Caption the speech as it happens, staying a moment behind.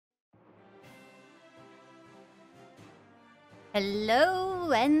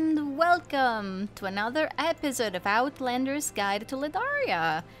Hello and welcome to another episode of Outlander's Guide to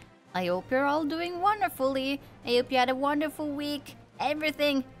Ledaria. I hope you're all doing wonderfully. I hope you had a wonderful week.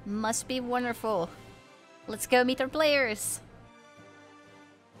 Everything must be wonderful. Let's go meet our players.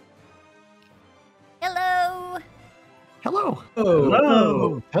 Hello! Hello!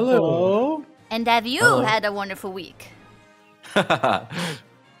 Hello! Hello! And have you had a wonderful week?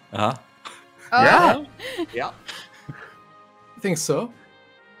 Uh-huh. Oh. Yeah. I think so.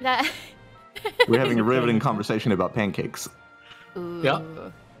 That... We're having a riveting conversation about pancakes. Ooh, Yeah.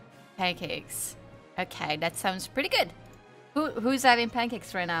 pancakes. Okay, that sounds pretty good. Who's having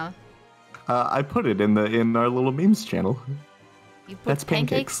pancakes right now? I put it in our little memes channel. You put That's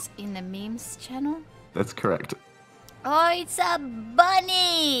pancakes. in the memes channel? That's correct. Oh, it's a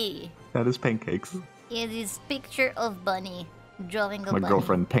bunny! That is pancakes. It is picture of bunny. Drawing a My bunny.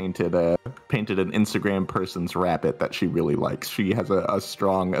 girlfriend painted an Instagram person's rabbit that she really likes. She has a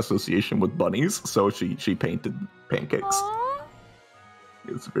strong association with bunnies, so she painted pancakes. Aww.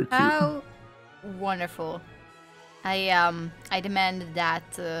 It's very cute. How wonderful. I demand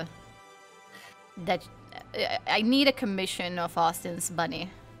that I need a commission of Austin's bunny.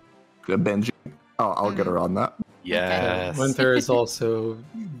 Benji. Oh, I'll get her on that. Yes. Winther is also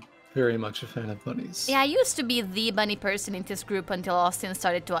very much a fan of bunnies. Yeah, I used to be the bunny person in this group until Austin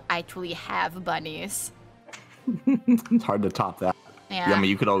started to actually have bunnies. It's hard to top that. Yeah. I mean,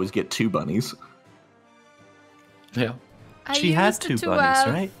 you could always get 2 bunnies. Yeah. She had used 2 to bunnies,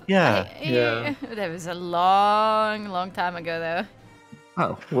 have- right? Yeah. Yeah. That was a long time ago, though.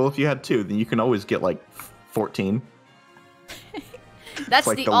 Oh, well, if you had 2, then you can always get, like, 14. That's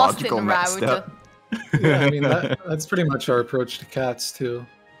like the the logical Austin next route. step. Yeah, I mean, that's pretty much our approach to cats, too.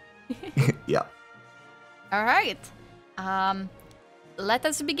 Yeah. All right. Let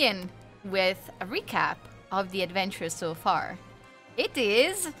us begin with a recap of the adventure so far. It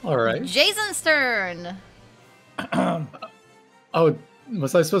is All right. Jason's turn. Oh,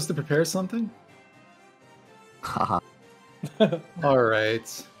 was I supposed to prepare something? Haha. All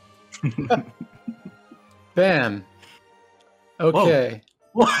right. Bam. Okay.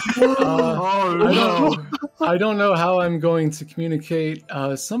 Oh, I don't know how I'm going to communicate.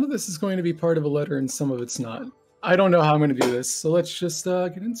 Some of this is going to be part of a letter and some of it's not. I don't know how I'm going to do this, so let's just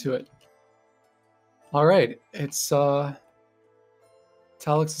get into it. All right, it's Talix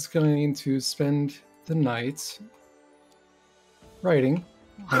is going to spend the night writing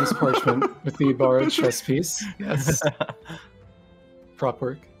on his parchment with the borrowed chess piece. Yes. Prop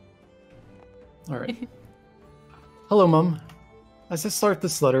work. All right. Hello, Mum. As I start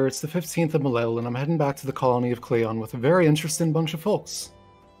this letter, it's the 15th of Malel, and I'm heading back to the colony of Cleon with a very interesting bunch of folks.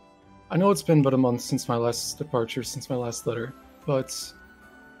 I know it's been but a month since my last departure, since my last letter, but...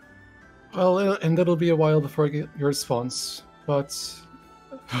 Well, and it'll be a while before I get your response, but...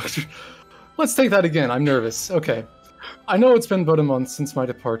 Let's take that again, I'm nervous. Okay. I know it's been but a month since my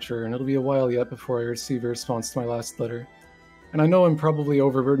departure, and it'll be a while yet before I receive a response to my last letter. And I know I'm probably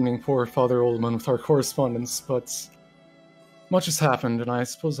overburdening poor Father Oldman with our correspondence, but... Much has happened, and I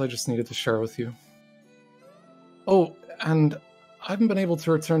suppose I just needed to share with you. Oh, and I haven't been able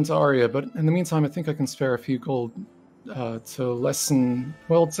to return to Aria, but in the meantime I think I can spare a few gold to help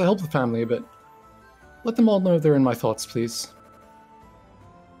the family a bit. Let them all know they're in my thoughts, please.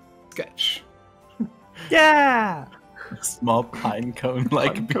 Sketch. Yeah! Small pine cone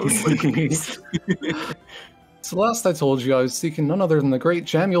like beast. So last I told you I was seeking none other than the great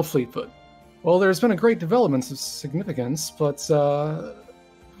Jamiel Fleetfoot. Well, there's been a great development of significance, but,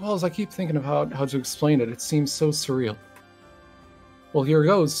 well, as I keep thinking of how to explain it, it seems so surreal. Well, here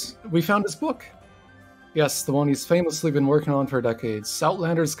goes. We found his book. Yes, the one he's famously been working on for decades,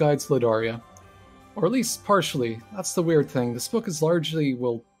 Outlander's Guide to Ledaria. Or at least partially. That's the weird thing. This book is largely,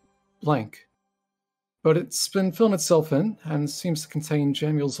 well, blank. But it's been filling itself in, and seems to contain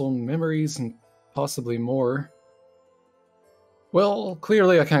Jamiel's own memories and possibly more. Well,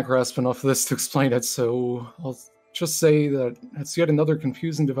 clearly I can't grasp enough of this to explain it, so I'll just say that it's yet another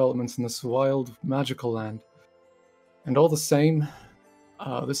confusing development in this wild, magical land. And all the same,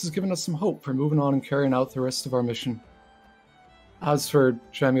 this has given us some hope for moving on and carrying out the rest of our mission. As for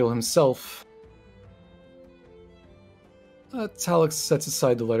Jamiel himself, Talix sets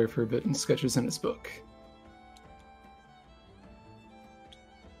aside the letter for a bit and sketches in his book.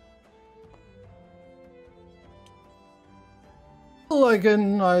 Well,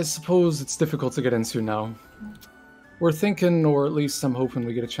 again, I suppose it's difficult to get into now. We're thinking, or at least I'm hoping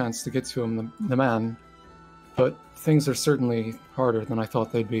we get a chance to get to him, the man. But things are certainly harder than I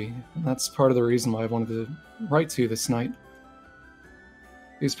thought they'd be. And that's part of the reason why I wanted to write to you this night.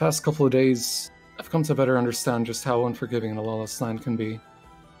 These past couple of days, I've come to better understand just how unforgiving a lawless land can be.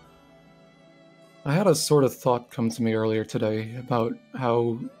 I had a sort of thought come to me earlier today about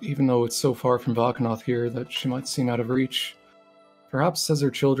how, even though it's so far from Valkanoth here that she might seem out of reach, perhaps as her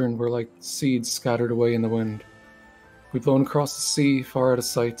children were like seeds scattered away in the wind. We've blown across the sea, far out of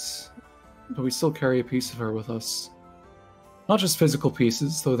sight, but we still carry a piece of her with us. Not just physical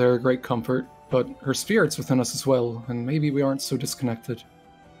pieces, though they're a great comfort, but her spirit's within us as well, and maybe we aren't so disconnected.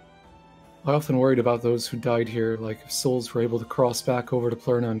 I often worried about those who died here, like if souls were able to cross back over to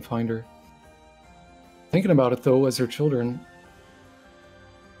Plurna and find her. Thinking about it, though, as her children,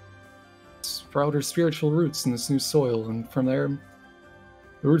 sprout her spiritual roots in this new soil, and from there,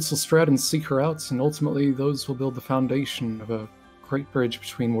 the roots will spread and seek her out, and ultimately those will build the foundation of a great bridge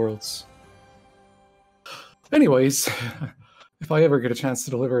between worlds. Anyways, if I ever get a chance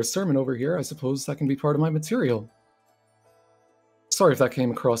to deliver a sermon over here, I suppose that can be part of my material. Sorry if that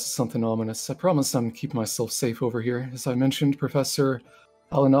came across as something ominous. I promise I'm keeping myself safe over here. As I mentioned, Professor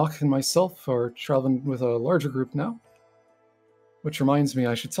Alanok and myself are traveling with a larger group now. Which reminds me,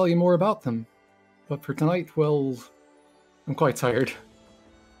 I should tell you more about them. But for tonight, well, I'm quite tired.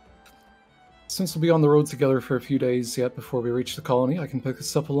 Since we'll be on the road together for a few days yet before we reach the colony, I can pick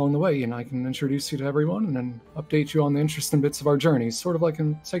us up along the way, and I can introduce you to everyone and then update you on the interesting bits of our journey, sort of like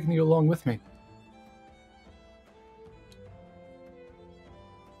I'm taking you along with me.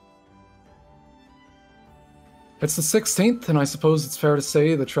 It's the 16th, and I suppose it's fair to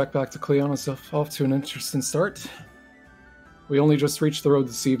say the trek back to Cleon is off to an interesting start. We only just reached the road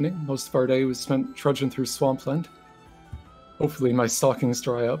this evening. Most of our day was spent trudging through swampland. Hopefully my stockings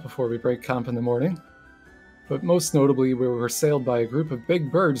dry out before we break camp in the morning. But most notably, we were assailed by a group of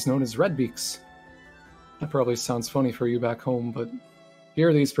big birds known as redbeaks. That probably sounds funny for you back home, but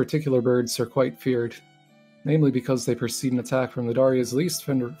here these particular birds are quite feared. Namely because they precede an attack from Ledaria's least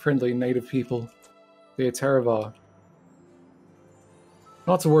friendly native people, the terrorize.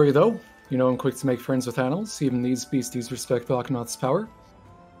 Not to worry though, you know I'm quick to make friends with animals, even these beasties respect Valkanoth's power.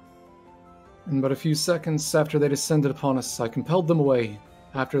 And but a few seconds after they descended upon us, I compelled them away.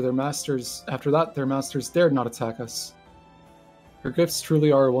 After that, their masters dared not attack us. Her gifts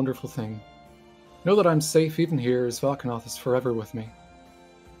truly are a wonderful thing. Know that I'm safe even here, as Valkanoth is forever with me.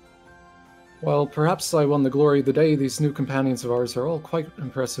 While perhaps I won the glory of the day, these new companions of ours are all quite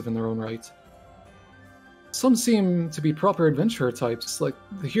impressive in their own right. Some seem to be proper adventurer types, like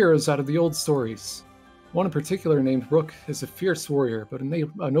the heroes out of the old stories. One in particular, named Brook, is a fierce warrior, but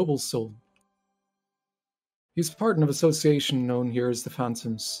a noble soul. He's part of an association known here as the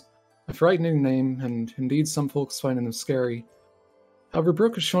Phantoms. A frightening name, and indeed some folks find him scary. However,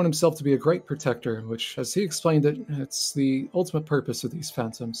 Brook has shown himself to be a great protector, which, as he explained it, it's the ultimate purpose of these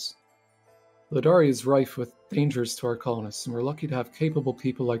Phantoms. Ledaria is rife with dangers to our colonists, and we're lucky to have capable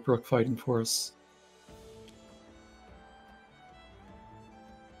people like Brook fighting for us.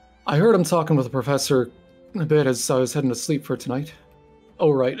 I heard him talking with the professor a bit as I was heading to sleep for tonight. Oh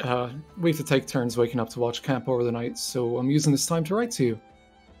right, we have to take turns waking up to watch camp over the night, so I'm using this time to write to you.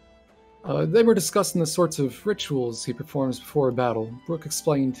 They were discussing the sorts of rituals he performs before a battle. Brook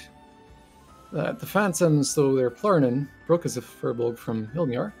explained that the Phantoms, though they're Plurnan, Brook is a Furbolg from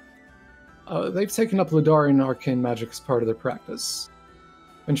Hilniar, they've taken up Ledarian arcane magic as part of their practice.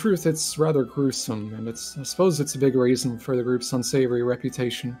 In truth, it's rather gruesome, and I suppose it's a big reason for the group's unsavory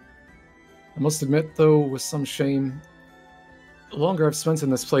reputation. I must admit, though, with some shame, the longer I've spent in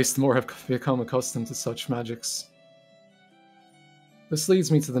this place, the more I've become accustomed to such magics. This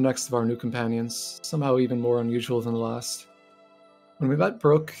leads me to the next of our new companions, somehow even more unusual than the last. When we met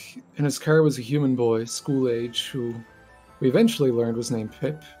Brook, in his care was a human boy, school-age, who we eventually learned was named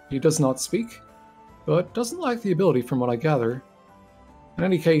Pip. He does not speak, but doesn't lack the ability from what I gather. In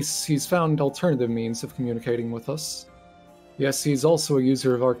any case, he's found alternative means of communicating with us. Yes, he's also a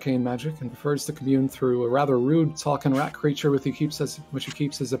user of arcane magic and prefers to commune through a rather rude talking rat creature which he keeps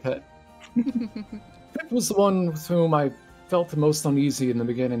as a pet. Pip was the one with whom I felt the most uneasy in the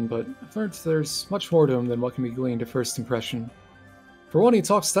beginning, but I've learned there's much more to him than what can be gleaned at first impression. For one, he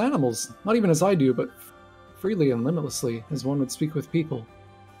talks to animals, not even as I do, but freely and limitlessly, as one would speak with people.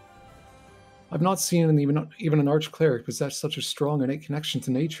 I've not seen even an arch-cleric possess such a strong innate connection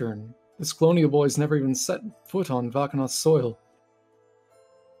to nature, and this colonial boy's never even set foot on Valkanoth's soil.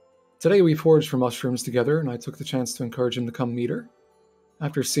 Today we foraged for mushrooms together, and I took the chance to encourage him to come meet her.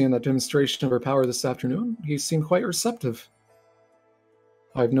 After seeing that demonstration of her power this afternoon, he seemed quite receptive.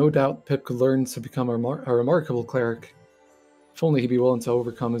 I have no doubt Pip could learn to become a remarkable cleric. If only he'd be willing to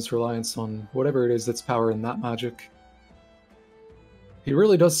overcome his reliance on whatever it is that's powering that magic. He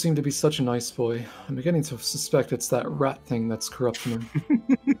really does seem to be such a nice boy. I'm beginning to suspect it's that rat thing that's corrupting him.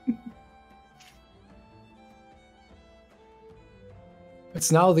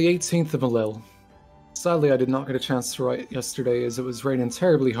 It's now the 18th of Malil. Sadly, I did not get a chance to write yesterday as it was raining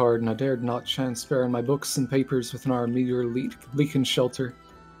terribly hard and I dared not chance burying my books and papers within our meager leaking shelter.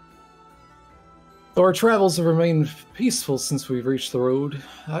 Though our travels have remained peaceful since we've reached the road,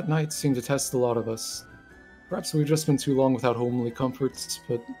 that night seemed to test a lot of us. Perhaps we've just been too long without homely comforts,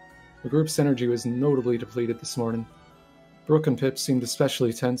 but the group's energy was notably depleted this morning. Brooke and Pip seemed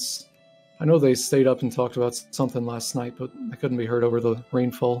especially tense. I know they stayed up and talked about something last night, but they couldn't be heard over the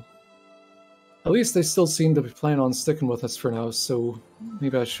rainfall. At least they still seem to plan on sticking with us for now, so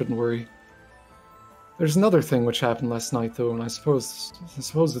maybe I shouldn't worry. There's another thing which happened last night, though, and I suppose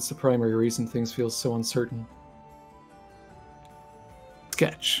it's the primary reason things feel so uncertain.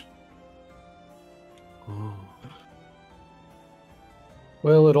 Sketch. Ooh.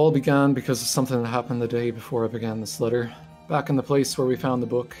 Well, it all began because of something that happened the day before I began this letter, back in the place where we found the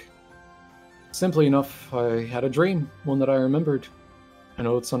book. Simply enough, I had a dream, one that I remembered. I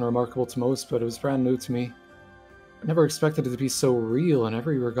know it's unremarkable to most, but it was brand new to me. I never expected it to be so real in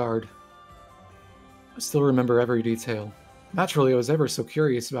every regard. I still remember every detail. Naturally, I was ever so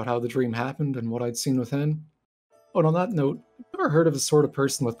curious about how the dream happened and what I'd seen within. Oh, and on that note, have you ever heard of a sort of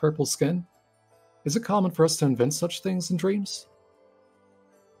person with purple skin? Is it common for us to invent such things in dreams?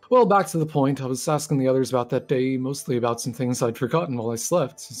 Well, back to the point, I was asking the others about that day, mostly about some things I'd forgotten while I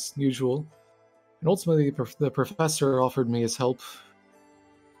slept, as usual. And ultimately, the professor offered me his help,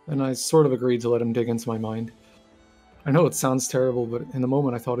 and I sort of agreed to let him dig into my mind. I know it sounds terrible, but in the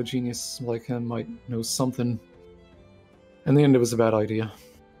moment I thought a genius like him might know something. In the end, it was a bad idea.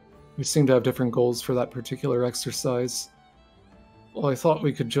 We seemed to have different goals for that particular exercise. Well, I thought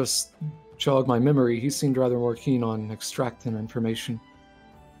we could just jog my memory. He seemed rather more keen on extracting information.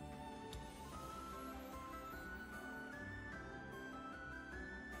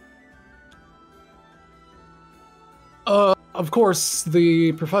 Of course,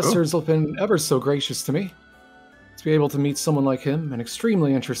 the professors have been ever so gracious to me. To be able to meet someone like him, an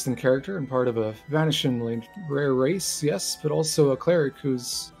extremely interesting character and part of a vanishingly rare race, yes, but also a cleric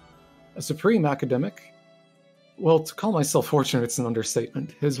who's a supreme academic. Well, to call myself fortunate, it's an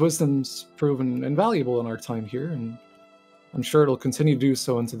understatement. His wisdom's proven invaluable in our time here, and I'm sure it'll continue to do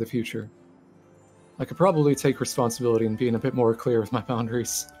so into the future. I could probably take responsibility in being a bit more clear with my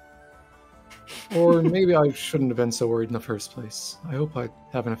boundaries. Or maybe I shouldn't have been so worried in the first place. I hope I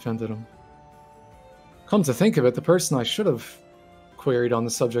haven't offended him. Come to think of it, the person I should have queried on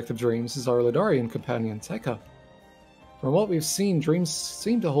the subject of dreams is our Ledarian companion, Tekka. From what we've seen, dreams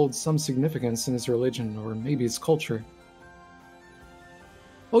seem to hold some significance in his religion, or maybe his culture.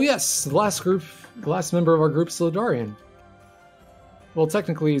 Oh yes, the last member of our group is Ledarian. Well,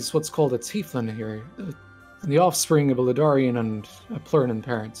 technically he's what's called a tiefling here, the offspring of a Ledarian and a Plurnan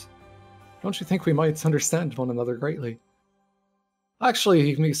parent. Don't you think we might understand one another greatly? Actually,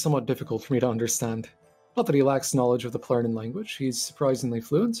 he can be somewhat difficult for me to understand. Not that he lacks knowledge of the Plurnan language, he's surprisingly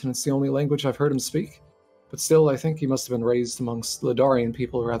fluent, and it's the only language I've heard him speak. But still, I think he must have been raised amongst Ledarian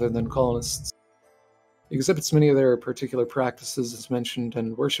people rather than colonists. He exhibits many of their particular practices as mentioned,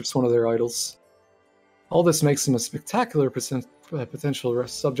 and worships one of their idols. All this makes him a spectacular potential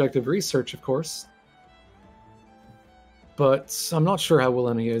subject of research, of course. But I'm not sure how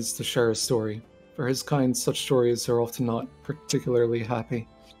willing he is to share his story. For his kind, such stories are often not particularly happy.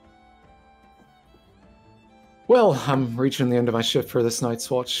 Well, I'm reaching the end of my shift for this night's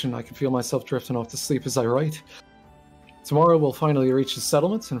watch, and I can feel myself drifting off to sleep as I write. Tomorrow we'll finally reach the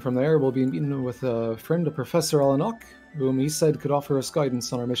settlement, and from there we'll be meeting with a friend of Professor Alanok, whom he said could offer us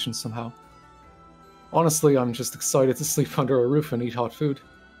guidance on our mission somehow. Honestly, I'm just excited to sleep under a roof and eat hot food.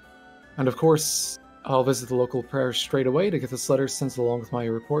 And of course, I'll visit the local parish straight away to get this letter sent along with my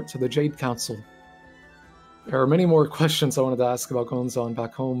report to the Jade Council. There are many more questions I wanted to ask about goings on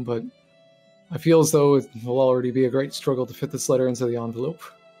back home, but I feel as though it will already be a great struggle to fit this letter into the envelope.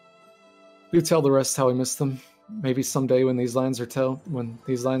 Do tell the rest how I miss them. Maybe someday when these lands are tamed,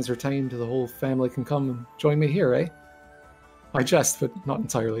 the whole family can come and join me here, eh? I jest, but not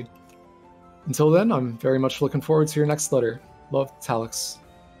entirely. Until then, I'm very much looking forward to your next letter. Love, Talix.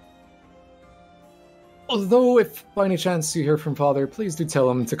 Although, if by any chance you hear from Father, please do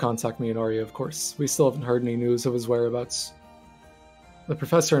tell him to contact me and Arya, of course. We still haven't heard any news of his whereabouts. The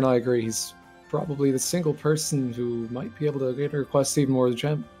Professor and I agree he's probably the single person who might be able to get a request even more than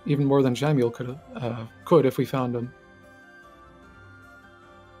Jamiel could if we found him.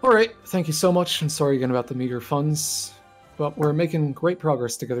 Alright, thank you so much, and sorry again about the meager funds. But we're making great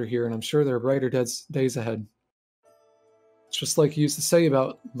progress together here, and I'm sure there are brighter days ahead. It's just like you used to say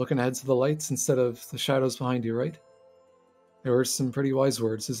about looking ahead to the lights instead of the shadows behind you, right? There were some pretty wise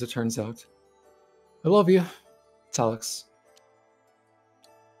words, as it turns out. I love you, Talix.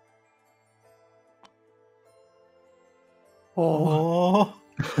 Oh.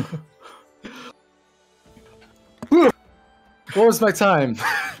 What was my time?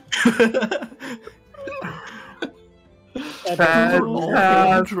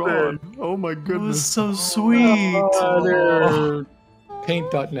 Drawn. Oh my It goodness. was so sweet. They're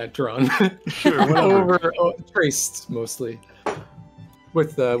paint.net drawn. Sure, whatever. Traced mostly.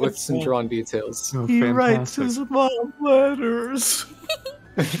 With some drawn details. Oh, He writes fantastic. his mom letters.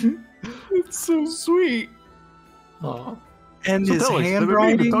 It's so sweet. Aw. And So his tell us, I never even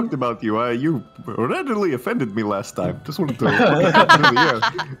handwriting. talked about you. You readily offended me last time. Just wanted to.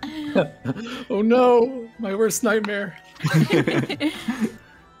 Oh no, my worst nightmare.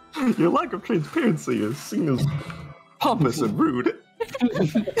 Your lack of transparency is seen as pompous and rude.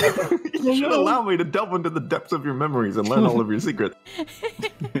 You should allow me to delve into the depths of your memories and learn all of your secrets.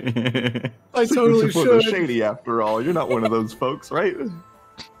 I totally Secrets are should. shady after all. You're not one of those folks, right?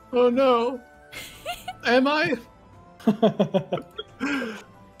 Oh no. Am I?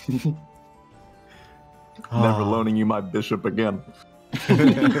 Never loaning you my bishop again. You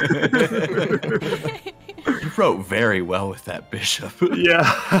wrote very well with that bishop.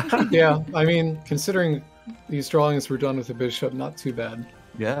 Yeah. Yeah, I mean, considering these drawings were done with a bishop, not too bad.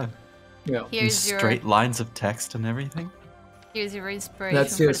 Yeah. Yeah. Here's Straight lines of text and everything. Here's your inspiration.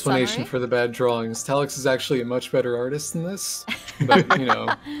 That's for the explanation summary. for the bad drawings. Talix is actually a much better artist than this, but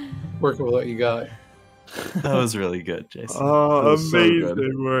work with what you got. That was really good, Jason. Oh,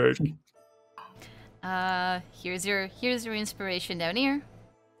 amazing work. Here's your inspiration down here,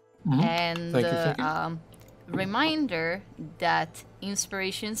 Mhm. and Thank you. reminder that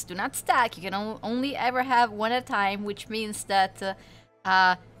inspirations do not stack. You can only ever have one at a time, which means that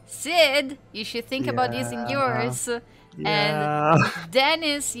Sid, you should think about using yours, and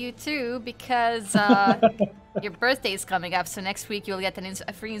Dennis, you too, because your birthday is coming up. So next week you'll get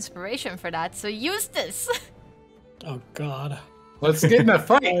a free inspiration for that. So use this. Oh God. Let's get in a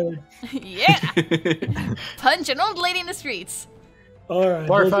fight. Yeah, punch an old lady in the streets. All right.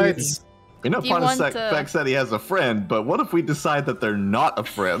 Bar we'll do fights. You know, Do you want, Parsec said he has a friend, but what if we decide that they're not a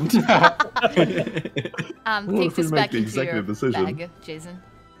friend? Take if we this make back the into your executive decision? bag, Jason.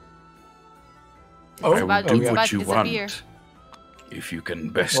 Oh, It's about, oh, it's yeah. about to disappear. If you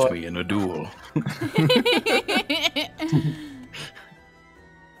can best What? me in a duel.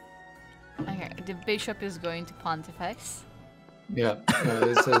 Okay, the bishop is going to pontifex. Yeah,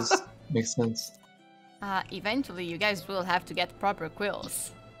 this makes sense. Eventually, you guys will have to get proper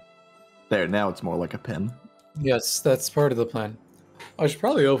quills. There, now it's more like a pen. Yes, that's part of the plan. I should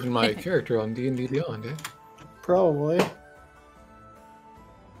probably open my character on D&D Beyond, eh? Probably.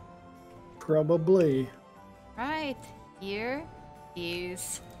 Probably. Right, here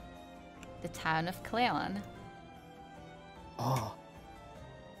is the town of Cleon. Oh,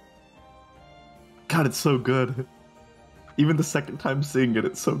 God, it's so good. Even the second time seeing it,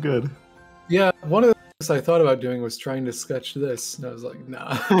 it's so good. yeah. One of the things I thought about doing was trying to sketch this, and I was like,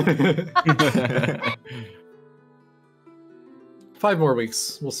 nah. 5 more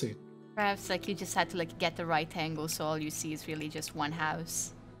weeks. We'll see. Perhaps like you just had to like get the right angle, so all you see is really just one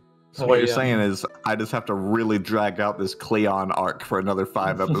house. So Oh, what you're yeah. saying is, I just have to really drag out this Cleon arc for another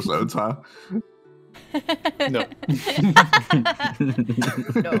 5 episodes, huh? No.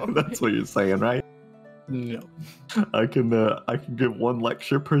 No. That's what you're saying, right? No. I can give 1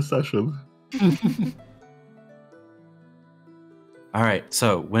 lecture per session. All right,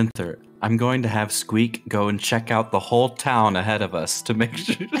 so Winther, I'm going to have Squeak go and check out the whole town ahead of us to make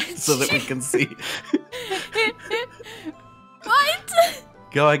sure so that we can see. What?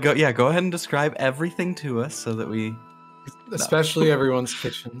 Go ahead and describe everything to us so that we. Especially everyone's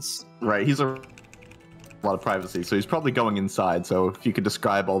kitchens. Right, he's a lot of privacy, so he's probably going inside. So if you could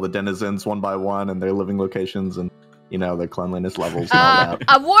describe all the denizens one by one and their living locations and, their cleanliness levels and all that.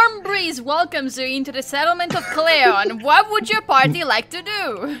 A warm breeze welcomes you into the settlement of Cleon. What would your party like to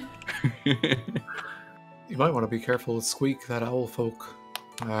do? You might want to be careful with Squeak, that owl folk.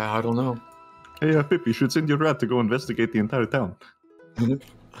 I don't know. Hey, Pip, you should send your rat to go investigate the entire town.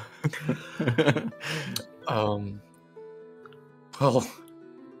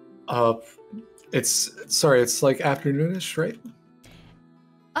 Well, it's like afternoonish, right?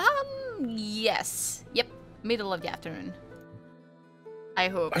 Yes. Yep. Middle of the afternoon. I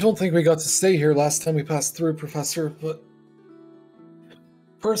hope. I don't think we got to stay here last time we passed through, Professor, but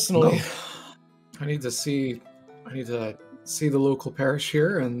personally, No. I need to see the local parish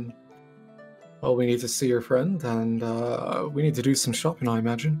here, and well, we need to see your friend, and we need to do some shopping, I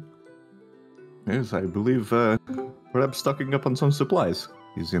imagine. Yes, I believe perhaps stocking up on some supplies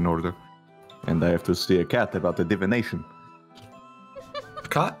is in order. And I have to see a cat about the divination.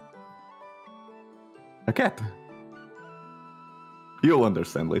 Cat? A cat? You'll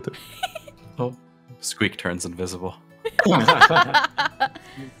understand later. Oh. Squeak turns invisible.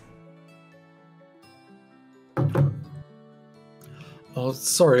 Oh,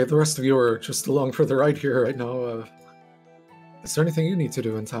 sorry, the rest of you are just along for the ride here right now. Is there anything you need to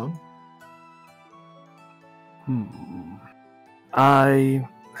do in town? I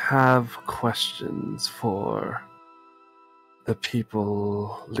have questions for the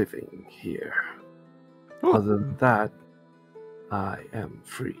people living here. Oh. Other than that, I am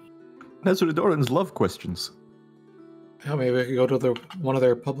free. Nezridorans love questions. Yeah, maybe we could go to one of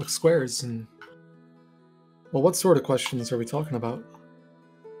their public squares and... Well, what sort of questions are we talking about?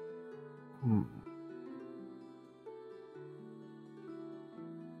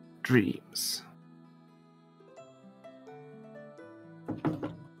 Dreams.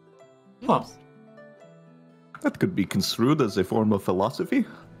 Huh. That could be construed as a form of philosophy.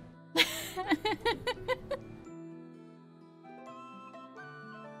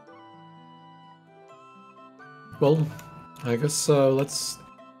 Well, I guess let's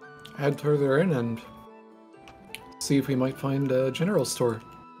head further in and see if we might find a general store.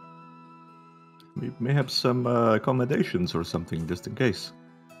 We may have some accommodations or something, just in case.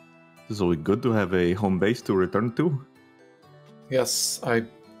 It's always good to have a home base to return to. Yes, I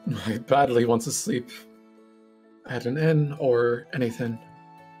badly want to sleep at an inn or anything.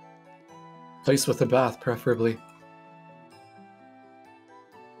 Place with a bath, preferably.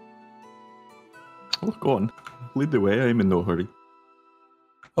 Oh, go on. Lead the way, I'm in no hurry.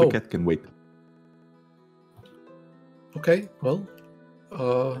 Oh. The cat can wait. Okay, well,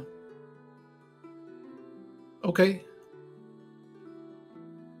 okay.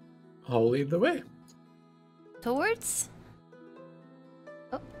 I'll lead the way. Towards?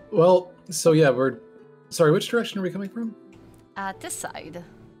 Well, so yeah, sorry, which direction are we coming from? This side.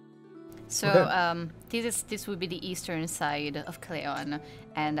 So, Okay. this would be the eastern side of Cleon,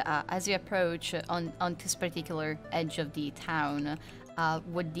 and as you approach on this particular edge of the town,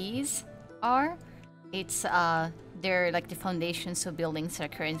 what these are, it's they're like the foundations of buildings that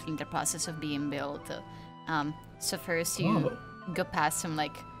are currently in the process of being built. So first you go past some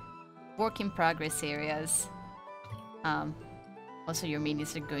like work in progress areas. Also, your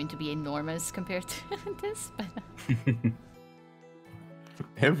minis are going to be enormous compared to this, but.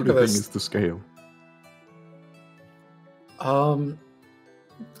 Everything is to scale.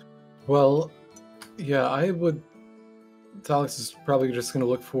 Well, yeah, Alex is probably just going to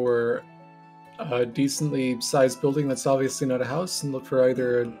look for a decently sized building that's obviously not a house and look for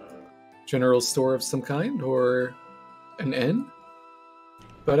either a general store of some kind or an inn.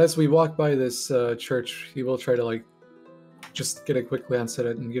 But as we walk by this church, he will try to, like, just get a quick glance at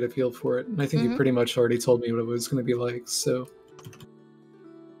it and get a feel for it. And I think you pretty much already told me what it was going to be like, so...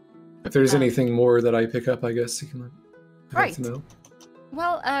 If there's anything more that I pick up, I guess you can let me know.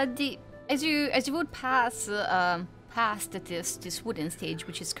 Well, as you would pass past this wooden stage,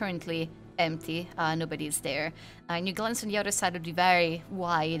 which is currently empty, nobody is there, and you glance on the other side of the very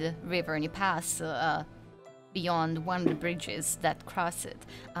wide river, and you pass beyond one of the bridges that cross it.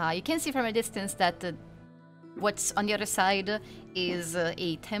 You can see from a distance that what's on the other side is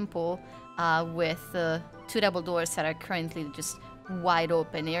a temple with two double doors that are currently just wide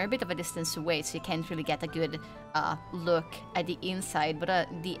open. You're a bit of a distance away, so you can't really get a good look at the inside, but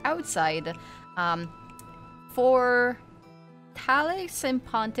the outside, for Talix and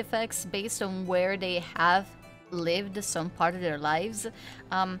Pontifex, based on where they have lived some part of their lives,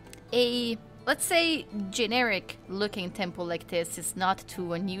 a, let's say, generic looking temple like this is not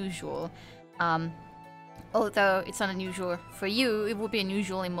too unusual. Although it's not unusual for you, it would be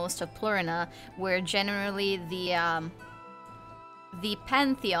unusual in most of Plurna, where generally the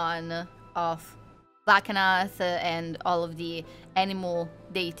pantheon of Vakanath and all of the animal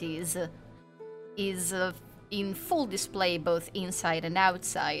deities is in full display both inside and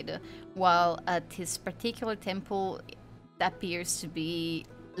outside, while at this particular temple it appears to be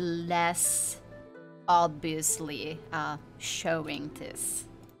less obviously showing this.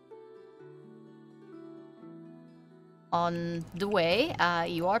 On the way,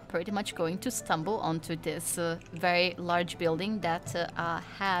 you are pretty much going to stumble onto this very large building that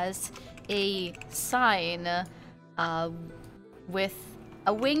has a sign with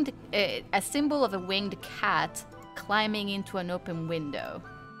a symbol of a winged cat climbing into an open window.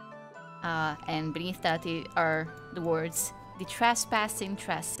 And beneath that are the words, "The trespassing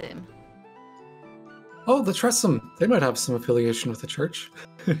Tressim." Oh, the Tressim. They might have some affiliation with the church.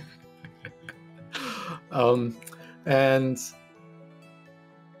 And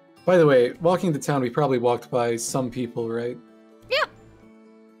by the way, walking to town, we probably walked by some people, right? Yeah.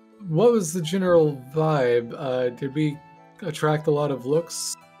 What was the general vibe? Did we attract a lot of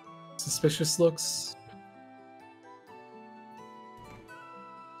looks, suspicious looks,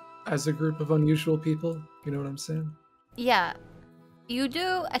 as a group of unusual people? You know what I'm saying? Yeah, you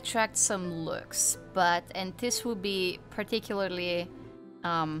do attract some looks, and this would be particularly,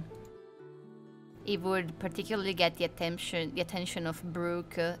 it would particularly get the attention of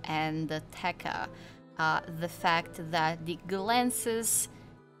Brooke and Tekka. The fact that the glances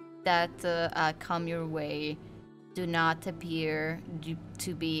that come your way do not appear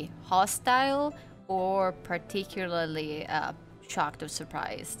to be hostile or particularly shocked or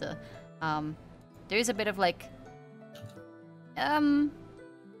surprised. There is a bit of like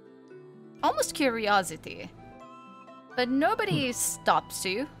almost curiosity, but nobody stops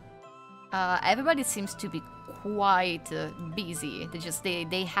you. Everybody seems to be quite busy.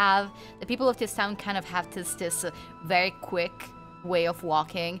 They have, the people of this town kind of have this very quick way of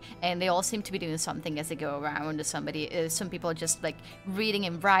walking, and they all seem to be doing something as they go around. Some people are just like reading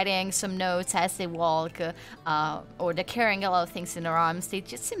and writing some notes as they walk, or they're carrying a lot of things in their arms. They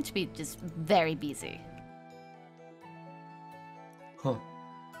just seem to be just very busy. Huh.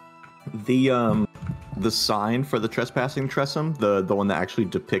 The sign for the trespassing tressum, the one that actually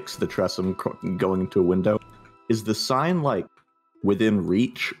depicts the tressum going into a window, is the sign like within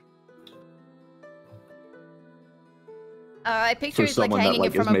reach? I picture it like hanging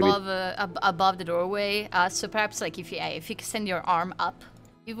that, it from maybe... above the doorway. So perhaps like if you extend your arm up,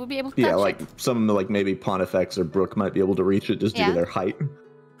 you will be able to touch Yeah, like it. some like maybe Pontifex or Brooke might be able to reach it just due to their height.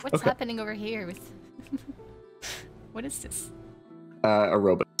 What's happening over here with? What is this?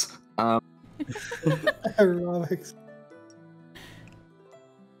 Aerobics. Aerobics.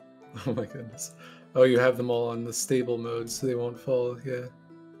 Oh my goodness. Oh, you have them all on the stable mode, so they won't fall. Yeah.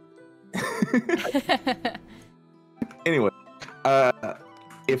 Anyway,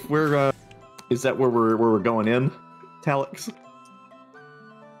 if we're, is that where we're going in, Talix?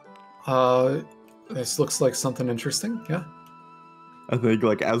 This looks like something interesting. Yeah. I think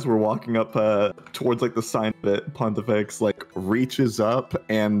like as we're walking up towards like the sign of it, Pontifex like reaches up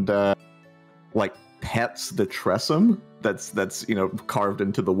and like pets the tressum that's you know carved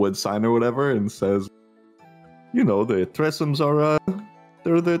into the wood sign or whatever, and says, you know, the tressums are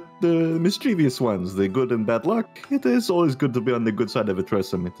they're the mischievous ones, the good and bad luck. It is always good to be on the good side of a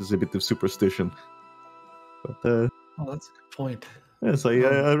tressum. It is a bit of superstition. But oh, that's a good point. yes,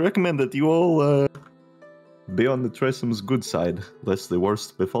 I recommend that you all be on the tressum's good side, lest the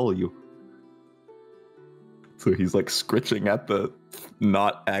worst befall you. So he's like scritching at the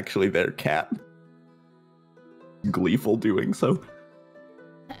not actually their cat. Gleeful doing so.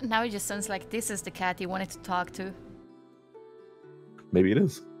 Now it just sounds like this is the cat you wanted to talk to. Maybe it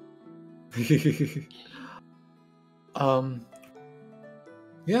is.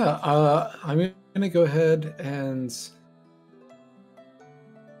 Yeah, I'm gonna go ahead and...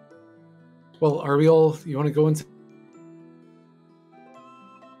 Well, are we all... You want to go into...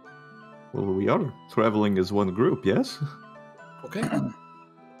 Well, we are traveling as one group, yes? Okay.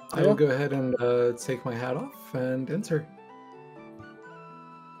 I will go ahead and take my hat off and enter.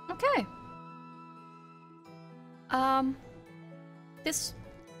 Okay. This,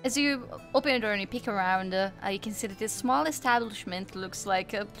 as you open the door and you peek around, you can see that this small establishment looks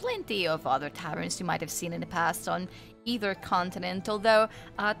like plenty of other taverns you might have seen in the past on either continent, although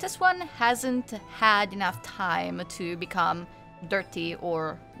this one hasn't had enough time to become dirty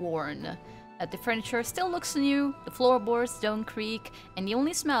or worn. The furniture still looks new, the floorboards don't creak, and the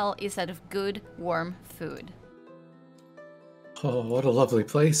only smell is that of good, warm food. Oh, what a lovely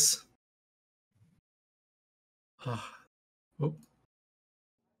place. Oh,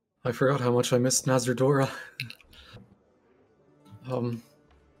 I forgot how much I missed Nazardora.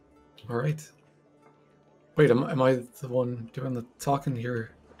 Alright. Wait, am I the one doing the talking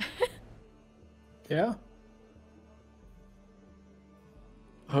here? Yeah.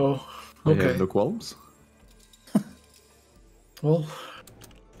 Oh, I okay. have no qualms. Well,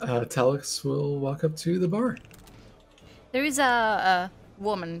 Talix will walk up to the bar. There is a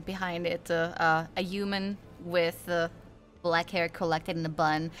woman behind it, a human with black hair collected in a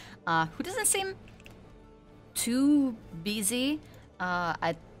bun, who doesn't seem too busy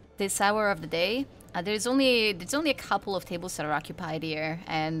at this hour of the day. There's only a couple of tables that are occupied here,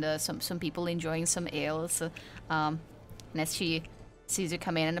 and some people enjoying some ales. And as she sees you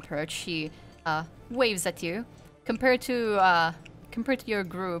come in and approach, she waves at you. Compared to your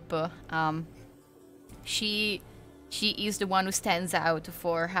group, she is the one who stands out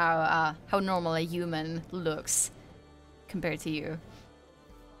for how normal a human looks compared to you.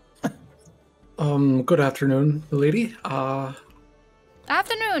 Good afternoon, lady.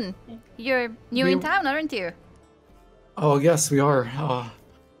 Afternoon. You're new in town, aren't you? Oh, yes, we are.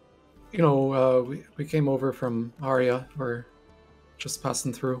 We came over from Aria. We're just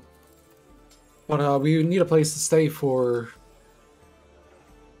passing through. But we need a place to stay for...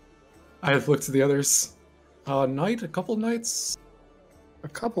 I have looked at the others. A couple nights? A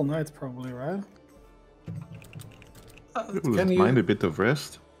couple nights, probably, right? Can you... Mind a bit of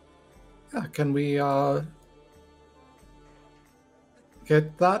rest? Yeah, can we,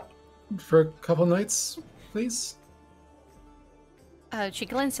 get that for a couple nights, please? She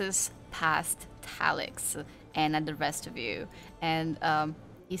glances past Talix and at the rest of you, and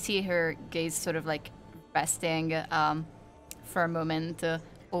you see her gaze sort of like resting for a moment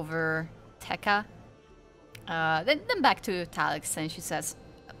over Tekka. Then back to Talix, and she says,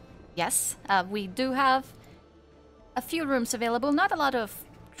 yes, we do have a few rooms available, not a lot of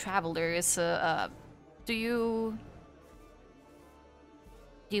travelers. Do you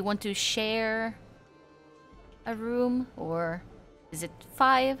want to share a room, or is it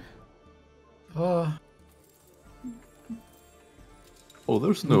 5? Oh,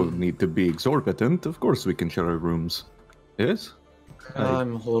 there's no need to be exorbitant. Of course we can share our rooms. Yes?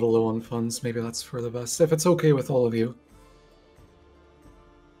 I'm a little low on funds. Maybe that's for the best. If it's okay with all of you.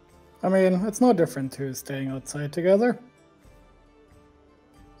 I mean, it's no different to staying outside together.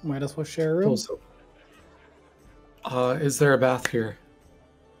 Might as well share a room. Also, is there a bath here?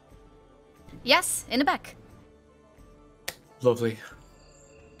 Yes, in the back. Lovely.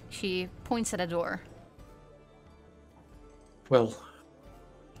 She points at a door. Well,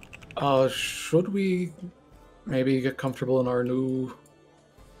 should we maybe get comfortable in our new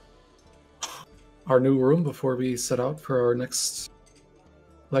room before we set out for our next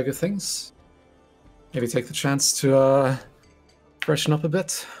leg of things? Maybe take the chance to freshen up a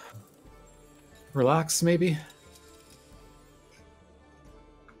bit. Relax, maybe.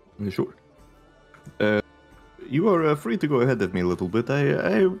 Sure. You are free to go ahead of me a little bit.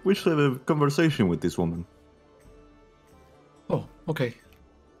 I wish to have a conversation with this woman. Oh, okay.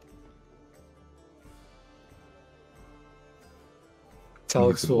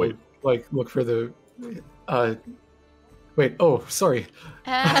 Talix will Wait. look for the wait, oh, sorry.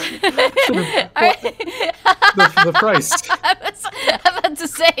 The price. I was about to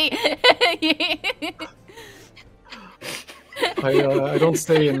say. I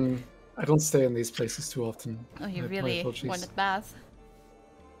don't stay in these places too often. Oh, you My really apologies. wanted bath.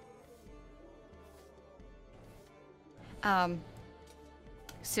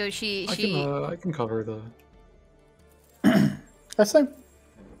 So I can cover the...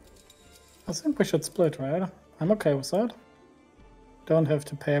 I think we should split, right? I'm okay with that. Don't have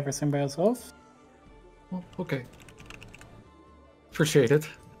to pay everything by yourself. Oh, okay. Appreciate it.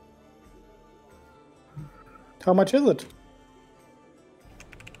 How much is it?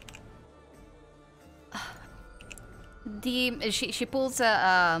 She pulls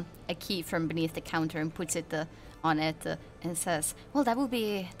a key from beneath the counter and puts it on it and says, "Well, that will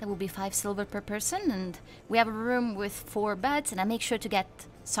be 5 silver per person, and we have a room with 4 beds, and I make sure to get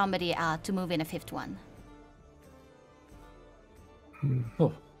somebody to move in a 5th one."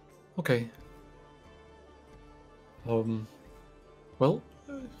 Oh, okay. Well,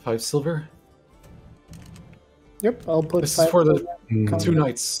 5 silver. Yep, I'll put This is 5 for the silver. 2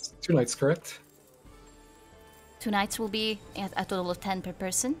 nights. 2 nights, correct? 2 nights will be a total of 10 per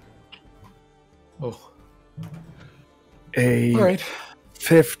person. Oh, A all right.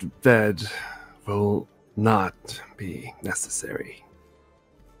 5th bed will not be necessary.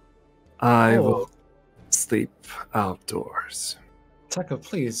 I will sleep outdoors. Tekka,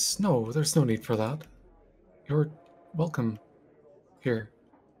 please. No, there's no need for that. You're welcome here.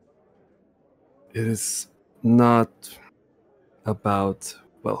 It is not about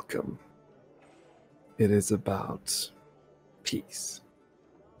welcome. It is about peace.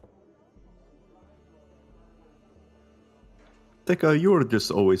 Tekka, you're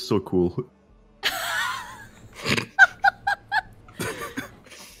just always so cool.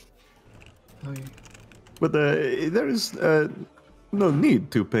 But there is no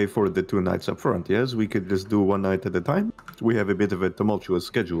need to pay for the 2 nights up front, yes? We could just do 1 night at a time. We have a bit of a tumultuous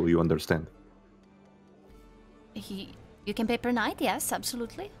schedule, you understand. You can pay per night, yes,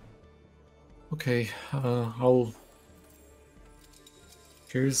 absolutely. Okay, I'll...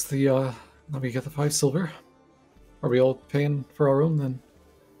 Here's the, let me get the 5 silver. Are we all paying for our room then?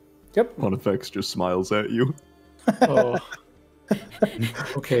 Yep. Pontifex just smiles at you. Oh.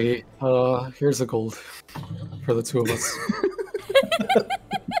 Okay, here's a gold for the 2 of us.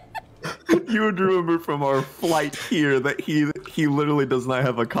 You would remember from our flight here that he literally does not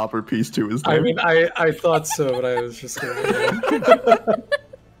have a copper piece to his name. I mean, I thought so, but I was just gonna...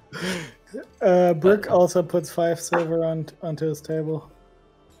 Brick also puts 5 silver onto his table.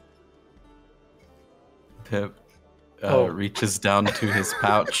 Pip Oh. reaches down to his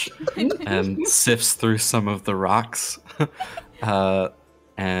pouch and sifts through some of the rocks.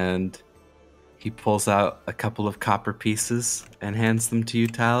 And he pulls out a couple of copper pieces and hands them to you,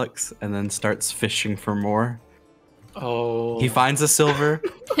 Talix, and then starts fishing for more. Oh. He finds a silver.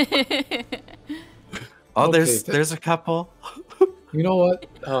 Oh, Okay, there's a couple. You know what?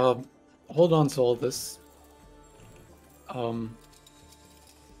 Hold on to all this.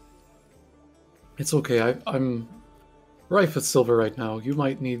 It's okay. I'm rife with silver right now. You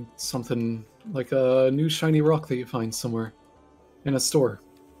might need something like a new shiny rock that you find somewhere in a store.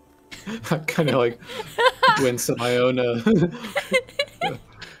 I kind of like wince at my own.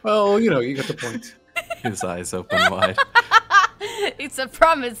 Well, you get the point. His eyes open wide. It's a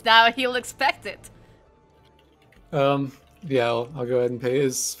promise now. He'll expect it. Yeah, I'll go ahead and pay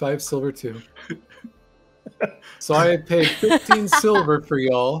his 5 silver too. So I paid 15 silver for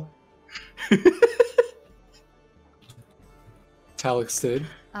y'all. Talix did,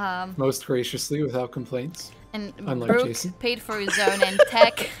 most graciously, without complaints. And Unlike Brooke Jason. paid for his own, and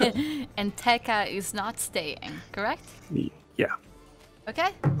and Tekka is not staying. Correct? Yeah.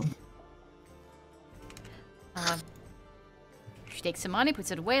 Okay. She takes the money,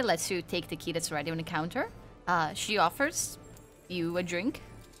 puts it away, lets you take the key that's already on the counter. She offers you a drink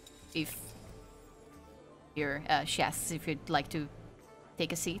if she asks if you'd like to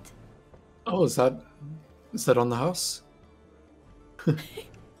take a seat. Oh, is that on the house?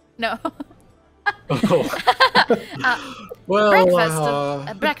 No. Oh. Well,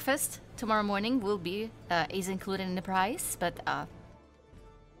 Breakfast. Breakfast tomorrow morning will be is included in the price, but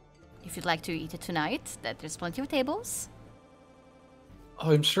if you'd like to eat it tonight, there's plenty of tables.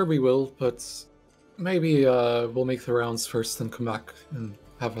 I'm sure we will, but maybe we'll make the rounds first and come back and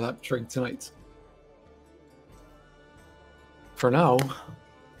have that drink tonight. For now,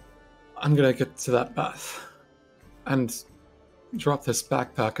 I'm gonna get to that bath and drop this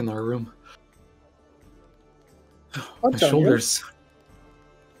backpack in our room. My What's on shoulders.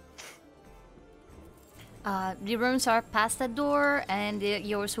 The rooms are past that door, and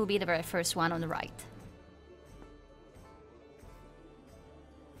yours will be the very first one on the right.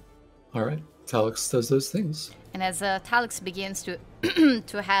 All right, Talix does those things. And as Talix begins to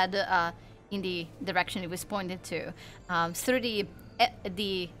to head in the direction it was pointed to, through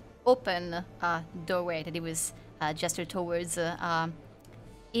the open doorway that he was gestured towards,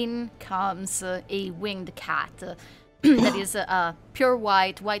 in comes a winged cat that is pure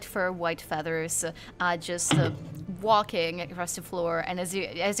white fur, white feathers, just walking across the floor. And as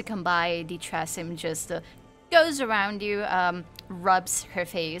you come by, the Trasim just goes around you, rubs her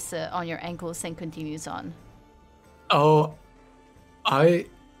face on your ankles, and continues on. Oh,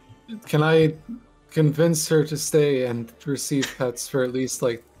 can I convince her to stay and receive pets for at least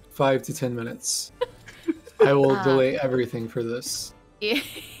like 5 to 10 minutes? I will delay everything for this.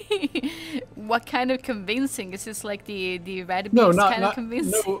 What kind of convincing? Is this like the red No, beast not kind of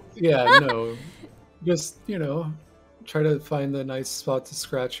convincing? No, yeah, no. Just try to find a nice spot to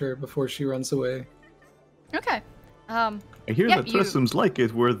scratch her before she runs away. Okay. I hear Yeah, that Trissums like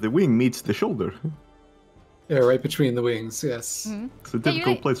it where the wing meets the shoulder. Yeah, right between the wings. Yes. Mm-hmm. It's a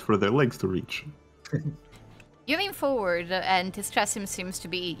difficult place for their legs to reach. You lean forward, and Trasim seems to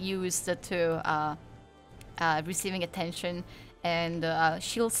be used to receiving attention, and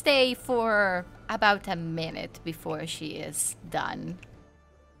she'll stay for about a minute before she is done.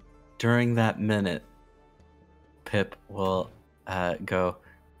 During that minute, Pip will go,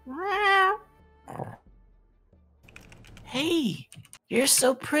 "Hey, you're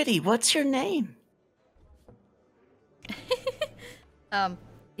so pretty. What's your name?"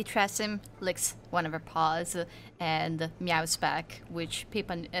 The Trasim licks one of her paws and meows back, which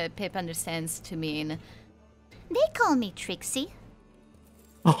Pip understands to mean, "They call me Trixie."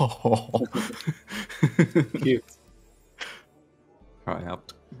 Oh, Cute. I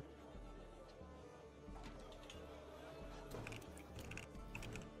helped.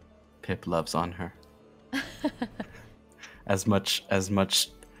 Pip loves on her. As much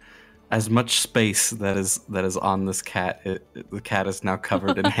space that is on this cat, the cat is now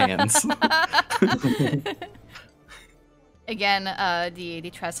covered in hands. Again,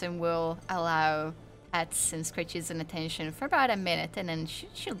 the Trasim will allow pets and scratches and attention for about a minute, and then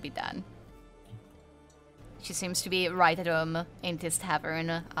she'll be done. She seems to be right at home in this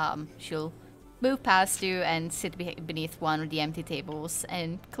tavern. She'll move past you and sit beneath one of the empty tables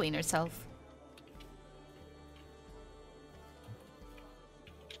and clean herself.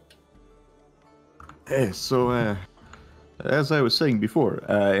 So, as I was saying before,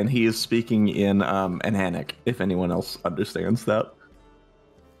 and he is speaking in Ananic, if anyone else understands that.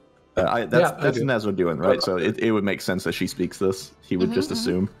 That's I do. Nazarduan, right? So it would make sense that she speaks this. He would just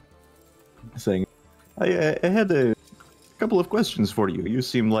assume. Saying, I had a couple of questions for you. You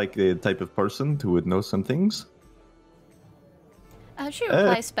seem like the type of person who would know some things. She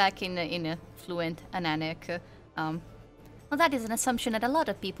replies back in a fluent Ananic. Well, that is an assumption that a lot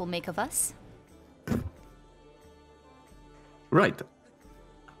of people make of us. Right.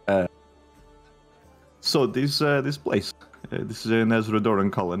 So this place, this is a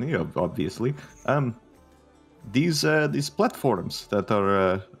Nazradoran colony, obviously. These platforms that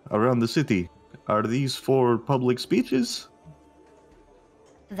are around the city, are these for public speeches?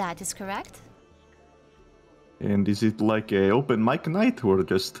 That is correct. And is it like a open mic night, or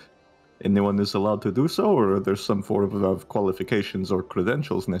just anyone is allowed to do so, or are there some form of qualifications or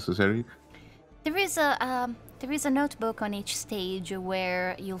credentials necessary? There is a notebook on each stage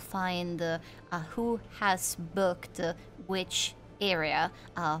where you'll find who has booked which area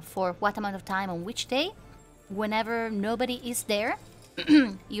for what amount of time on which day. Whenever nobody is there,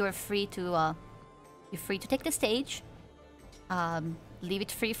 you're free to take the stage. Leave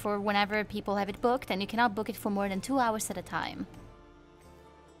it free for whenever people have it booked, and you cannot book it for more than 2 hours at a time.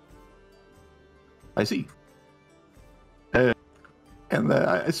 I see. And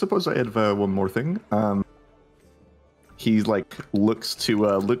I suppose I have one more thing. He like looks to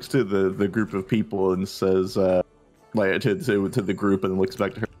the group of people and says, like to the group, and looks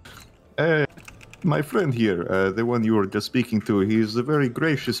back to her. My friend here, the one you were just speaking to, he's a very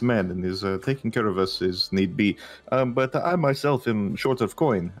gracious man and is taking care of us as need be. But I myself am short of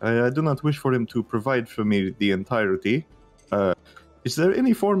coin. I do not wish for him to provide for me the entirety. Is there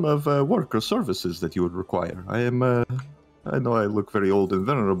any form of work or services that you would require? I know I look very old and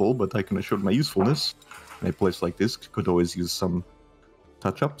venerable, but I can assure my usefulness. A place like this could always use some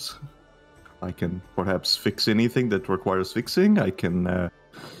touch-ups. I can perhaps fix anything that requires fixing. I can,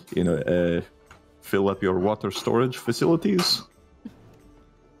 fill up your water storage facilities.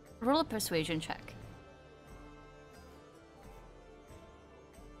 Roll a persuasion check.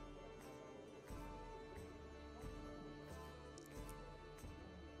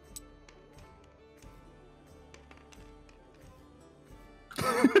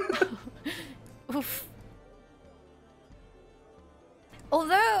 Oof.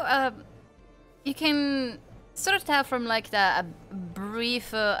 Although, you can sort of tell from like a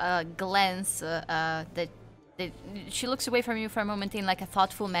brief glance that she looks away from you for a moment in like a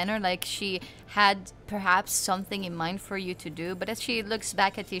thoughtful manner, like she had perhaps something in mind for you to do, but as she looks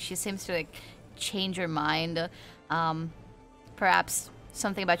back at you, she seems to like change her mind. Perhaps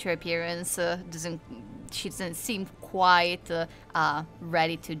something about your appearance she doesn't seem quite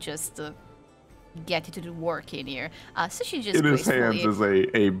ready to just get you to do work in here. So she just in his hands is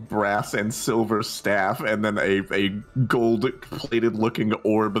a brass and silver staff, and then a gold-plated looking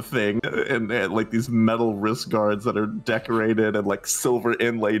orb thing, and like these metal wrist guards that are decorated, and like silver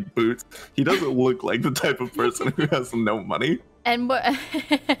inlaid boots. He doesn't look like the type of person who has no money. And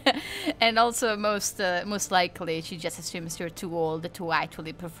and also most likely she just assumes you're too old to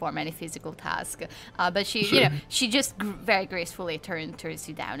actually perform any physical task. But she Sure. she just very gracefully turns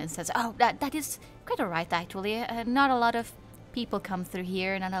you down and says, "Oh, that is quite alright actually. Not a lot of people come through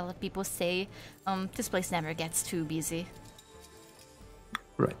here. Not a lot of people stay. This place never gets too busy."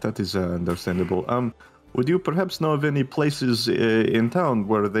 Right, that is understandable. Would you perhaps know of any places in town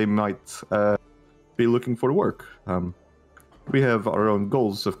where they might be looking for work? We have our own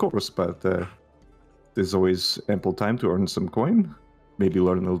goals, of course, but there's always ample time to earn some coin. Maybe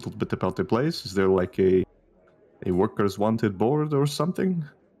learn a little bit about the place. Is there like a workers wanted board or something?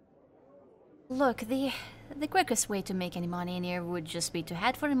 Look, the quickest way to make any money in here would just be to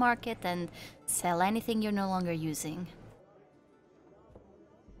head for the market and sell anything you're no longer using.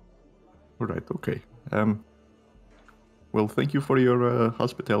 All right, okay. Well, thank you for your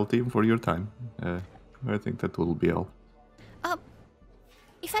hospitality and for your time. I think that will be all.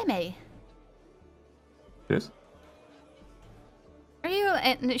 If I may. Yes? Are you?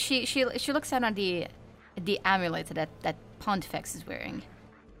 And she looks down at the amulet that Pontifex is wearing.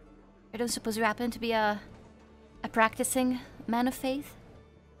 I don't suppose you happen to be a practicing man of faith?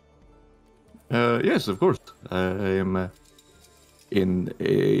 Yes, of course. I am in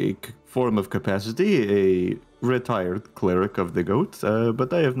a form of capacity a retired cleric of the goat,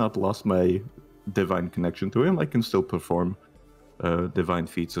 but I have not lost my divine connection to him. I can still perform divine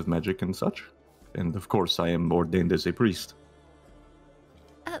feats of magic and such. And of course, I am ordained as a priest.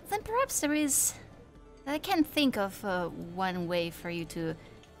 Then perhaps there is... I can think of one way for you to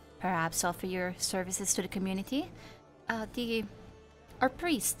perhaps offer your services to the community. Our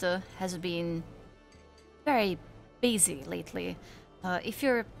priest has been very busy lately. If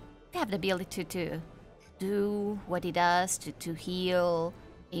you have the ability to do what he does, to heal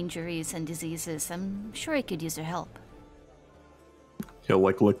injuries and diseases, I'm sure he could use your help. He'll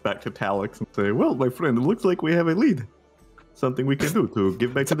like look back to Talix and say, "Well, my friend, it looks like we have a lead. Something we can do to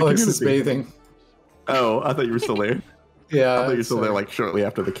give back to the Alex community." is bathing. Oh, I thought you were still there. Yeah. I thought you were still there like shortly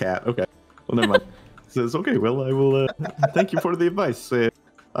after the cat. Okay. Well, never mind. Says, "Okay, well, I will thank you for the advice.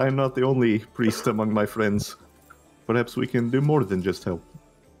 I am not the only priest among my friends. Perhaps we can do more than just help."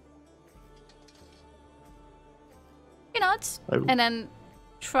 He nods, and then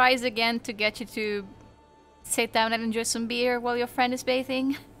tries again to get you to sit down and enjoy some beer while your friend is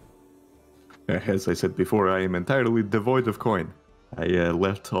bathing. As I said before, I am entirely devoid of coin. I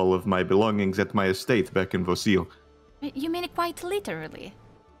left all of my belongings at my estate back in Vosil. You mean it quite literally?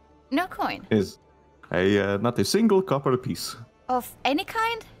 No coin? Not a single copper piece. Of any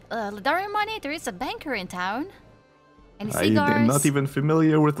kind? Ledaria money? There is a banker in town. Any I cigars? am not even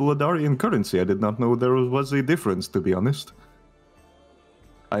familiar with Ledarian currency. I did not know there was a difference, to be honest.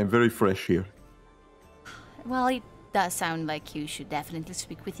 I am very fresh here. Well, it does sound like you should definitely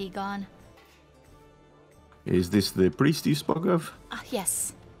speak with Egon. Is this the priest you spoke of?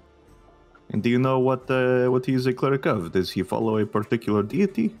 Yes. And do you know what he is a cleric of? Does he follow a particular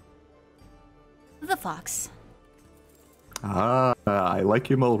deity? The fox. Ah, I like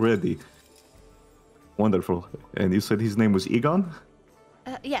him already. Wonderful. And you said his name was Egon?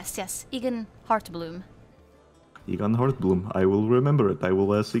 Yes. Egon Heartbloom. Egon Heartbloom. I will remember it. I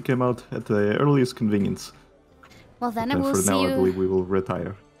will seek him out at the earliest convenience. Well, then I And will for see now, you. I believe we will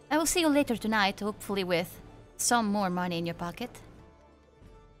retire. I will see you later tonight, hopefully with some more money in your pocket.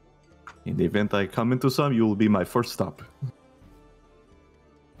 In the event I come into some, you will be my first stop.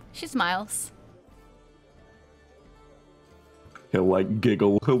 She smiles. He'll like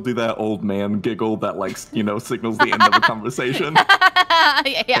giggle. He'll do that old man giggle that like signals the end of the conversation.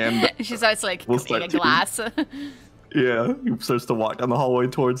 yeah. And She starts like we'll cleaning start a glass. Yeah, he starts to walk down the hallway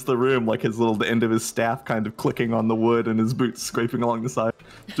towards the room, like the end of his staff kind of clicking on the wood and his boots scraping along the side,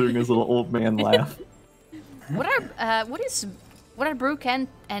 doing his little old man laugh. What are Brooke and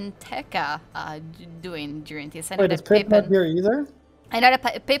Tekka doing during this? I know Wait, is that Pip not here either? I know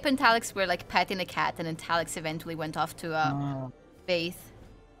that Pip and Talix were like petting the cat, and then Talix eventually went off to bathe.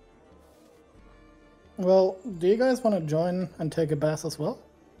 Well, do you guys want to join and take a bath as well?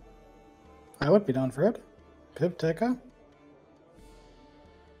 I would be down for it. Pip, Tekka?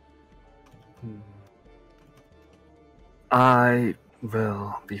 I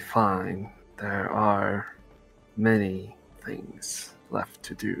will be fine. There are many things left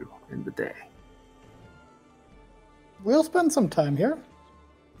to do in the day. We'll spend some time here.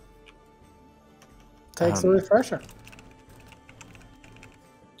 Takes a refresher.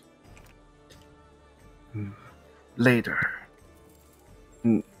 Later.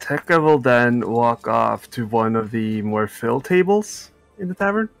 Tekka will then walk off to one of the more filled tables in the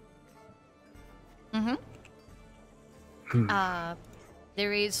tavern.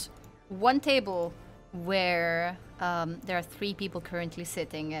 There is one table where there are 3 people currently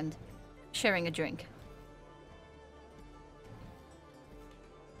sitting and sharing a drink.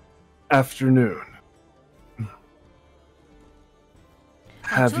 Afternoon.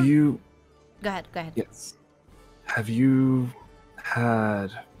 Have sure. you... Go ahead. Yes. Have you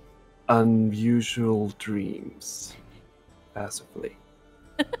had unusual dreams as of late?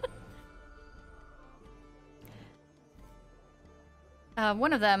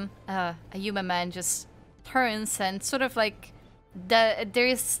 One of them, a human man, just turns and sort of like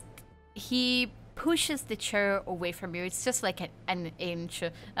he pushes the chair away from you. It's just like an inch.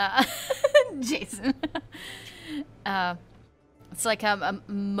 Jason. It's like a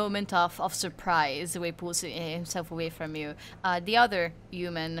moment of surprise the way he pulls himself away from you. The other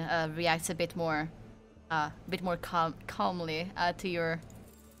human reacts a bit more calmly to your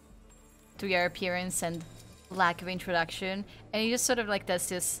appearance and lack of introduction, and he just sort of like does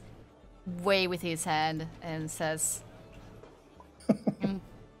this way with his hand and says,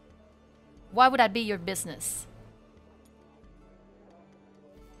 "Why would that be your business?"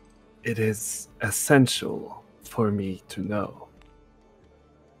 It is essential for me to know.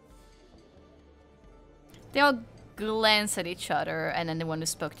 They all glance at each other, and then the one who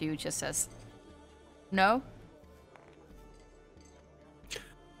spoke to you just says, "No?"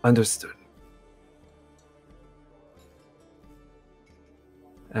 Understood.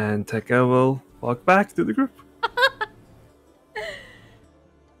 And Tekka will walk back to the group.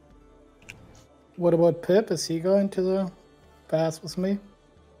 What about Pip? Is he going to the bath with me?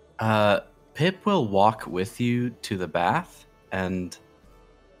 Pip will walk with you to the bath, and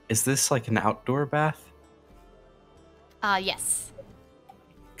is this like an outdoor bath? Yes.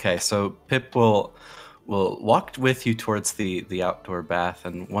 Okay, so Pip will walk with you towards the outdoor bath,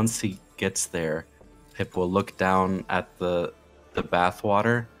 and once he gets there, Pip will look down at the bath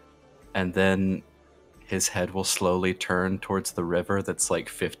water, and then his head will slowly turn towards the river that's like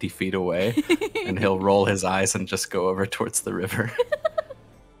 50 feet away, and he'll roll his eyes and just go over towards the river.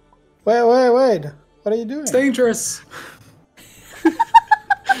 Wait! What are you doing? It's dangerous.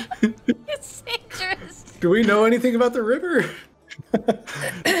 It's dangerous. Do we know anything about the river? You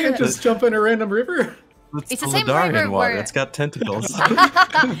can't just jump in a random river. It's the same Ledaria river water. where- It's got tentacles.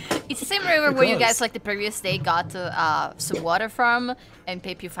 It's the same river where you does. guys, like the previous day, got some water from, and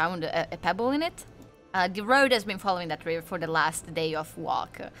Pip, you found a pebble in it. The road has been following that river for the last day of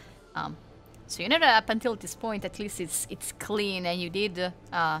walk. So you know that up until this point, at least it's clean, and you did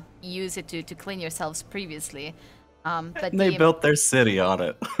use it to clean yourselves previously. But They built their city on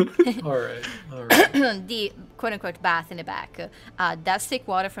it. All right. the quote-unquote bath in the back does take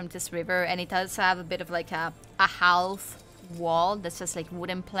water from this river, and it does have a bit of like a half wall that's just like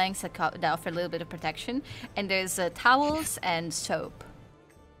wooden planks that offer a little bit of protection, and there's towels and soap.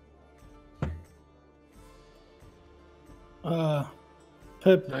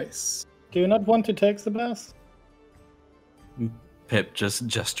 Pip, Nice. do you not want to take the bath? Pip just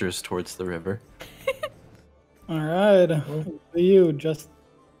gestures towards the river. All right, you just.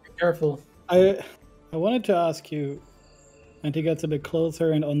 Be careful. I wanted to ask you, and he gets a bit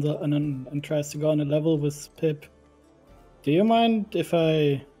closer and and tries to go on a level with Pip. Do you mind if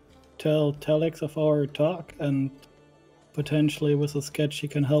I tell Telex of our talk, and potentially with a sketch he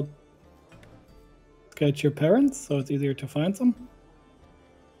can help sketch your parents so it's easier to find them?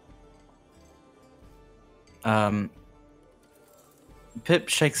 Pip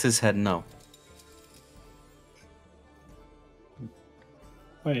shakes his head no.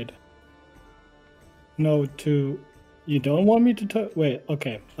 Wait. No, you don't want me to talk? Wait,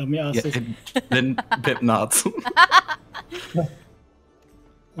 okay, let me ask this. Then Pip nods.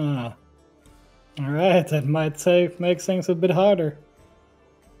 Ah. Alright, that might make things a bit harder.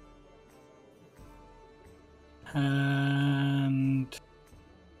 And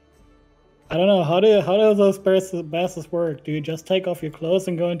I don't know, how do those baths work? Do you just take off your clothes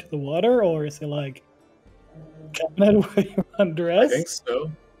and go into the water, or is it like cabinet where you I undress? think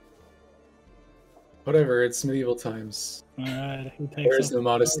so. Whatever, it's medieval times. Alright, he takes There is off no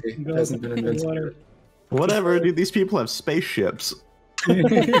modesty. and It goes hasn't been into the invented. water. Whatever, dude. These people have spaceships.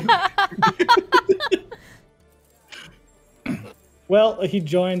 Well, he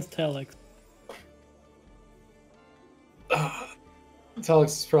joins Telex.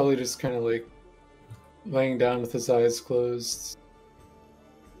 Alex is probably just kind of like laying down with his eyes closed,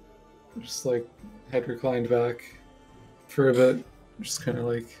 just like head reclined back for a bit, just kind of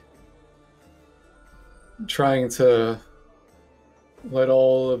like trying to let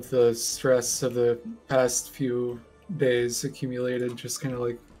all of the stress of the past few days accumulated just kind of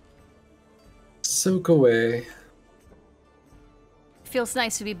like soak away. Feels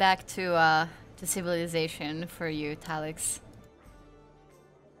nice to be back to civilization for you, Talix.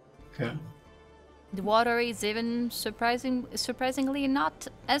 Yeah. The water is even surprisingly not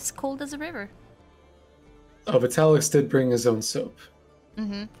as cold as a river. Oh, but Alex did bring his own soap.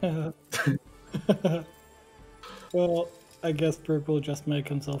 Mm-hmm. Well, I guess Brooke will just make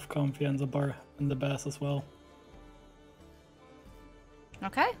himself comfy in the bath as well.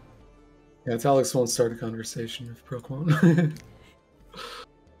 Okay. Yeah, Alex won't start a conversation if Brooke won't.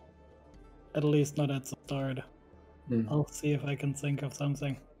 At least not at the start. Hmm. I'll see if I can think of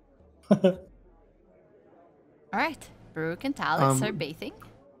something. Alright. Brooke and Talix are bathing.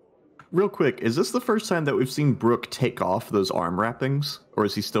 Real quick, is this the first time that we've seen Brooke take off those arm wrappings, or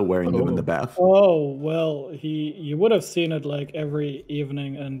is he still wearing them in the bath? Oh, well, you would have seen it like every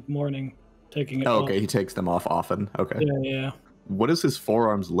evening and morning taking it Oh, off. okay, he takes them off often. Okay. Yeah. What does his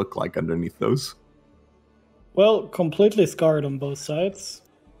forearms look like underneath those? Well, completely scarred on both sides.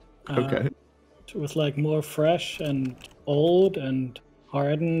 Okay. It was like more fresh and old and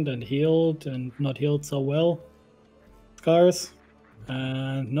hardened and healed and not healed so well. Scars.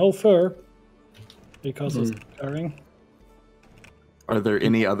 And no fur because of scarring. Are there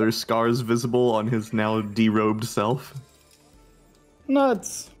any other scars visible on his now derobed self? No,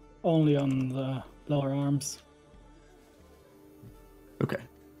 it's only on the lower arms. Okay.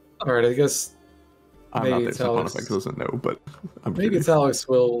 Alright, I guess I'm Maybe not there, it's so Alex. Pontifex doesn't know, but I'm maybe curious. Alex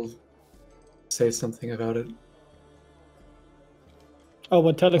will say something about it. Oh,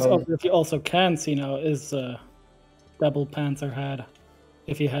 what Telex obviously also can see now is double panzer head.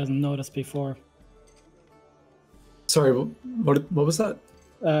 if he hasn't noticed before. Sorry, what was that?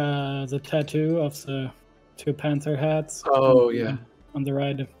 The tattoo of the two panther hats. Oh, yeah. On the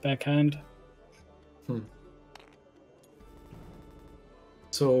right backhand.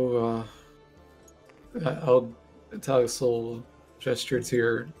 So, Alex will gesture to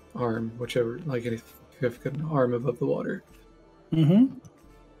your arm, whichever, like if you have an arm above the water. Mm-hmm.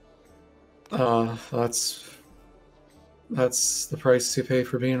 That's the price you pay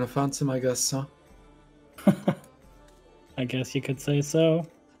for being a phantom, I guess, huh? I guess you could say so.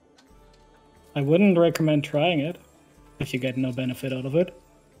 I wouldn't recommend trying it if you get no benefit out of it.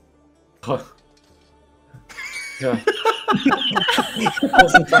 Yeah.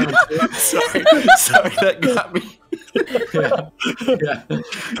 sorry, that got me. Yeah.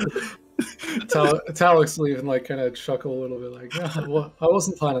 Alex will even like kind of chuckle a little bit, like, yeah, well, I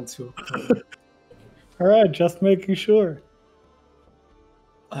wasn't planning to. All right, just making sure.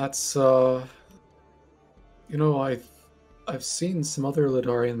 That's I've seen some other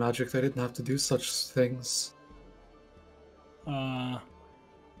Ledarian magic that didn't have to do such things. I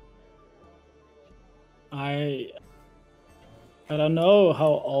don't know how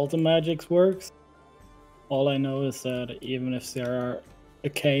all the magics works. All I know is that even if they are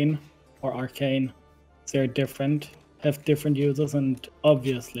arcane or arcane, they're different, have different uses, and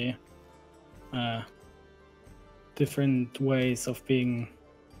obviously different ways of being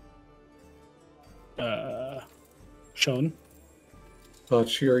shown.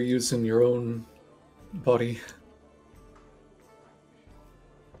 But you're using your own body.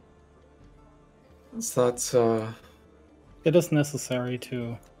 Is that It is necessary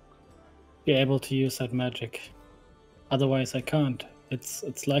to be able to use that magic. Otherwise I can't.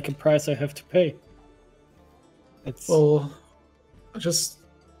 It's like a price I have to pay. Well, just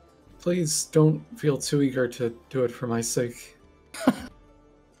please don't feel too eager to do it for my sake.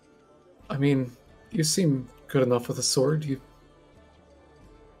 I mean, you seem good enough with a sword. You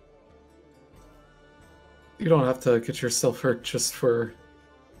don't have to get yourself hurt just for,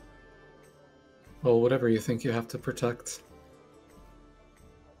 well, whatever you think you have to protect.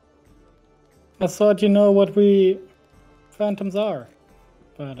 I thought you know what we phantoms are,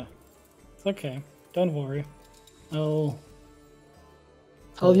 but it's okay. Don't worry. I'll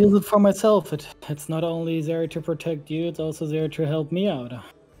use it for myself. It's not only there to protect you; it's also there to help me out.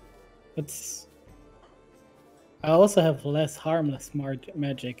 I also have less harmless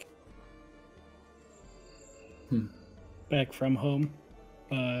magic back from home,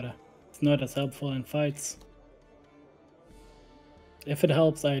 but it's not as helpful in fights. If it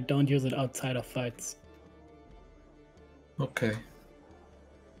helps, I don't use it outside of fights. Okay.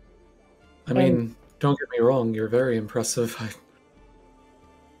 I mean, don't get me wrong, you're very impressive.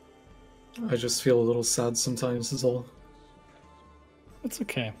 I just feel a little sad sometimes is all. It's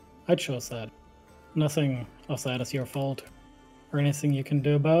okay. I chose that. Nothing of that is your fault, or anything you can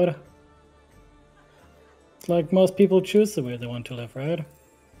do about it. It's like most people choose the way they want to live, right?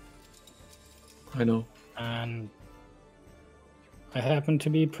 I know. And I happen to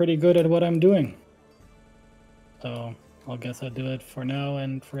be pretty good at what I'm doing. So I guess I'll do it for now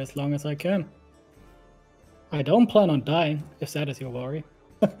and for as long as I can. I don't plan on dying, if that is your worry.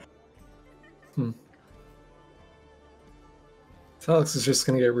 Alex is just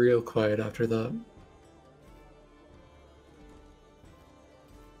gonna get real quiet after that.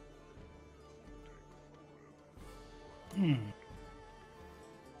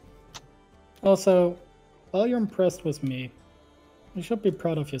 Also, while you're impressed with me, you should be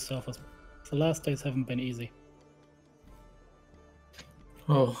proud of yourself as well. The last days haven't been easy.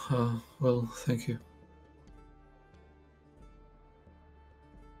 Oh, well, thank you.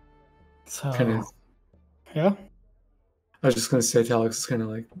 So, Kinda, yeah? I was just gonna say Alex is kind of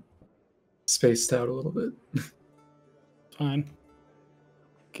like spaced out a little bit. Fine.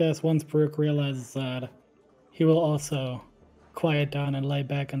 Guess once Brooke realizes that, he will also quiet down and lay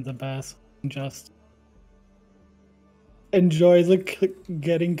back in the bath and just enjoy the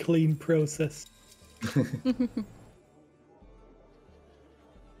getting clean process.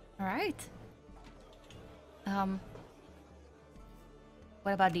 All right.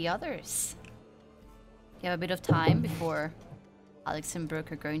 What about the others? You have a bit of time before Alex and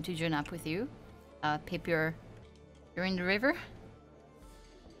Brooke are going to join up with you. Pip, you're in the river?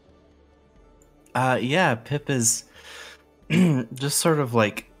 Yeah, Pip is just sort of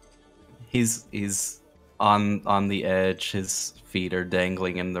like he's on the edge. His feet are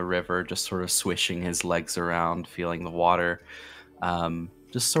dangling in the river, just sort of swishing his legs around, feeling the water.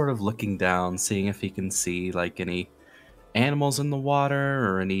 Just sort of looking down, seeing if he can see like any animals in the water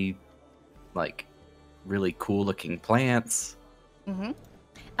or any like really cool looking plants. Mm-hmm.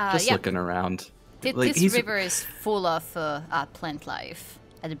 Just yeah. looking around. This he's- river is full of plant life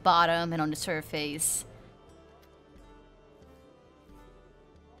at the bottom and on the surface.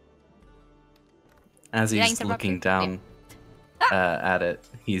 As Did I he's interrupt looking you? down at it,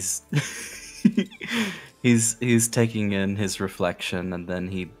 he's he's taking in his reflection, and then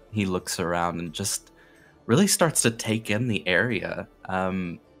he looks around and just really starts to take in the area,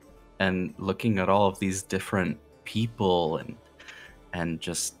 and looking at all of these different people and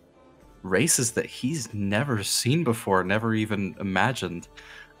just races that he's never seen before, never even imagined,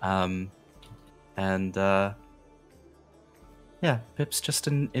 and yeah, Pip's just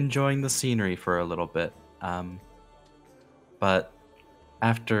enjoying the scenery for a little bit. But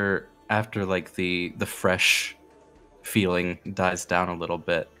after like the fresh feeling dies down a little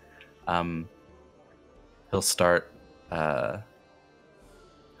bit, he'll start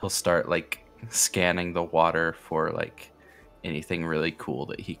like scanning the water for like anything really cool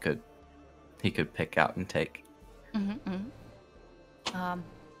that he could pick out and take.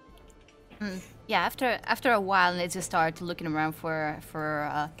 Yeah, after a while, they just start looking around for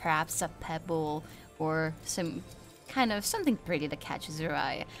perhaps a pebble or some kind of something pretty that catches your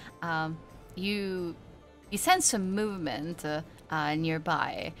eye. You sense some movement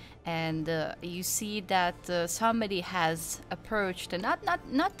nearby, and you see that somebody has approached, and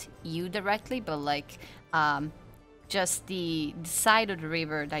not you directly, but like just the side of the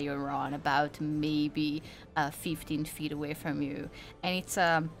river that you're on, about maybe 15 feet away from you, and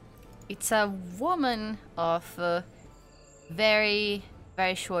it's a woman of very,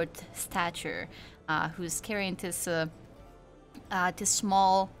 very short stature who's carrying this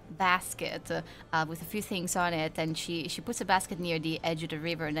small basket with a few things on it, and she puts the basket near the edge of the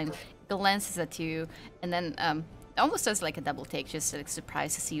river and then glances at you, and then almost does like a double take, just like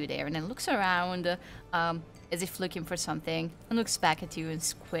surprised to see you there, and then looks around as if looking for something, and looks back at you and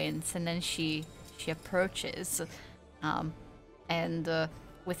squints, and then she approaches, and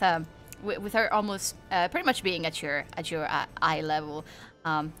with her almost pretty much being at your eye level,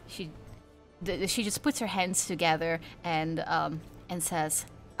 she just puts her hands together and says,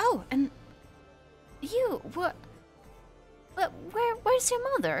 "Oh, and you, where's your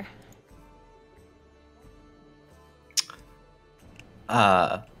mother?"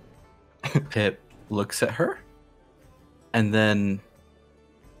 Pip looks at her, and then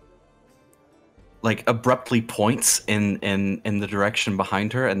like abruptly points in the direction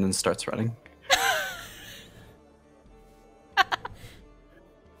behind her, and then starts running.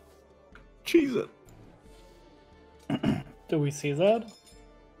 Jesus. Do we see that?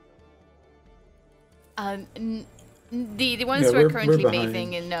 The ones Yeah, who are we're currently behind.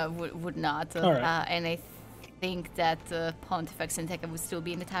 bathing in would not, All right. and I think that Pontifex and Tekka would still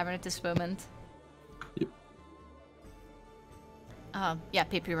be in the tavern at this moment. Yep. Yeah,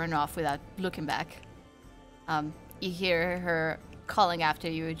 Pippi ran off without looking back. You hear her calling after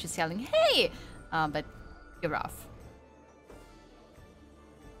you, just yelling, "Hey!" But you're off.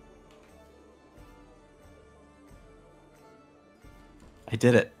 I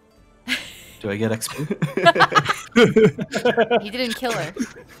did it. Do I get XP? You didn't kill her.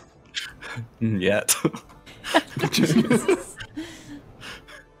 Yet.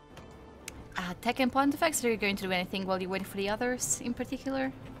 Tech and Pontifex, are you going to do anything while you wait for the others in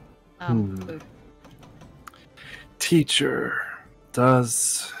particular? Ooh. Teacher,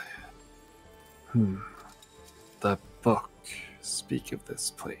 does the book speak of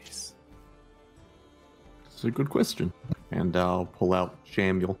this place? It's a good question. And I'll pull out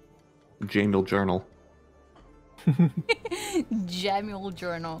Jamuel Journal. Jamuel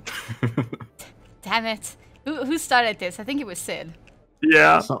Journal. Damn it. Who started this? I think it was Sid.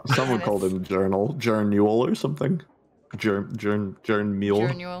 Yeah. Someone called him Journuel or something. Journuel.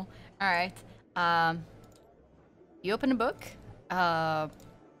 Journal. Alright. You open a book.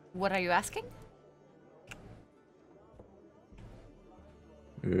 What are you asking?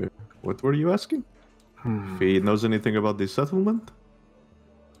 What were you asking? If he knows anything about the settlement?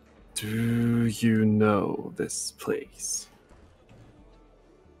 Do you know this place?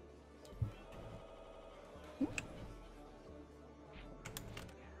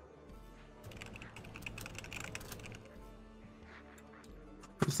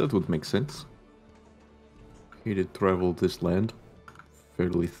 Yes, that would make sense. He did travel this land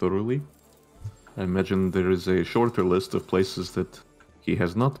fairly thoroughly. I imagine there is a shorter list of places that he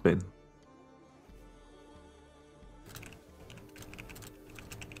has not been.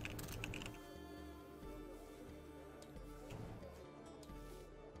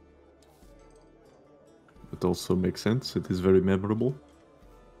 It also makes sense. It is very memorable.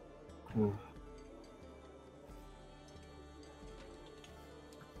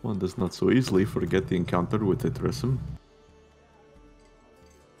 One does not so easily forget the encounter with the Tressum.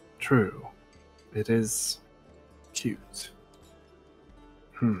 True. It is cute.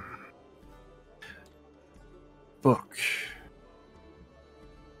 Book.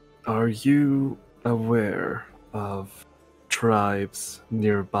 Are you aware of tribes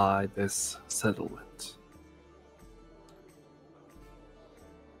nearby this settlement?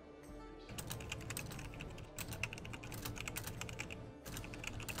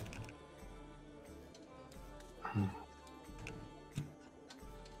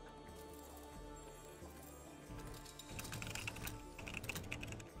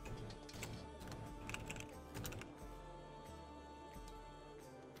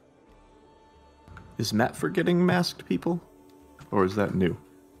 Is Matt forgetting masked people? Or is that new?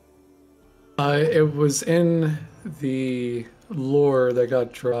 It was in the lore that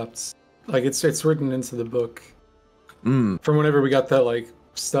got dropped. Like it's written into the book. From whenever we got that like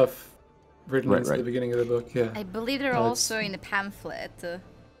stuff written into the beginning of the book. Yeah. I believe they're also in the pamphlet.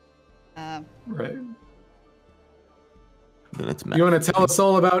 Right. Then it's Matt. You want to tell us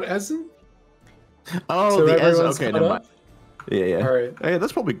all about Essen? Oh, So the Ez. everyone's Okay, caught never up? mind. Yeah. All right. Hey,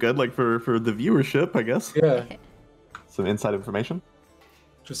 that's probably good, like for the viewership, I guess. Yeah. Some inside information.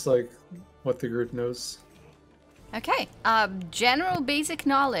 Just like what the group knows. Okay. General basic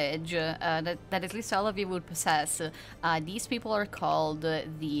knowledge that at least all of you would possess. These people are called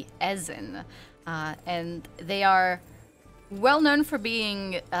the Ezen, and they are well known for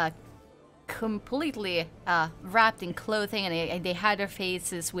being completely wrapped in clothing, and they hide their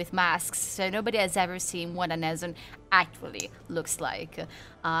faces with masks, so nobody has ever seen what an Ezen actually looks like.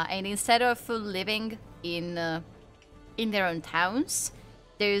 And instead of living in their own towns,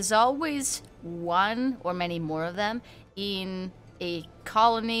 there's always one or many more of them in a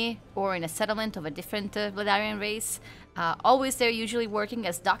colony or in a settlement of a different Ledarian race. Always they're usually working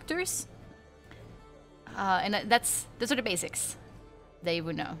as doctors. And those are the basics that you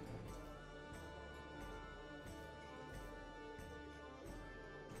would know.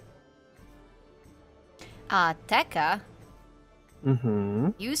 Tekka,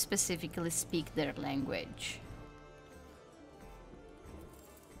 you specifically speak their language.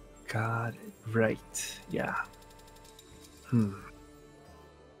 Got it. Right. Yeah.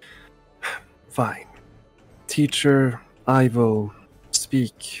 Fine. Teacher, I will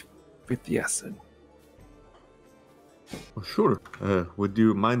speak with the Essen. Oh, sure. Would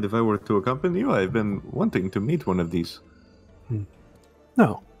you mind if I were to accompany you? I've been wanting to meet one of these.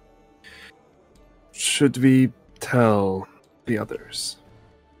 No. Should we tell the others?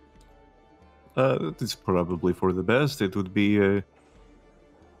 It's probably for the best. It would be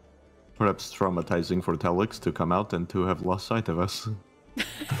perhaps traumatizing for Telix to come out and to have lost sight of us.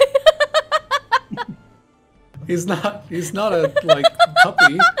 He's not a like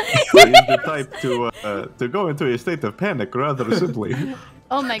puppy. He's the type to go into a state of panic rather simply.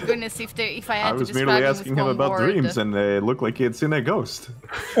 Oh my goodness! If I had I to was describe merely him asking with him one about word, dreams, and it looked like he had seen a ghost.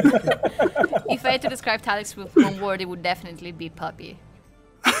 if I had to describe Talix with one word, it would definitely be puppy.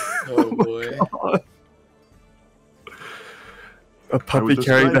 Oh boy. A puppy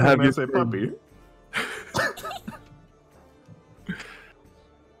carrying the him heavy as a puppy.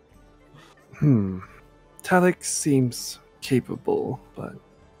 Talix seems capable, but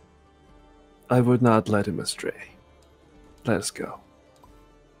I would not let him astray. Let us go.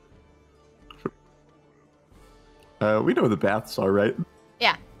 We know where the baths are, right?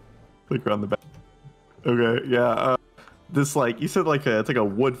 Yeah. Like around the bath. Okay, yeah. This you said it's like a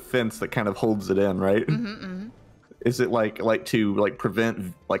wood fence that kind of holds it in, right? Is it like to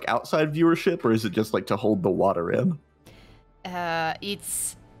prevent outside viewership, or is it just to hold the water in?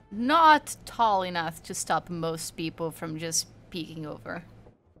 It's not tall enough to stop most people from just peeking over.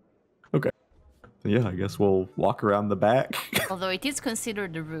 Okay. Yeah, I guess we'll walk around the back. Although it is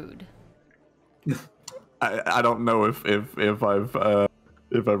considered rude. I don't know if I've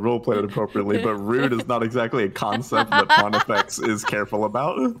roleplayed it appropriately, but rude is not exactly a concept that Pontifex is careful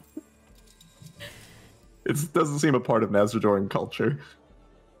about. It doesn't seem a part of Nazradoran culture.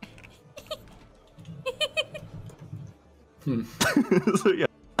 So yeah,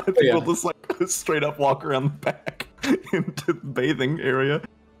 I think we'll just straight up walk around the back into the bathing area.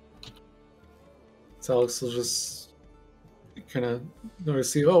 So Alex will just kind of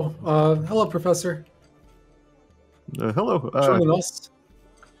notice you. Oh, hello, Professor. Hello. Joining us.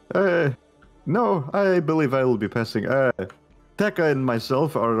 No, I believe I will be passing. Tekka and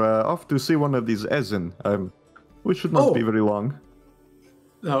myself are off to see one of these Ezen. We should not be very long.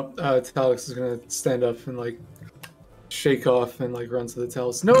 No, Talix is gonna stand up and shake off and run to the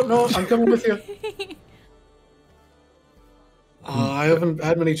Talus. No, I'm coming with you. I haven't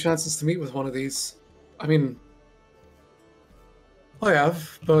had many chances to meet with one of these. I mean, I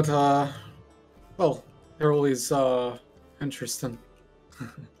have, but, well, they're always, interesting.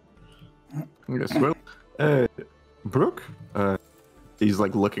 Yes, well, Brooke? He's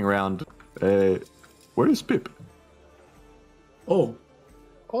like looking around. Where is Pip? Oh,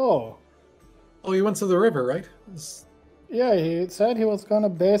 Oh, you went to the river, right? yeah, he said he was gonna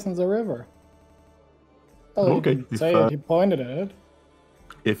base in the river. Well, he Okay, didn't say it, he pointed at it.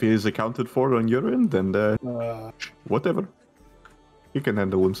 If he is accounted for on your end, then whatever. He can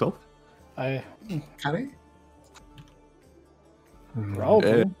handle himself. I Can he?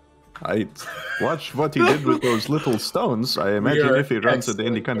 probably. I watch what he did with those little stones. I imagine are if he runs into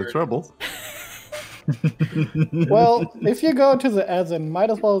any kind of trouble. Well, if you go to the Ezen, might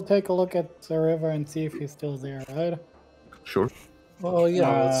as well take a look at the river and see if he's still there, right? Sure. Well, yeah,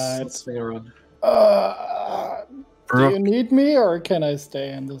 Right. let's swing around. Do you need me, or can I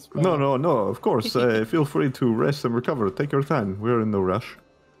stay in this? No, of course. Feel free to rest and recover. Take your time. We're in no rush.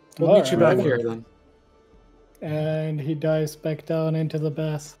 We'll meet you back Alright. here then. And he dives back down into the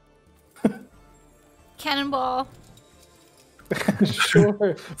bath. Cannonball.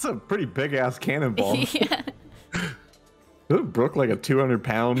 Sure. It's a pretty big ass cannonball. Yeah. Isn't Brooke like a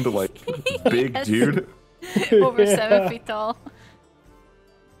 200-pound like big Yes. dude? Over Yeah. 7 feet tall.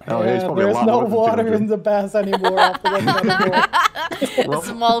 Oh, yeah, he's probably a there's lot no more than water 200. in the bath anymore after that cannonball. Well- A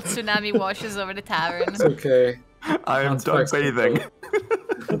small tsunami washes over the tavern. It's okay. I am Sounds done flexible.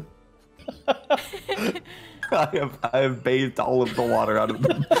 bathing. I have bathed all of the water out of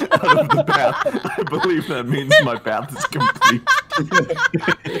the bath. I believe that means my bath is complete.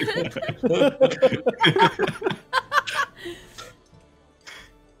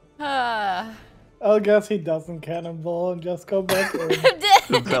 Ah. I'll guess he doesn't cannonball and just go back in.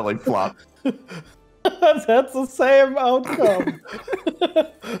 The belly flop. That's the same outcome.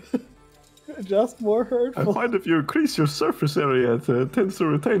 Just more I hurtful. find if you increase your surface area, it tends to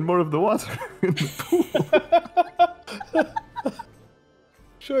retain more of the water in the pool.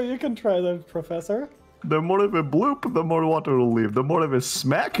 Sure, you can try that, Professor. The more of a bloop, the more water will leave. The more of a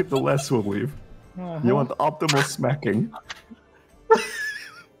smack, the less will leave. You want optimal smacking.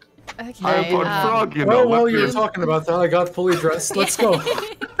 Okay. I put frog, you know. Well, while let you were me- talking about that, I got fully dressed. Let's go.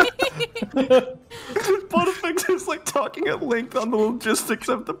 Pontifex is like talking at length on the logistics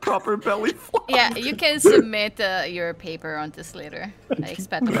of the proper belly flop. Yeah, you can submit your paper on this later. I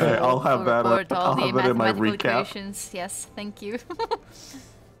expect to Okay, I'll have that, report all I'll the have that in my mathematical recap. equations. Yes, thank you.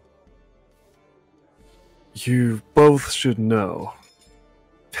 You both should know,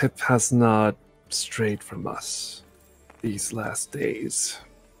 Pip has not strayed from us these last days.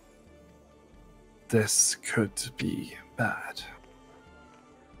 This could be bad.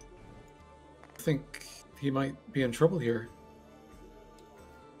 I think he might be in trouble here.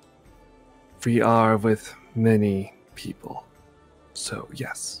 We are with many people, so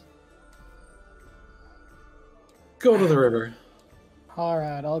yes. Go to the river.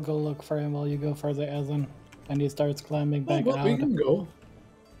 Alright, I'll go look for him while you go for the Ezen. And he starts climbing Oh, back well, we out. can go.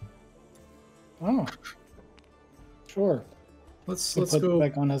 Oh. Sure. Let's He'll put go,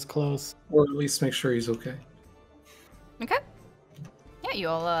 back on his clothes. or at least make sure he's okay. Okay. Yeah, you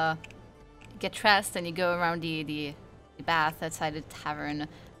all get dressed and you go around the bath outside the tavern,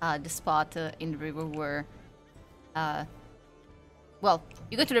 the spot in the river where, well,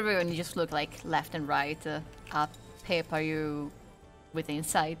 you go to the river and you just look like left and right. Pip, are you within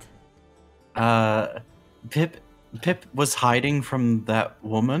sight? Pip was hiding from that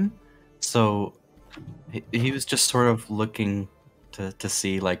woman, so he was just sort of looking to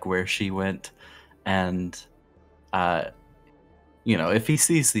see like where she went, and you know, if he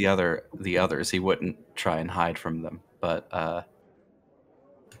sees the others, he wouldn't try and hide from them. But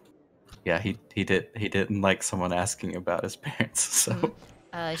yeah, he didn't like someone asking about his parents, so.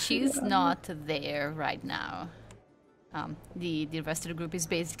 She's not there right now. The rest of the group is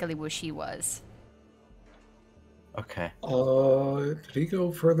basically where she was. Okay. Did he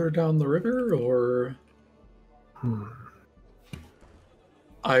go further down the river, or?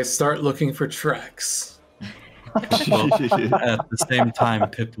 I start looking for tracks. Well, at the same time,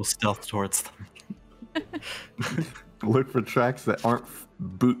 Pip will stealth towards them. Look for tracks that aren't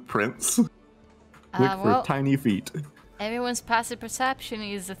boot prints. Look for Well, tiny feet. everyone's passive perception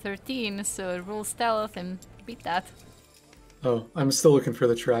is a 13, so roll stealth and beat that. Oh, I'm still looking for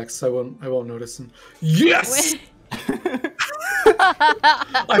the tracks. I won't notice them. Yes!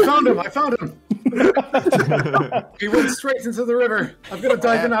 I found him! He went straight into the river. I'm gonna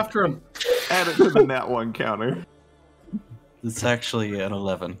dive in after him. Add it to the nat 1 counter. It's actually an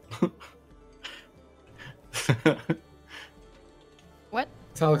 11.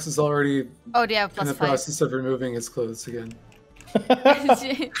 Talix is already Oh, do you have in plus the 5? process of removing his clothes again.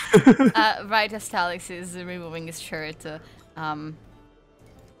 Right as Talix is removing his shirt,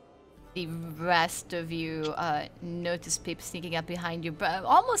 the rest of you notice Pip sneaking up behind you, but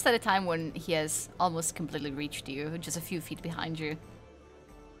almost at a time when he has almost completely reached you, just a few feet behind you.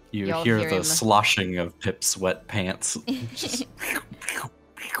 You Y'all hear hear the him. sloshing of Pip's wet pants just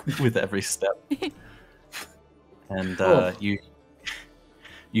with every step. And Cool.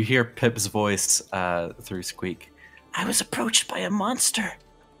 you hear Pip's voice through Squeak. I was approached by a monster.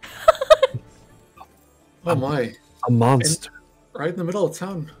 Oh my. A monster. Right in the middle of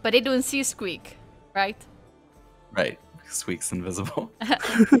town. But they don't see Squeak, right? Right. Squeak's invisible.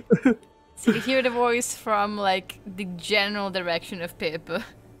 So you hear the voice from, like, the general direction of Pip.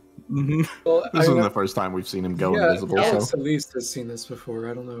 Mhm. Well, This isn't the first time we've seen him go invisible. Alex So at least has seen this before.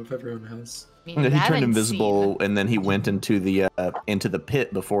 I don't know if everyone has. I mean, yeah, you he turned haven't invisible, and then he went into the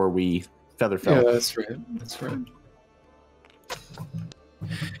pit before we feather Yeah, fell. that's right. That's right.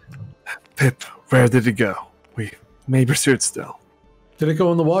 Pip, where did it go? We may pursue it still. Did it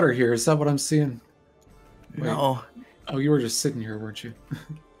go in the water here? Is that what I'm seeing? Wait. No, Oh, you were just sitting here, weren't you?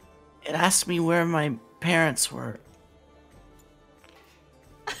 it asked me where my parents were.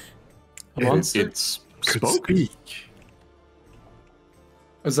 A monster? It's Could spoke. speak.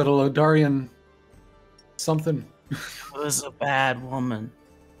 Is that a Ledarian something? It was a bad woman.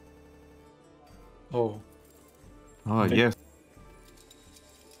 Oh, Oh yes,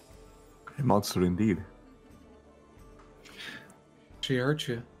 a monster indeed. she hurt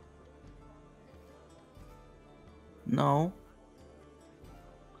you. No,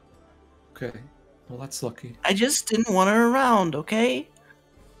 Okay. Well, that's lucky. I just didn't want her around, okay?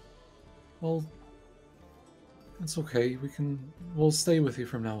 Well, that's okay. We'll stay with you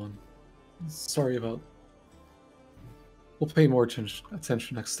from now on. Sorry about. We'll pay more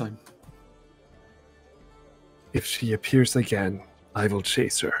attention next time. If she appears again, I will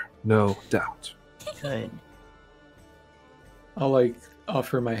chase her. No doubt. Good. I'll like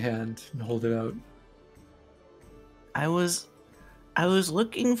offer my hand and hold it out. I was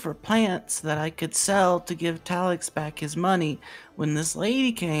looking for plants that I could sell to give Talix back his money when this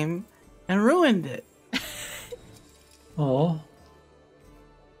lady came and ruined it. Oh.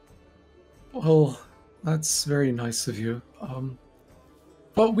 Well, that's very nice of you.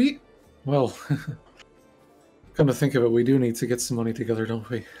 But well, come to think of it, we do need to get some money together, don't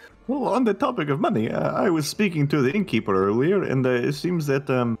we? Well, on the topic of money, I was speaking to the innkeeper earlier, and it seems that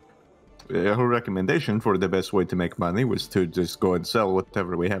her recommendation for the best way to make money was to just go and sell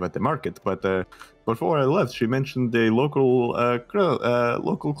whatever we have at the market. But before I left, she mentioned the local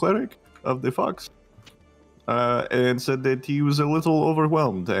local cleric of the Fox, and said that he was a little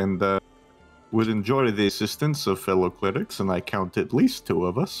overwhelmed and would enjoy the assistance of fellow clerics, and I count at least 2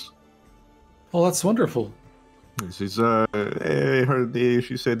 of us. Well, that's wonderful. This is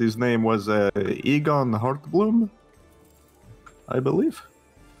she said his name was Egon Heartbloom, I believe.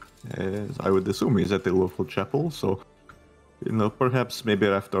 I would assume he's at the local chapel, so perhaps maybe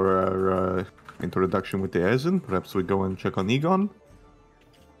after our introduction with the Eisen, perhaps we go and check on Egon.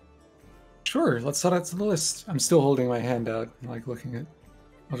 Sure, let's add it to the list. I'm still holding my hand out, like looking at.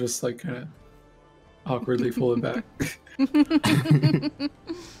 I'll just like kind of awkwardly pull it back.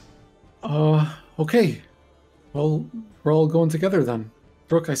 Okay. Well, we're all going together then.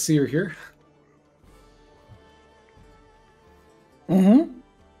 Brooke, I see you're here. Mm-hmm.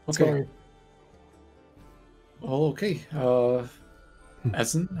 Okay. Sorry. Well, okay.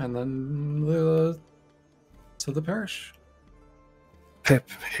 Essen, and then to the parish. Pip,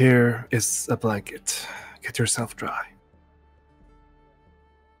 here is a blanket. Get yourself dry.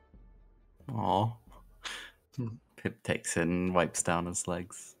 Aw. Hmm. Pip takes it and wipes down his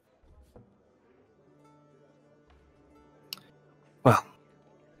legs. Well,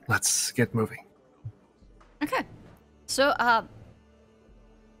 let's get moving. Okay. So,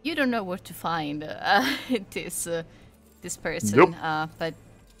 you don't know where to find this person, Nope. but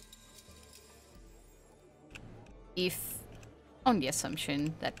if, on the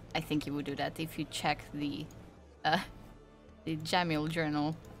assumption that I think you would do that, if you check the Jamil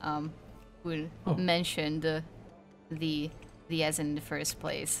journal, who mentioned the as in the first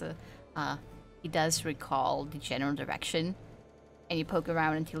place, he does recall the general direction, and you poke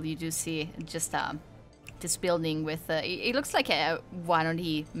around until you do see just this building with it looks like one of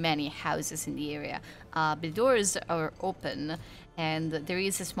the many houses in the area. The doors are open, and there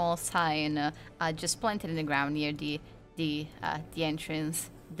is a small sign just planted in the ground near the entrance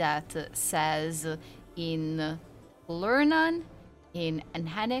that says in Plurnan, in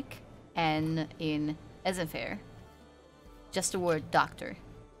Anhanic, and in Esenfair just the word doctor.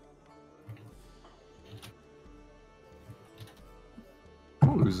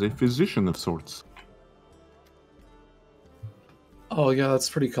 Oh, he's a physician of sorts. Oh yeah, that's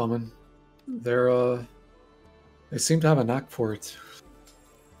pretty common. They seem to have a knack for it.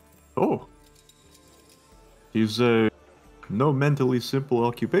 Oh. He's no mentally simple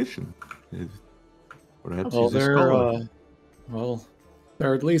occupation. Perhaps Well, he's a scholar. well,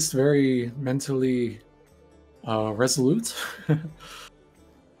 they're at least very mentally resolute.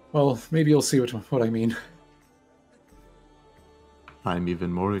 Well, maybe you'll see what I mean. I'm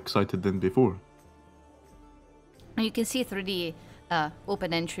even more excited than before. And you can see through the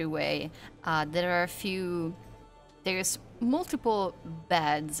open entryway, there's multiple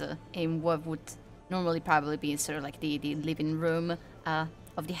beds in what would normally probably be sort of like the living room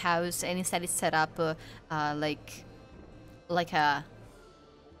of the house, and instead it's set up like a,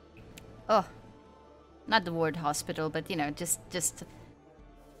 oh, not the ward hospital, but you know, just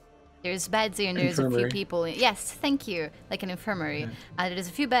there's beds here and there's a few Infirmary. people. Yes, thank you, like an infirmary. There's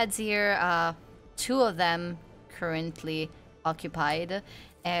a few beds here, 2 of them currently occupied,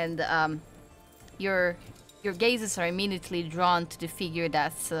 and your gazes are immediately drawn to the figure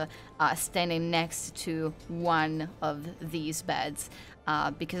that's standing next to one of these beds,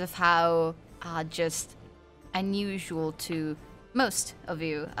 because of how just unusual to most of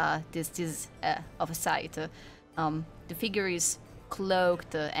you this is of a sight. The figure is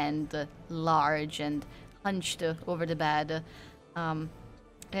cloaked and large and hunched over the bed,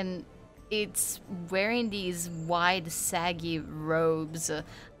 and it's wearing these wide, saggy robes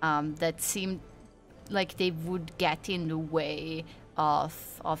that seem like they would get in the way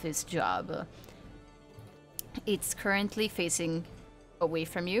of his job. It's currently facing away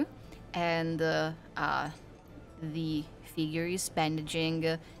from you, and the figure is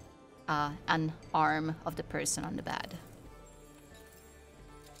bandaging an arm of the person on the bed.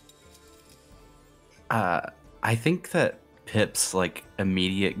 I think that Pip's like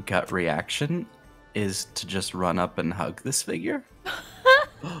immediate gut reaction is to just run up and hug this figure.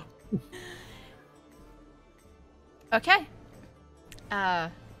 Okay.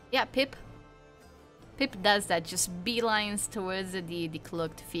 Yeah, Pip does that, just beelines towards the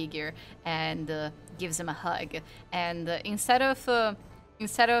cloaked figure and gives him a hug. And instead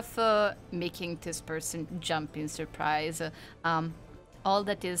of making this person jump in surprise, all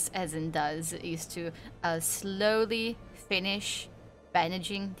that is Ezen does is to slowly finish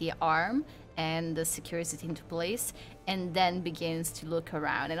bandaging the arm and secures it into place, and then begins to look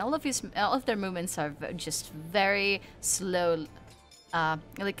around. And all of their movements are just very slow.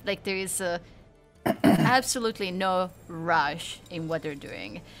 Like there is absolutely no rush in what they're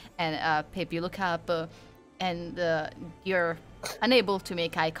doing. And Pip, you look up and you're unable to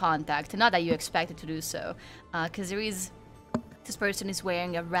make eye contact. Not that you expected to do so, because this person is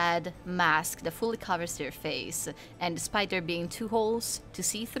wearing a red mask that fully covers their face, and despite there being 2 holes to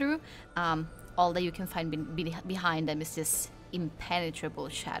see through, all that you can find behind them is this impenetrable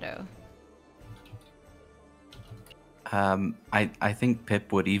shadow. I think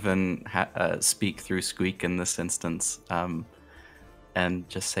Pip would even speak through Squeak in this instance, and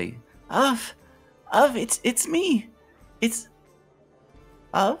just say, "Of, it's me, it's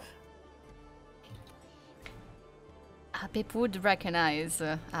Of." Pip would recognize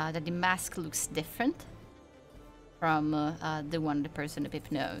that the mask looks different from the one the person that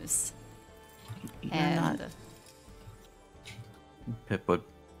Pip knows. You're And not. Pip would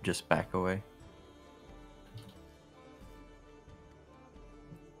just back away.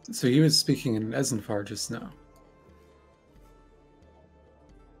 So he was speaking in Esenfar just now.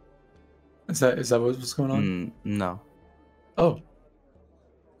 Is that what was going on? No. Oh.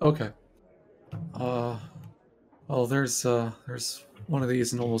 Okay. Well, there's one of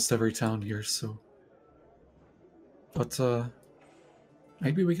these in almost every town here, so. But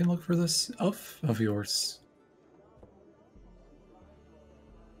maybe we can look for this of yours.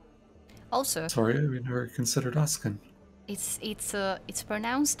 also, Sorry, we never considered asking. it's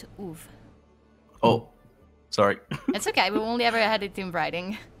pronounced "uv." Oh, sorry. It's okay. We've only ever had it in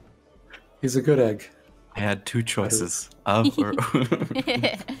writing. He's a good egg. I had 2 choices. Of or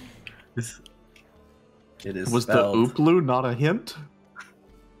It is Was the spelled. ooplu not a hint?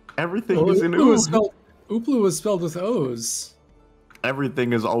 Everything Oh, is in Ooplu was spelled with O's.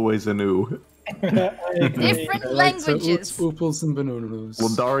 Everything is always an oo. Different languages. Ooples and Banunus.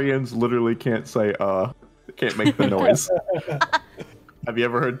 Ledarians literally can't say can't make the noise. Have you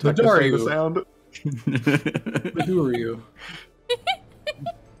ever heard Tekka say the Ledariu. sound? But who are you?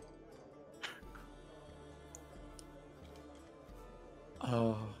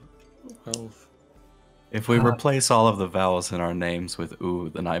 Oh, well. If we replace all of the vowels in our names with "oo,"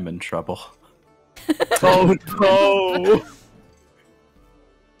 then I'm in trouble. Oh no!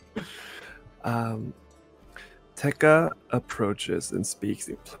 Tekka approaches and speaks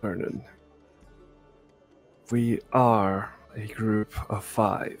in Plurnan. We are a group of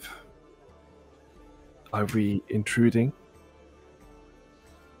 5. Are we intruding?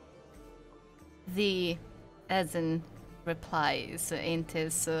 The Ezen replies in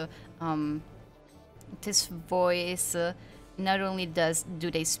this voice. Not only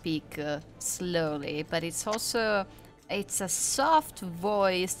do they speak slowly, but it's a soft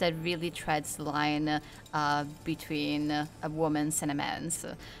voice that really treads the line between a woman's and a man's.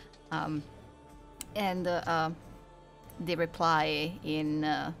 And they reply in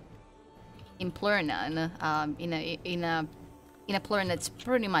Plurnan, in a Plurnan that's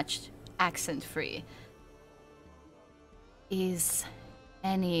pretty much accent free. Is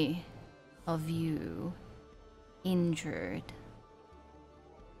any of you injured?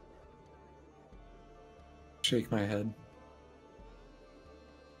 Shake my head.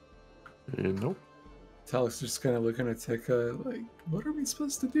 Nope. Talek's just kind of looking at Tekka like, what are we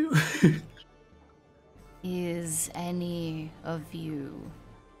supposed to do? Is any of you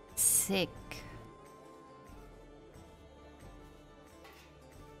sick?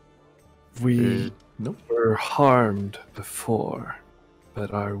 We Nope. were harmed before,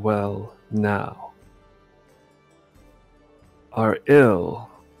 but are well now. Our ill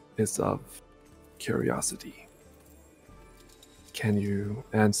is of curiosity. Can you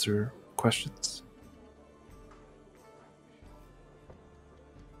answer questions?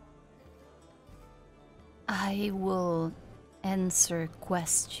 I will answer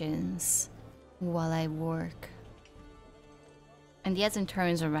questions while I work. And Yezin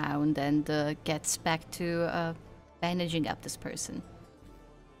turns around and gets back to bandaging up this person.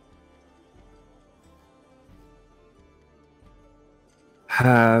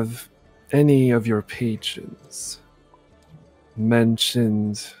 Have any of your patrons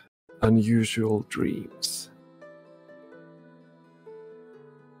mentioned unusual dreams?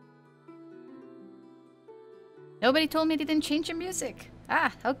 Nobody told me they didn't change your music.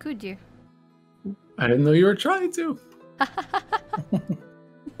 Ah, how could you? I didn't know you were trying to.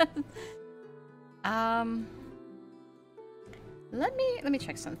 Let me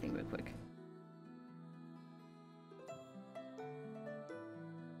check something real quick.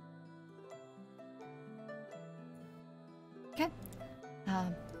 Okay.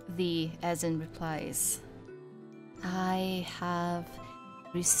 The Ezen replies, I have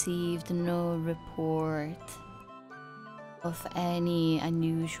received no report of any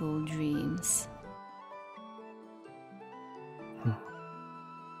unusual dreams.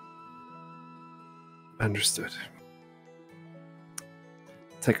 Understood.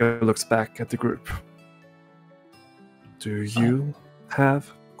 Tekka looks back at the group. Do you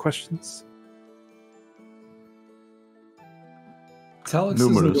have questions? Talix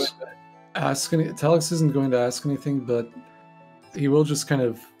isn't going to ask anything, but he will just kind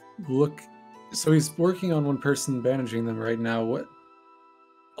of look. So he's working on one person, bandaging them right now.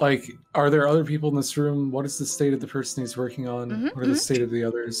 Are there other people in this room? What is the state of the person he's working on? What are the state of the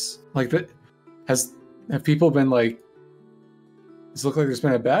others? Have people been does it look like there's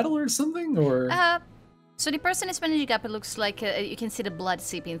been a battle or something? Or so the person is bandaging up. It looks like you can see the blood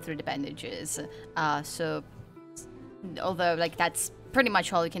seeping through the bandages. Although that's pretty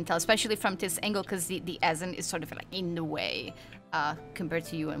much all you can tell, especially from this angle, because the Ezen is sort of in the way compared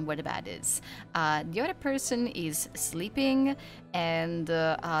to you and where the bat is. The other person is sleeping, and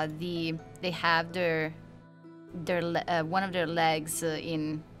they have their one of their legs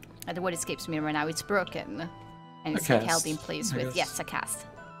in. The word escapes me right now. It's broken, and it's held in place with a cast.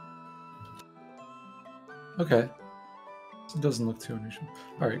 Okay, it doesn't look too unusual.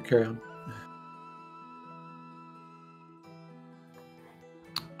 All right, carry on.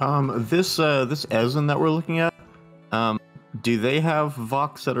 This Ezen that we're looking at, do they have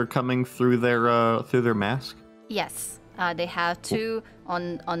Vox that are coming through their mask? Yes, they have two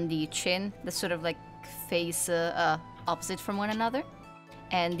on the chin, the sort of face opposite from one another,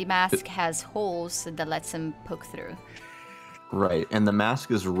 and the mask has holes that lets them poke through. Right, and the mask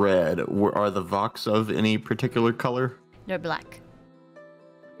is red. Are the Vox of any particular color? They're black.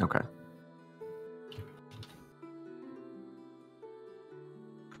 Okay.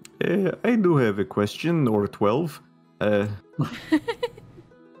 I do have a question, or 12.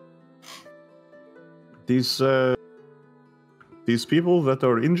 These people that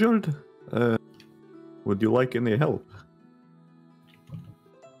are injured, would you like any help?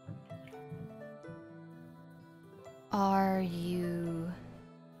 Are you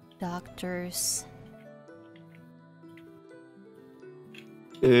doctors?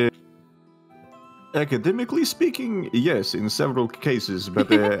 Academically speaking, yes, in several cases,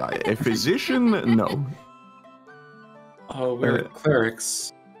 but a physician, no. Oh, we're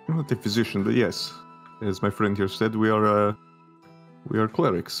clerics. Not a physician, but yes. As my friend here said, we are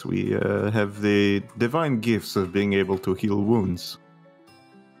clerics. We have the divine gifts of being able to heal wounds.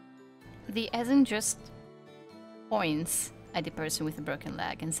 The Ezen just points at the person with a broken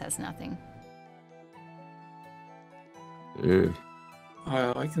leg and says nothing.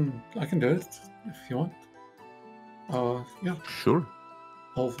 I can do it if you want. Yeah. Sure.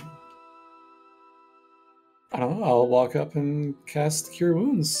 I don't know. I'll walk up and cast Cure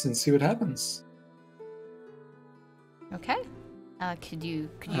Wounds and see what happens. Okay. Could you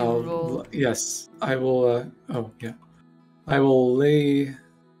roll? Yes, I will. Oh yeah, I will lay.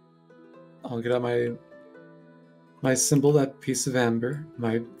 I'll get out my symbol, that piece of amber,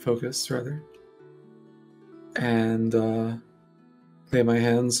 my focus rather, and lay my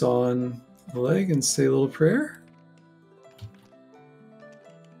hands on the leg and say a little prayer.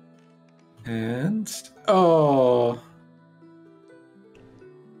 And You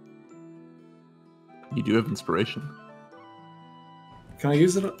do have inspiration. can I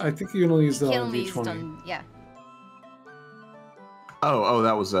use it? I think you can only use that on Only used D20. on- yeah. Oh,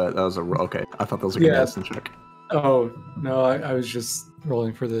 that was a okay. I thought that was a good Yeah. medicine check. Oh no, I was just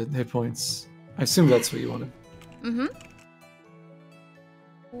rolling for the hit points. I assume that's what you wanted. Mm-hmm.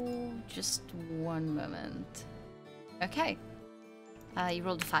 Oh, just one moment. Okay. You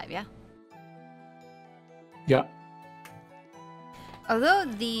rolled a 5, yeah? Yeah. Although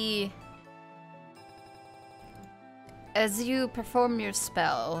as you perform your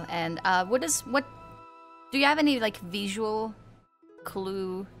spell, and what do you have any like visual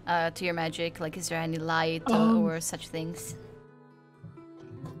clue to your magic? Like, is there any light or such things?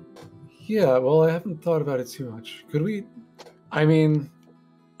 Yeah, well, I haven't thought about it too much. Could we? I mean,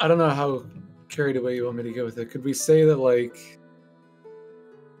 I don't know how carried away you want me to go with it. Could we say that, like,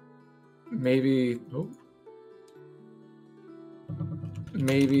 maybe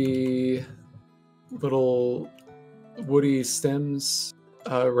little woody stems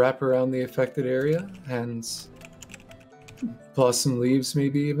wrap around the affected area and blossom leaves,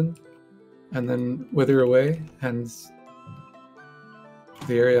 maybe even, and then wither away, and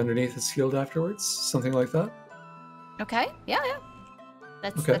the area underneath is healed afterwards, something like that. Okay, yeah.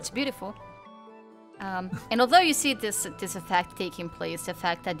 Okay. That's beautiful. And although you see this effect taking place, the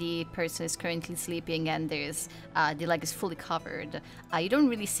fact that the person is currently sleeping and there's the leg is fully covered, you don't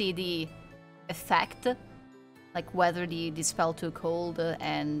really see the effect, like whether the spell took hold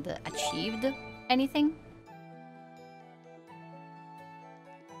and achieved anything.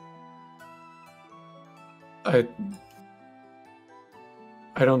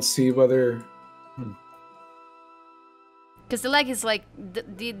 I don't see whether. Because the leg is like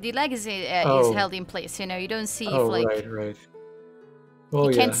the leg is held in place. You know, you don't see Oh, if like right. Well,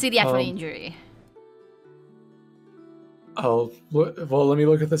 you can't yeah, see the actual injury. Well, let me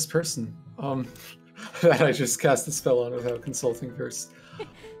look at this person. That I just cast the spell on without consulting first.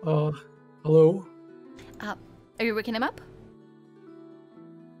 Hello. Are you waking him up?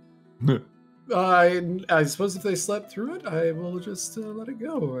 I suppose if they slept through it, I will just let it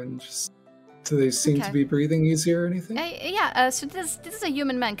go and just. Do they seem to be breathing easier or anything? Yeah. So this is a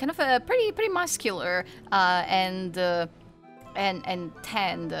human man, kind of a pretty muscular and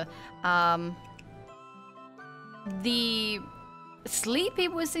tanned. The sleep he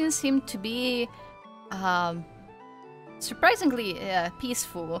was in seemed to be surprisingly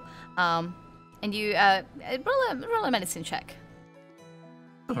peaceful. And you roll a medicine check.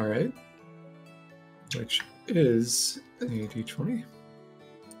 All right. Which is a d20.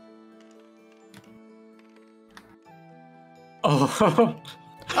 Oh,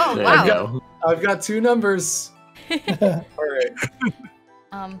 Oh wow! I've got two numbers. All right.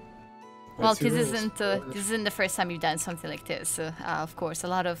 Well, this isn't the first time you've done something like this. Of course, a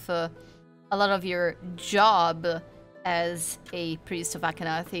lot of your job as a priest of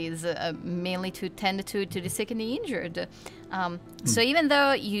Akhenath is mainly to tend to the sick and the injured. So even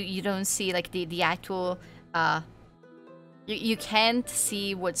though you don't see like the actual, you can't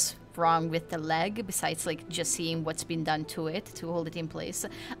see what's wrong with the leg besides like just seeing what's been done to it to hold it in place.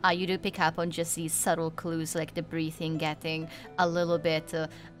 You do pick up on just these subtle clues like the breathing getting a little bit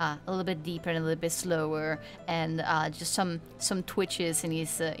deeper and a little bit slower, and just some twitches in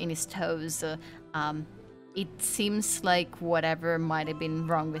his toes. It seems like whatever might have been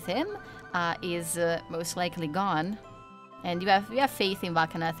wrong with him is most likely gone. And you have faith in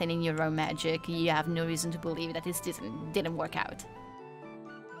Vakanath and in your own magic. You have no reason to believe that this didn't work out.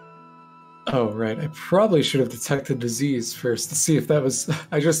 Oh, right. I probably should have detected disease first to see if that was.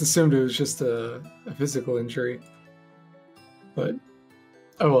 I just assumed it was just a physical injury. But,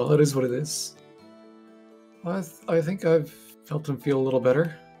 oh well, it is what it is. Well, I think I've felt him feel a little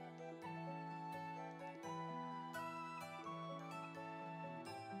better.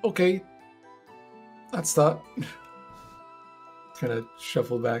 Okay. That's that. Kind of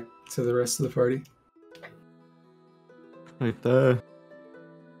shuffle back to the rest of the party. Right,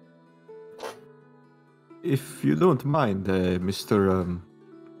 if you don't mind, Mr.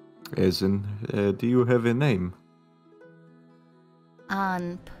 Ezen, do you have a name?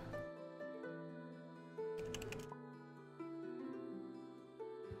 Anp.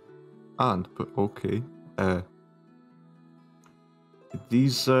 Okay.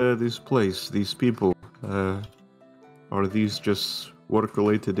 This place, these people, are these just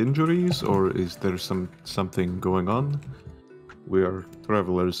work-related injuries, or is there something going on? We are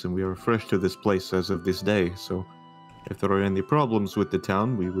travelers, and we are fresh to this place as of this day, so if there are any problems with the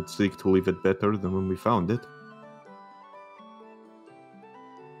town, we would seek to leave it better than when we found it.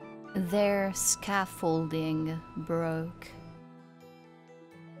 Their scaffolding broke.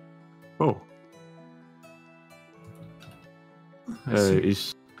 Oh. I see.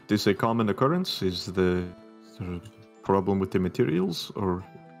 Is this a common occurrence? Is there a problem with the materials, or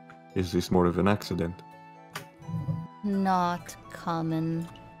is this more of an accident? Not common.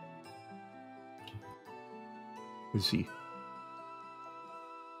 I see.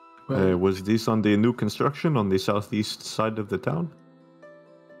 Well, Was this on the new construction on the southeast side of the town?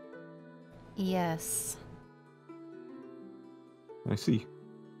 Yes. I see.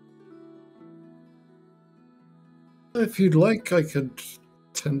 if you'd like, I could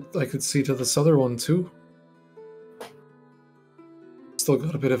see to this other one too. Still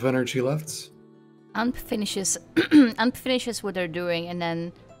got a bit of energy left. Amp finishes Amp finishes what they're doing and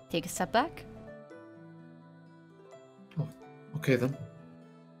then take a step back. Oh, okay then.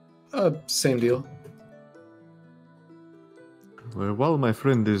 Same deal. While my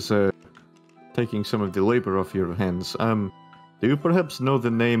friend is taking some of the labor off your hands, do you perhaps know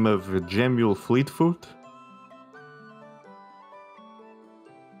the name of Jemuel Fleetfoot?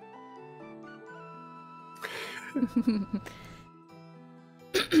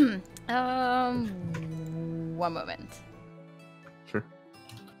 One moment. Sure.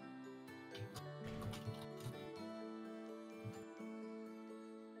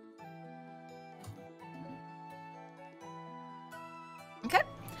 Okay.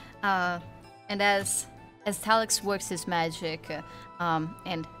 And as Talix works his magic,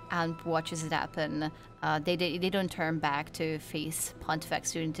 and Amp watches it happen, they don't turn back to face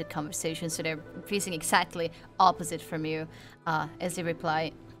Pontifex during the conversation, so they're facing exactly opposite from you, as they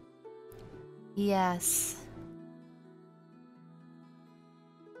reply, "Yes."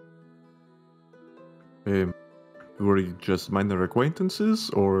 Were you just minor acquaintances,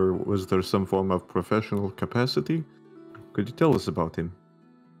 or was there some form of professional capacity? Could you tell us about him?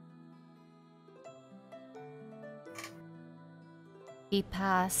 He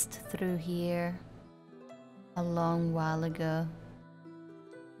passed through here a long while ago.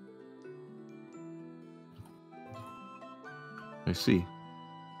 I see.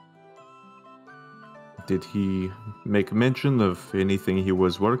 Did he make mention of anything he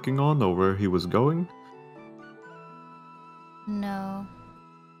was working on or where he was going? No.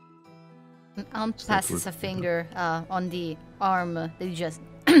 Amp passes a finger on the arm that he just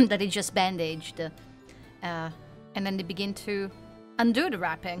that he just bandaged, and then they begin to undo the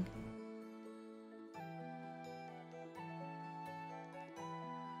wrapping.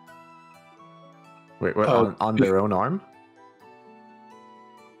 Wait, on their own arm?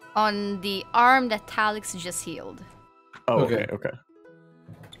 On the arm that Talix just healed. Oh, Okay. okay.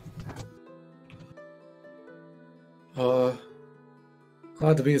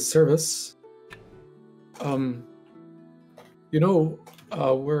 Glad to be of service.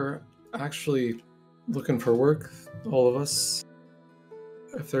 We're actually looking for work, all of us.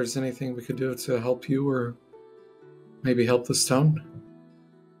 If there's anything we could do to help you or maybe help this town.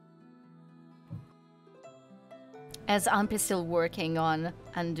 As Amp is still working on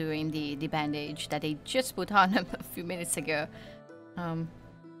undoing the bandage that they just put on a few minutes ago,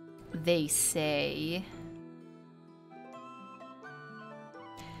 they say,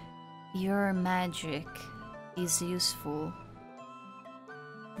 "Your magic is useful.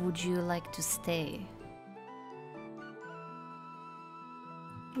 Would you like to stay?"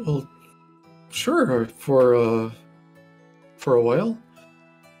 Well, sure, for a while.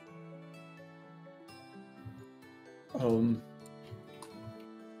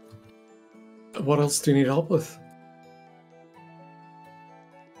 What else do you need help with?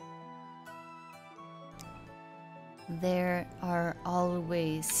 There are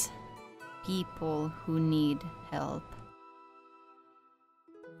always people who need help.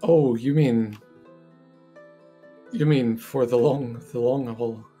 Oh, you mean for the long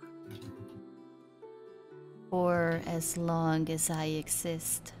haul? For as long as I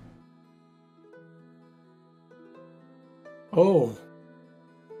exist. Oh.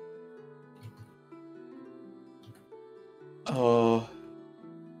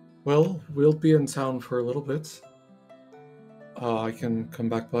 Well, we'll be in town for a little bit. I can come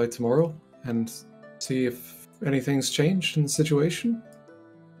back by tomorrow and see if anything's changed in the situation.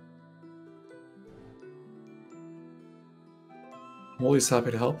 I'm always happy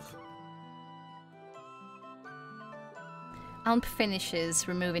to help. Alp finishes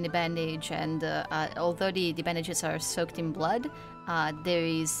removing the bandage, and although the bandages are soaked in blood, there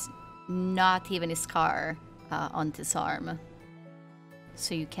is not even a scar on this arm.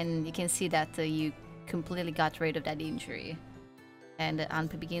 So you can see that you completely got rid of that injury. And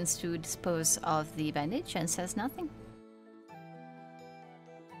Alp begins to dispose of the bandage and says nothing.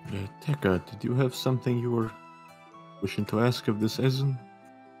 Tekka, did you have something you were wishing to ask of this Ezen?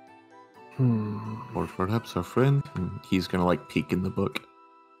 Or perhaps our friend? And he's gonna like peek in the book.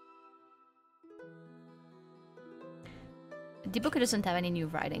 The book doesn't have any new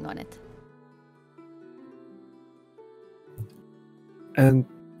writing on it. And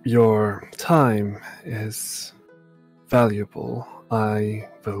your time is valuable. I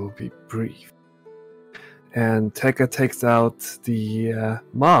will be brief. And Tekka takes out the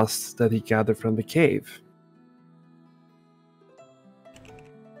moss that he gathered from the cave.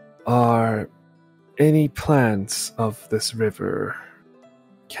 Are any plants of this river,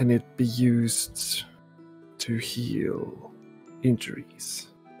 can it be used to heal injuries?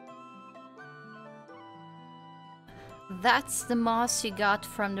 That's the moss you got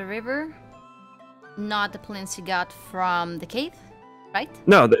from the river, not the plants you got from the cave, right?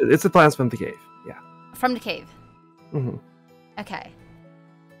 No, it's the plants from the cave. Yeah. From the cave. Mm-hmm. Okay.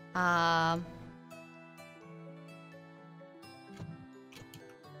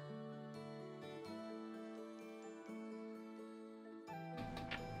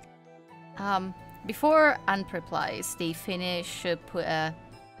 Before Ant replies, they finish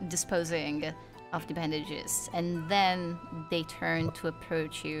disposing of the bandages, and then they turn to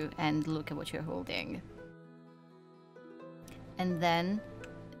approach you and look at what you're holding. And then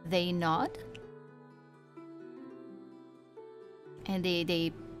they nod, and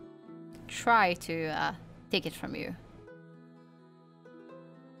they try to take it from you.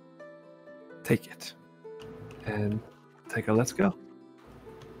 Take it. And Tekka, let's go.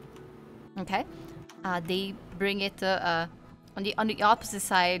 Okay. They bring it on the opposite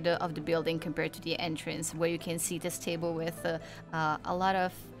side of the building compared to the entrance, where you can see this table with a lot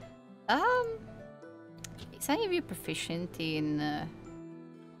of. Is any of you proficient in?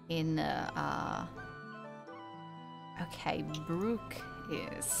 Okay, Brooke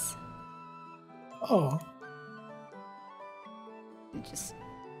is. Oh, Just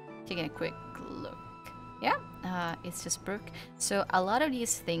taking a quick look. Yeah, it's just Brooke. So a lot of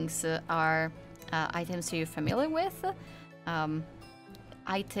these things are items you're familiar with.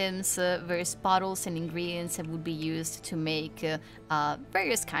 Items, various bottles and ingredients that would be used to make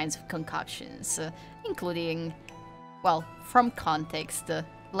various kinds of concoctions, including, well, from context,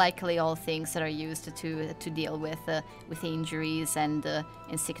 likely all things that are used to deal with injuries and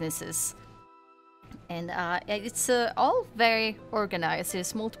sicknesses. And it's all very organized.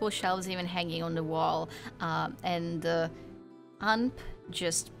 There's multiple shelves even hanging on the wall. And Amp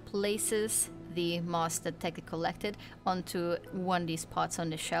just places the moss that Tekka collected onto one of these pots on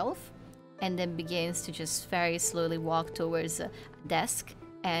the shelf, and then begins to just very slowly walk towards a desk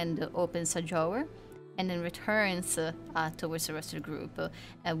and opens a drawer, and then returns towards the rest of the group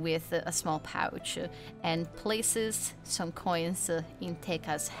with a small pouch and places some coins in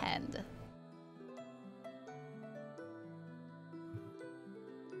Tekka's hand.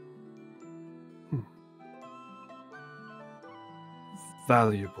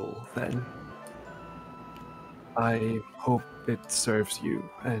 Valuable, then. I hope it serves you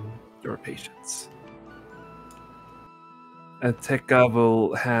and your patients. And Tekka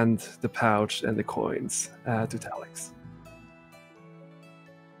will hand the pouch and the coins to Talix.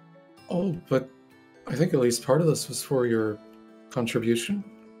 Oh, but I think at least part of this was for your contribution.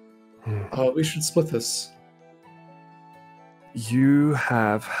 We should split this. You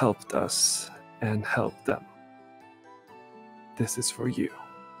have helped us and helped them. This is for you.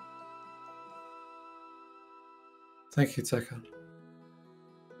 Thank you, Tekka.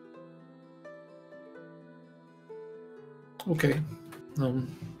 Okay.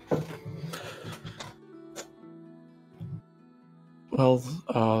 Well,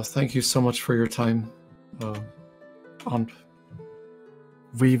 thank you so much for your time. Aunt.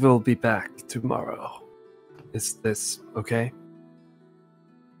 We will be back tomorrow. Is this okay?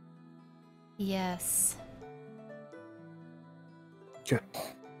 Yes. Good.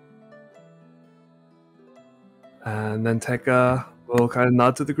 And then Tekka will kind of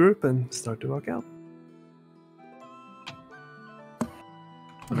nod to the group and start to walk out.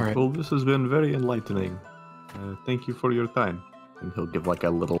 All right. Well, this has been very enlightening. Thank you for your time. And he'll give like a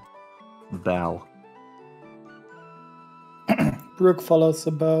little bow. Brooke follows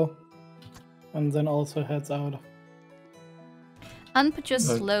the bow and then also heads out. Anpa just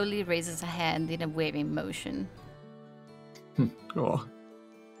slowly raises a hand in a waving motion. Oh.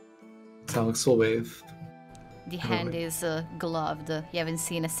 Alex will wave. The hand is gloved. You haven't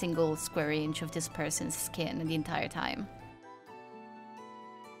seen a single square inch of this person's skin the entire time.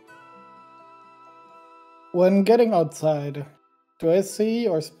 When getting outside, do I see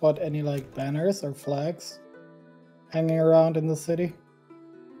or spot any like banners or flags hanging around in the city?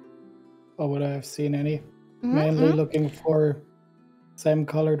 Or would I have seen any? Mainly looking for same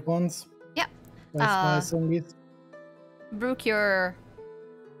colored ones. Yeah. Nice zombies. Brooke, you're...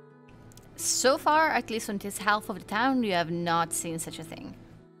 So far, at least on this half of the town, you have not seen such a thing.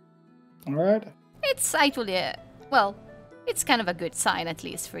 Alright. It's actually well, it's kind of a good sign, at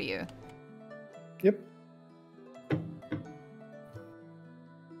least for you. Yep.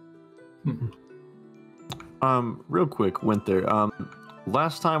 Real quick, Winther.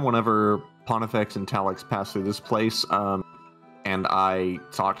 Last time, whenever Pontifex and Talix passed through this place, and I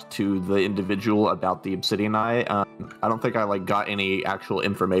talked to the individual about the obsidian eye, I don't think I got any actual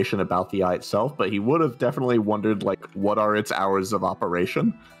information about the eye itself, but he would have definitely wondered what are its hours of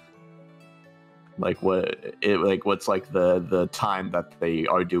operation? What's the time that they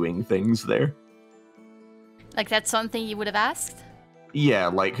are doing things there? Like that's something you would have asked? Yeah,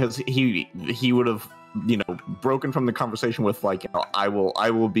 because he would have, broken from the conversation with I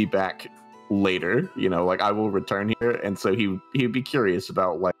will be back later, I will return here, and so he'd be curious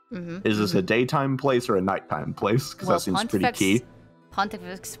about is this a daytime place or a nighttime place? Because that seems pretty key.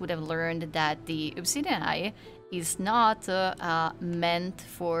 Pontifex would have learned that the obsidian eye is not meant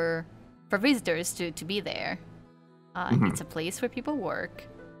for visitors to be there. It's a place where people work.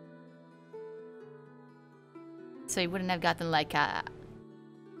 So he wouldn't have gotten a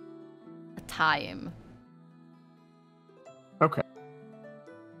time.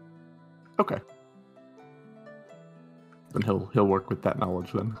 Okay. Then he'll work with that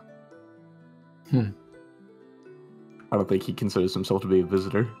knowledge then. I don't think he considers himself to be a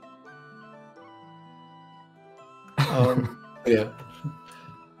visitor. Yeah.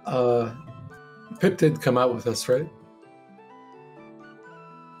 Pip did come out with us, right?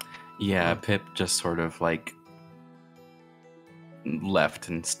 Yeah, Pip just sort of left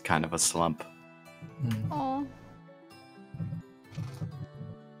in kind of a slump. Oh.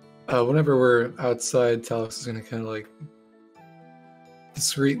 Whenever we're outside, Talix is gonna kind of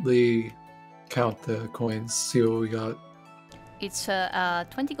discreetly count the coins, see what we got. It's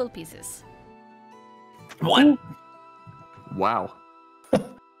 20 gold pieces. What? Wow.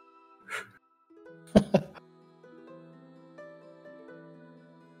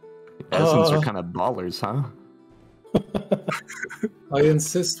 Peasants are kind of ballers, huh? I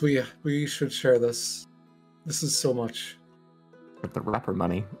insist we should share this. This is so much. With the rapper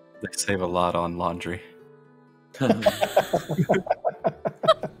money. They save a lot on laundry.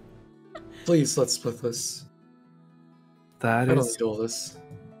 Please, let's split this. That I don't is need all this.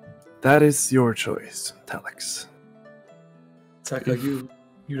 that is your choice, Talix. Tekka,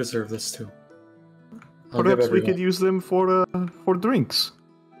 you deserve this too. I'll give Perhaps we could everyone. use them for drinks.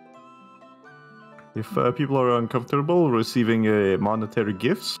 If people are uncomfortable receiving monetary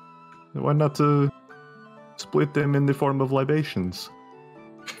gifts, why not split them in the form of libations?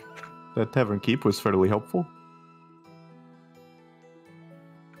 That tavern keep was fairly helpful.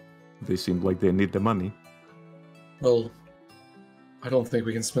 They seemed like they need the money. Well, I don't think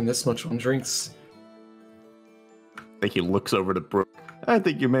we can spend this much on drinks. I think he looks over to Brooke. I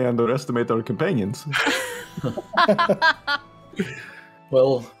think you may underestimate our companions.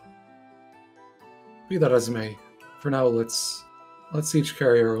 Well, be that as it may. For now, let's each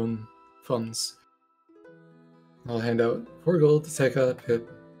carry our own funds. I'll hand out 4 gold to Tekka,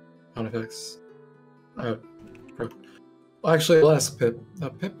 Pip, Pontifex. Brooke. Well, actually, I'll ask Pip.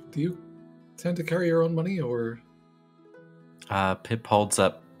 Pip, do you tend to carry your own money, or? Pip holds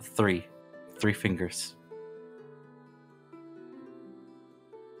up 3 fingers.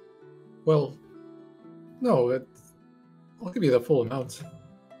 Well, no, I'll give you the full amount.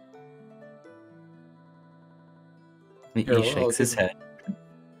 He Here, I'll shakes his give- head.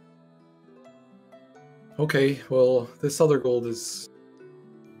 Okay, well, this other gold is...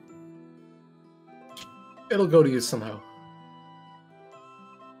 It'll go to you somehow.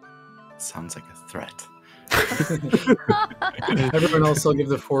 Sounds like a threat. Everyone else I'll give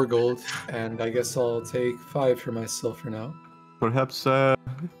the 4 gold, and I guess I'll take 5 for myself for now. Perhaps a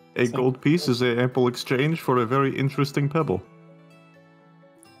gold piece is an ample exchange for a very interesting pebble.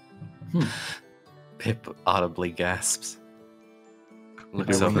 Pip audibly gasps.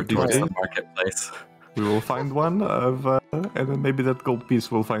 Looks Yeah, over we can towards do the marketplace. We will find one and then maybe that gold piece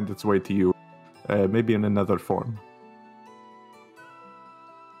will find its way to you, maybe in another form.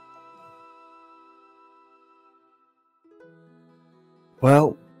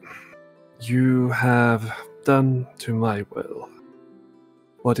 Well, you have done to my will.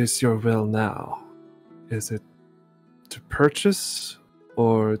 What is your will now? Is it to purchase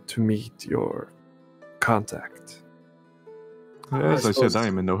or to meet your contact? As I said, suppose- I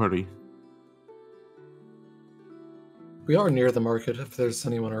am in no hurry. We are near the market if there's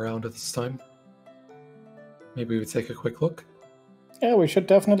anyone around at this time. Maybe we take a quick look. Yeah, we should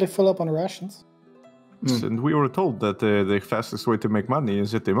definitely fill up on rations. And we were told that the fastest way to make money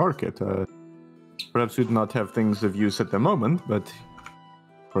is at the market. Perhaps we do not have things of use at the moment, but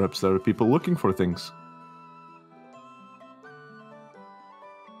perhaps there are people looking for things.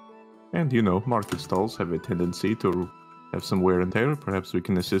 And you know, market stalls have a tendency to have some wear and tear. Perhaps we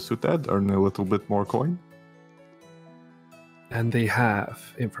can assist with that, earn a little bit more coin. And they have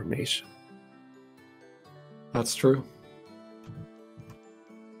information. That's true.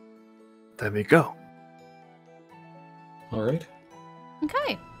 There we go. All right.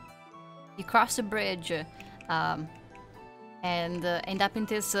 Okay. You cross the bridge and end up in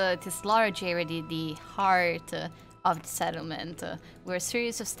this large area, the heart of the settlement, where a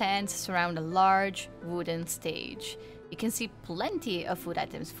series of stands surround a large wooden stage. You can see plenty of food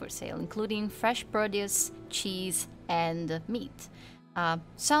items for sale, including fresh produce, cheese, and meat.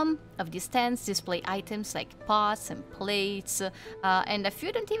 Some of these stands display items like pots and plates, and a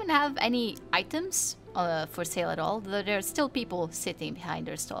few don't even have any items for sale at all, though there are still people sitting behind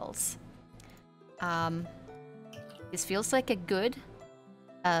their stalls. This feels like a good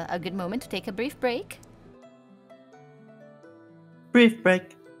moment to take a brief break. Brief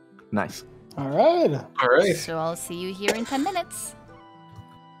break. Nice. All right. All right. So I'll see you here in 10 minutes.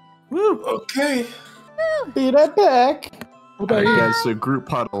 Woo! Okay. Be right back. What All about right, you? guys, so group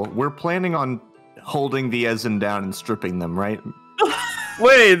huddle. We're planning on holding the Ezen down and stripping them, right?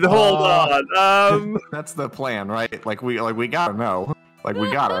 Wait, hold on. That's the plan, right? Like we gotta know. Like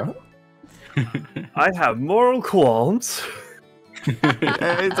we gotta. I have moral qualms.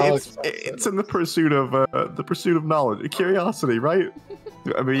 It's in the pursuit of knowledge, curiosity, right?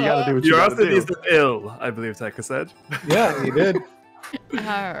 I mean, you gotta do what you gotta Curiosity is do. an ill, I believe Tekka said. Yeah, he did.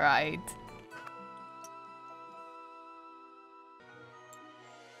 All right.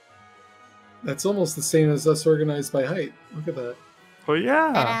 That's almost the same as us organized by height. Look at that. Oh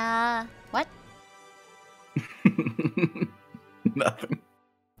yeah. Ta-da! What? Nothing.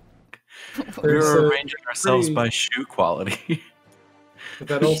 We There's were a arranging ourselves pretty- by shoe quality. But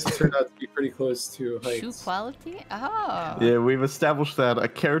that also turned out to be pretty close to height. Shoe quality? Oh. Yeah, we've established that a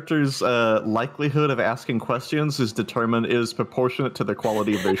character's likelihood of asking questions is proportionate to the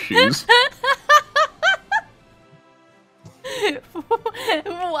quality of their shoes.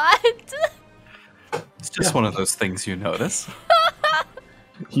 What? It's just one of those things you notice.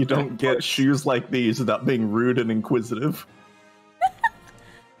 You don't get shoes like these without being rude and inquisitive.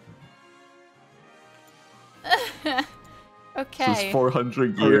 This Okay. is 400 Are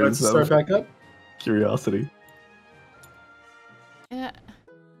we about years to start of back up? curiosity. Yeah.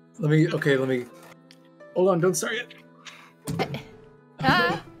 Let me. Hold on, don't start yet.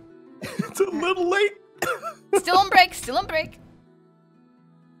 Ah, It's a little late. still on break, still on break.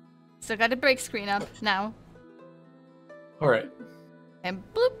 Still got the break screen up now. All right. And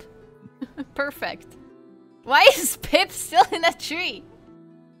bloop. Perfect. Why is Pip still in a tree?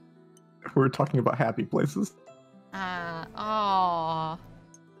 We're talking about happy places. Oh.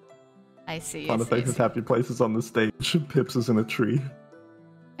 I see. Fun effects is happy places on the stage. Pips is in a tree.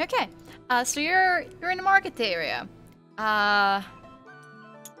 Okay. So you're in the market area.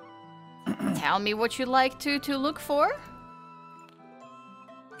 Tell me what you'd like to look for.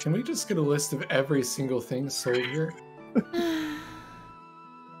 Can we just get a list of every single thing sold here?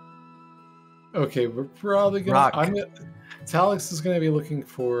 Okay, we're probably gonna. Rock. Talix is gonna be looking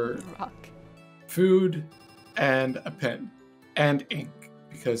for Rock. food and a pen and ink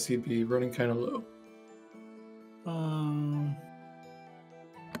because he'd be running kind of low.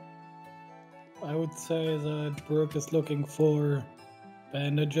 I would say that Brooke is looking for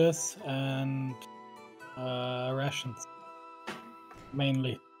bandages and rations,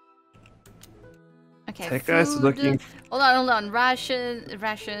 mainly. Okay, That guy's food. looking. Hold on.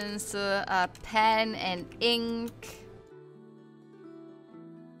 Rations, pen and ink.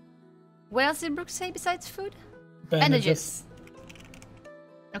 What else did Brooke say besides food? Bandages.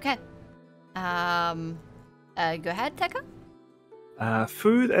 Okay. Go ahead, Tekka.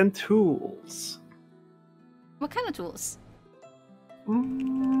 Food and tools. What kind of tools?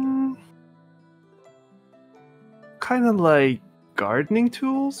 Kind of like gardening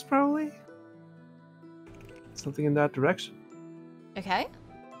tools, probably. Something in that direction. Okay.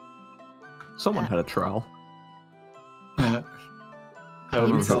 Someone had a trowel. Yeah. I don't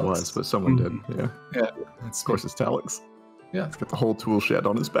remember who it was, but someone did. Yeah. Yeah. Of course, it's Talix. Yeah. He's got the whole tool shed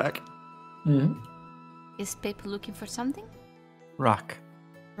on his back. Mm-hmm. Is Pip looking for something? Rock.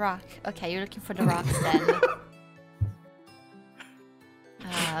 Rock. Okay, you're looking for the rocks then.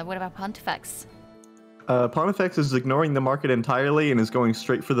 What about Pontifex? Pontifex is ignoring the market entirely and is going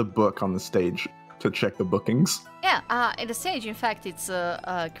straight for the book on the stage to check the bookings. Yeah, in the stage, in fact, it's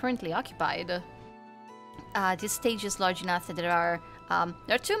currently occupied. This stage is large enough that there are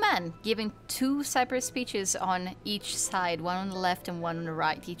two men giving two separate speeches on each side, one on the left and one on the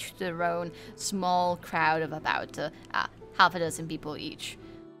right, each to their own small crowd of about half a dozen people each.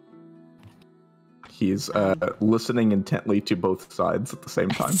 He's listening intently to both sides at the same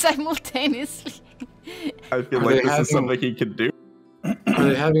time. Simultaneously. I feel Are like they this is having- something he could do. Are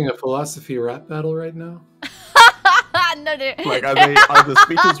they having a philosophy rap battle right now? No, they're Like, are the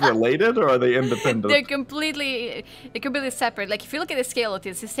speeches related or are they independent? they're completely separate. Like if you look at the scale of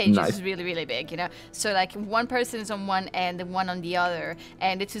this, the stage Nice. is really, really big, you know. So like one person is on one end and one on the other,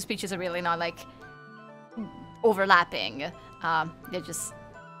 and the two speeches are really not like overlapping. They're just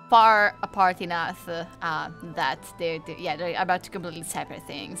far apart enough that they're about two completely separate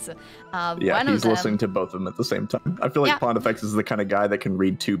things. Yeah, one he's of them, listening to both of them at the same time. I feel like Yeah. Pontifex is the kind of guy that can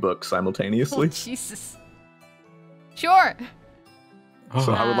read two books Oh, simultaneously. Jesus. Sure.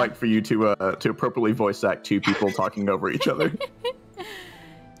 So I would like for you to appropriately voice act two people talking over each other.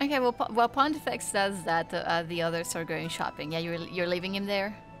 Okay, well, while Pontifex does that, the others are going shopping. Yeah, you're leaving him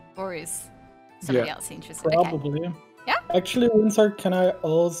there, or is somebody Yeah. else interested? Okay. Probably. Yeah? Actually, Windsor, can I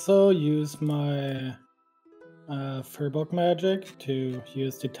also use my Furbolg magic to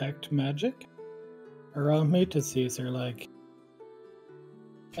use detect magic around me to see if there are like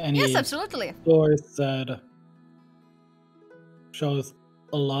any Yes, absolutely. doors that shows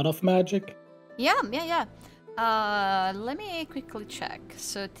a lot of magic? Yeah. Let me quickly check.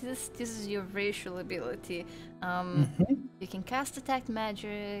 So this is your racial ability. You can cast detect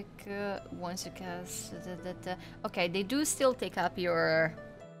magic once you cast. Okay, they do still take up your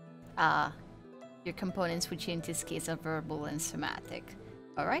components, which in this case are verbal and somatic.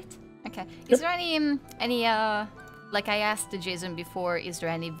 All right. Okay. Is there any like I asked Jason before? Is there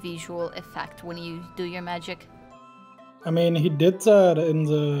any visual effect when you do your magic? I mean, he did that in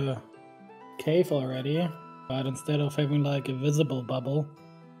the cave already, but instead of having like a visible bubble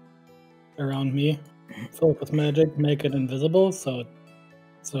around me, filled with magic, make it invisible, so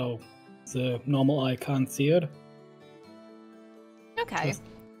the normal eye can't see it. Okay. Just-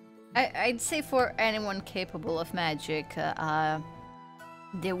 I'd say for anyone capable of magic,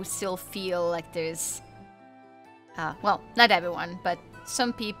 they would still feel like there's... well, not everyone, but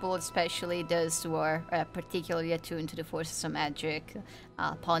some people, especially those who are particularly attuned to the forces of magic,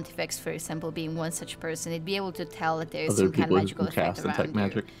 Pontifex, for example, being one such person, they'd be able to tell that there's Other some kind of people who magical can effect cast around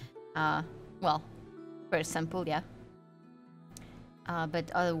detect you. magic. Well, for example, yeah.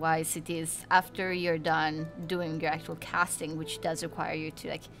 But otherwise, it is after you're done doing your actual casting, which does require you to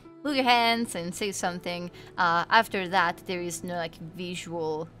like move your hands and say something. After that, there is no like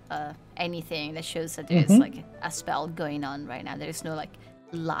visual anything that shows that there's like a spell going on right now. There is no like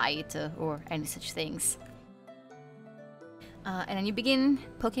light or any such things. And then you begin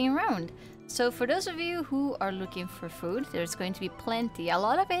poking around. So for those of you who are looking for food, there's going to be plenty. A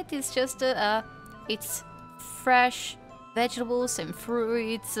lot of it is just it's fresh vegetables and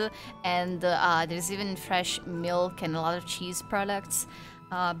fruits, and there's even fresh milk and a lot of cheese products.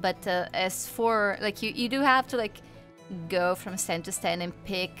 But as for like you do have to like go from stand to stand and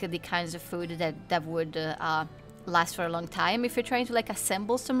pick the kinds of food that would last for a long time if you're trying to like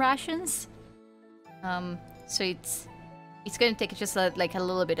assemble some rations. So it's going to take just like a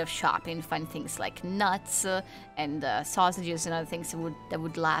little bit of shopping to find things like nuts and sausages and other things that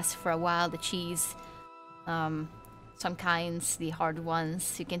would last for a while. The cheese, some kinds, the hard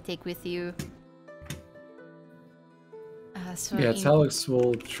ones you can take with you. So Yeah, in- Talix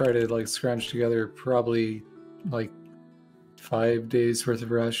will try to like scrounge together probably like 5 days worth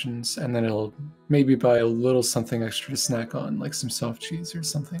of rations, and then it'll maybe buy a little something extra to snack on, like some soft cheese or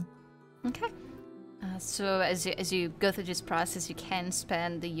something. Okay. So as you go through this process, you can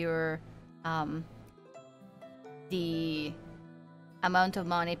spend your the amount of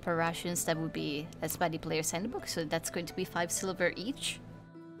money per rations that would be as by the player's handbook. So that's going to be 5 silver each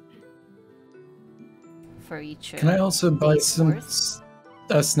for each. Can I also buy day's some worth.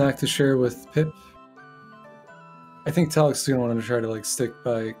 a snack to share with Pip? I think Talix is gonna want to try to like stick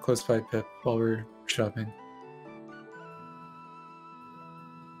by close by Pip while we're shopping.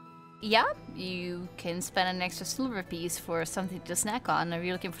 Yeah, you can spend an extra silver piece for something to snack on. Are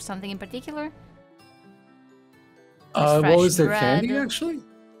you looking for something in particular? What fresh was there bread. candy actually?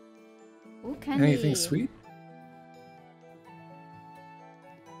 Ooh, candy. Anything sweet?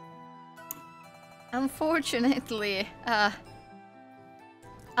 Unfortunately,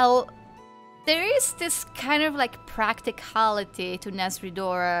 there is this kind of like practicality to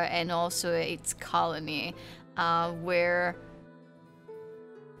Nasridora and also its colony, where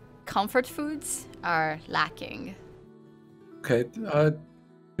comfort foods are lacking. Okay,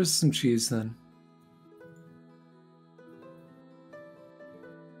 just some cheese then.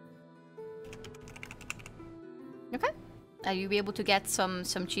 Okay, you'll be able to get some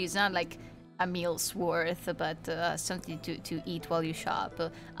cheese, not like a meal's worth, but something to eat while you shop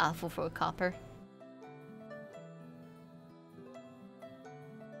for 4 copper.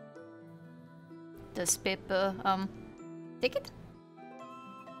 Does Pip take it?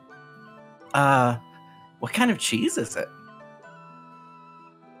 What kind of cheese is it?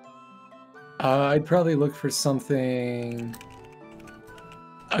 I'd probably look for something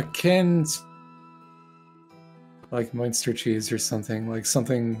akin to like Munster cheese or something, like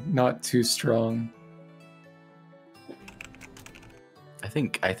something not too strong. I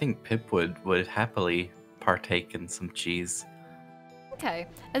think Pip would happily partake in some cheese. Okay,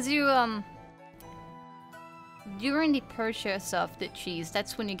 as you during the purchase of the cheese,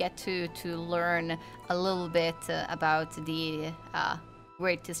 that's when you get to learn a little bit about the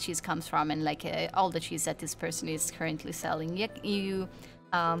where this cheese comes from and like all the cheese that this person is currently selling. You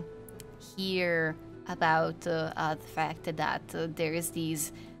hear about the fact that there is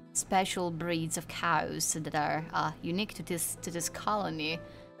these special breeds of cows that are unique to this colony,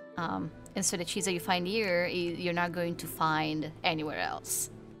 and so the cheese that you find here, you're not going to find anywhere else.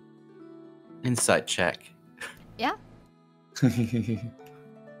 Insight check. Yeah.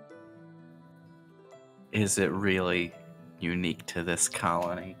 Is it really unique to this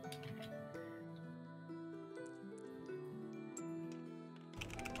colony?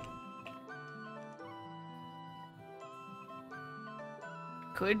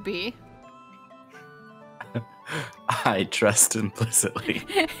 Could be. I trust implicitly.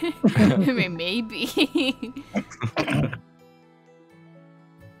 I mean, maybe.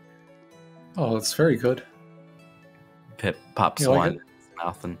 Oh, it's very good. Pip pops You like one it? in his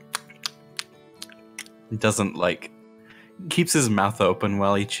mouth and doesn't like keeps his mouth open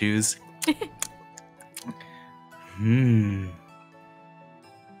while he chews. Hmm.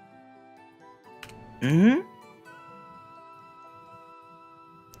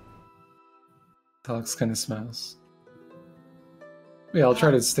 Talix kind of smiles. Yeah, I'll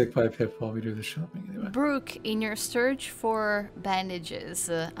try to stick by Pip while we do the shopping anyway. Brooke, in your search for bandages,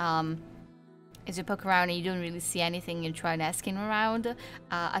 as you poke around and you don't really see anything, you try asking around,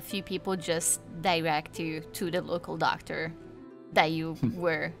 a few people just direct you to the local doctor that you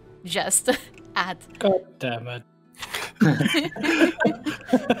were just at. God damn it.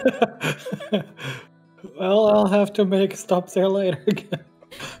 Well, I'll have to make stops there later again.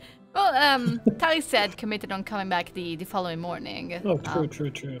 Well, Tali said committed on coming back the following morning. Oh,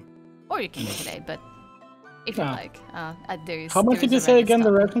 true. Or you can go today, but if you Ah. like. There's, How much there did is you a say rent again the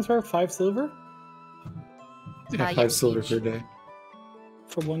stop. rations were? 5 silver? Yeah, yes, 5 silver each. per day.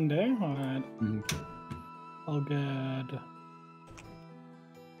 For 1 day? Alright. Mhm. I'll get...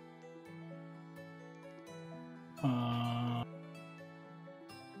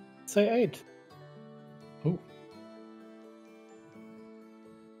 say 8. Oh,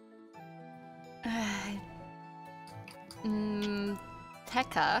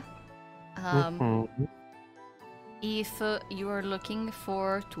 Tekka, Mhm. if you are looking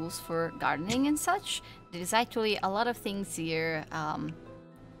for tools for gardening and such, there's actually a lot of things here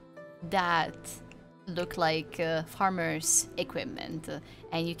that look like farmers' equipment,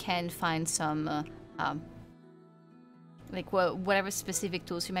 and you can find some like whatever specific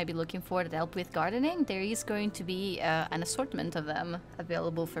tools you might be looking for that help with gardening. There is going to be an assortment of them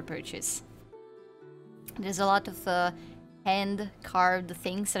available for purchase. There's a lot of hand-carved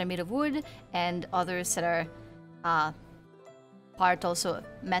things that are made of wood, and others that are part also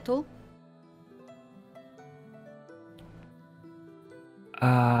metal.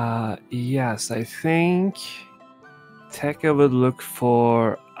 Yes, I think Tekka would look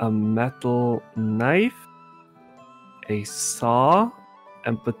for a metal knife, a saw,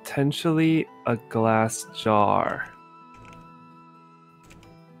 and potentially a glass jar.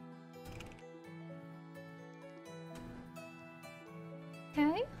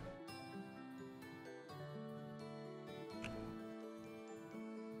 Okay.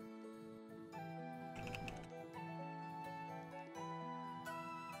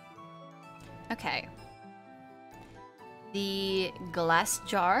 Okay. The glass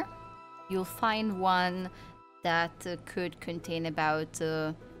jar, you'll find one that could contain about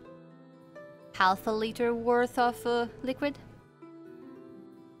half a liter worth of liquid.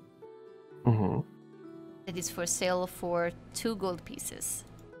 Mm-hmm. It is for sale for 2 gold pieces.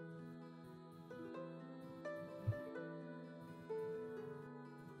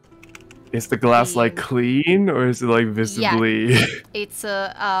 Is the glass like The- clean, or is it like visibly? It's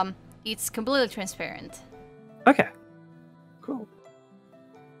completely transparent. Okay. Cool.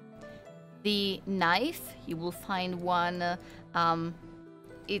 The knife, you will find one,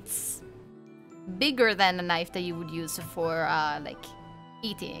 it's bigger than a knife that you would use for, like,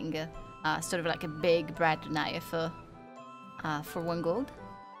 eating. Sort of like a big bread knife for 1 gold.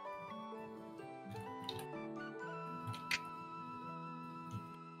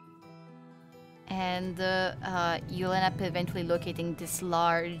 And you'll end up eventually locating this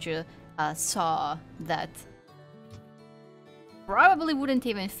large saw that probably wouldn't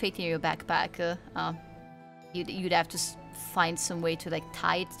even fit in your backpack. You'd have to find some way to like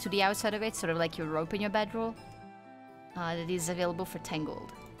tie it to the outside of it, sort of like your rope in your bedroll. That is available for 10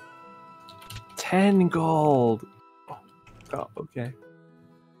 gold. 10 gold. Oh, okay.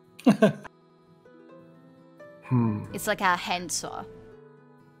 It's like a hand saw.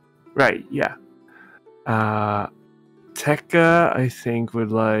 Right, yeah. Tekka, I think,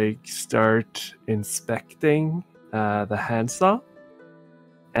 would like start inspecting the handsaw.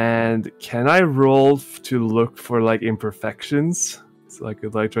 And can I roll to look for like imperfections? So I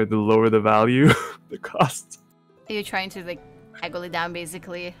could like try to lower the value, the cost. Are you trying to like haggle it down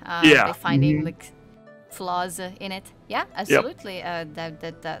basically Yeah. by finding like flaws in it? Yeah, absolutely.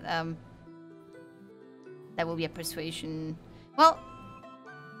 That will be a persuasion. Well,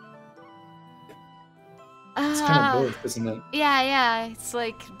 It's kind of both, isn't it? yeah, it's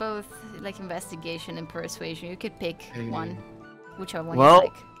like both like investigation and persuasion. You could pick one, whichever one Well, you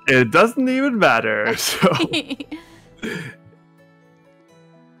like. it doesn't even matter. So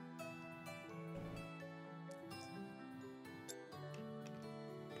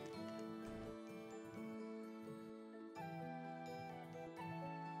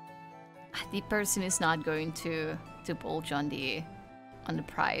The person is not going to bulge on the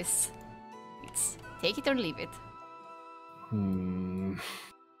price. It's take it or leave it.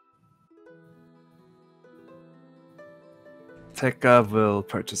 Tekka will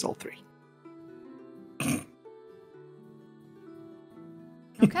purchase all 3.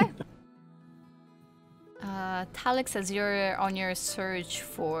 Okay. Talix, as you're on your search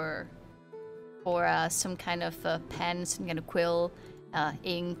for some kind of pen, some kind of quill,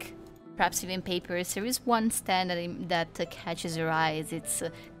 ink, perhaps even papers, there is one stand that catches your eyes. It's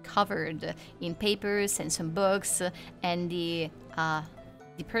covered in papers and some books, and the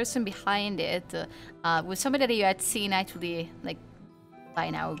person behind it was somebody that you had seen actually, like, by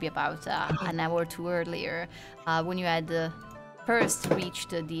now would be about an hour or 2 earlier, when you had first reached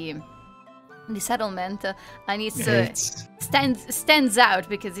the settlement, and it's stands out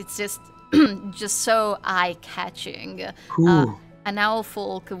because it's just so eye-catching. An owl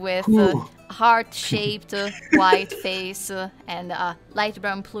folk with heart-shaped white face and light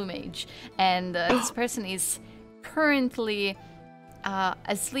brown plumage, and this person is currently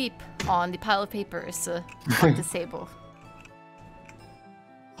asleep on the pile of papers on the table.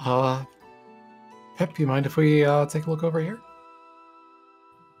 Pip, you mind if we take a look over here?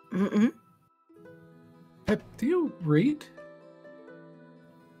 Mm-mm. Pip, do you read?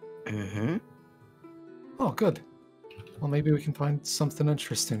 Mm-hmm. Oh, good. Well, maybe we can find something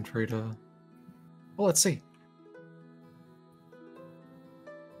interesting for you to... Well, let's see.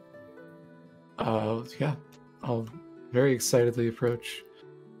 Yeah. I'll very excitedly approach.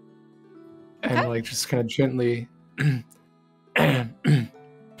 And, Okay. like, just kind of gently...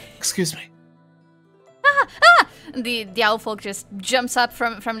 Excuse me. The owl folk just jumps up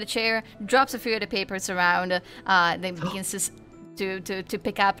from the chair, drops a few of the papers around, then begins to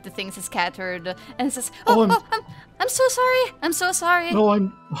pick up the things scattered and says, Oh, I'm so sorry. I'm so sorry. No,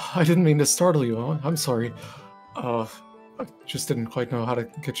 I didn't mean to startle you. I'm sorry. I just didn't quite know how to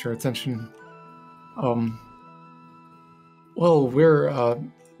get your attention. Well, we're,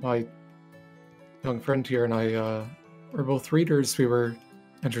 my young friend here and I, we're both readers. We were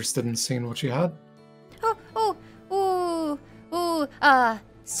interested in seeing what you had.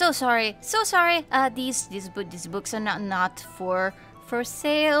 So sorry. These books are not for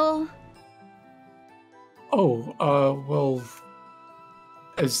sale. Oh, well,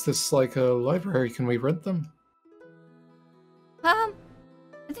 is this like a library? Can we rent them?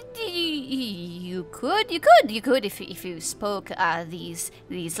 You could if you spoke these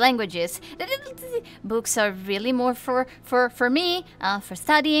languages. Books are really more for me, for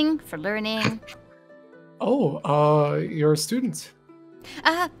studying, for learning. Oh, you're a student.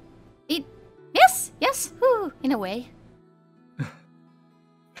 Yes, in a way.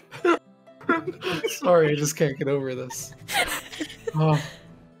 Sorry, I just can't get over this. Oh,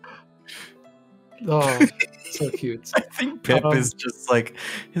 so cute. I think Pip is just like,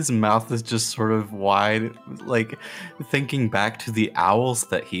 his mouth is just sort of wide, like thinking back to the owls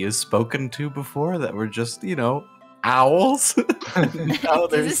that he has spoken to before that were just, owls. Now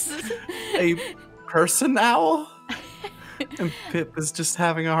there's a person owl. And Pip is just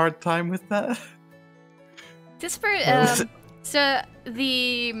having a hard time with that. So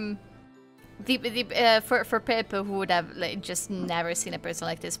for Pip, who would have just never seen a person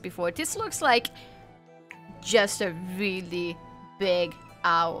like this before, this looks like just a really big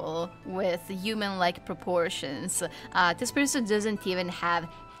owl with human-like proportions. This person doesn't even have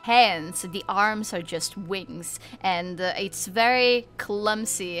hands. The arms are just wings, and it's very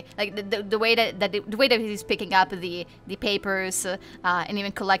clumsy. Like the way that he's picking up the papers and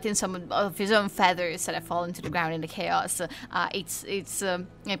even collecting some of his own feathers that have fallen to the ground in the chaos. It's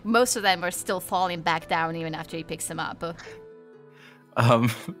most of them are still falling back down even after he picks them up.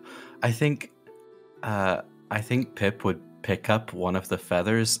 I think Pip would pick up one of the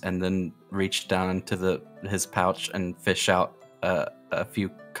feathers and then reach down into his pouch and fish out a few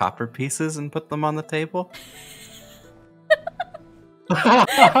copper pieces and put them on the table.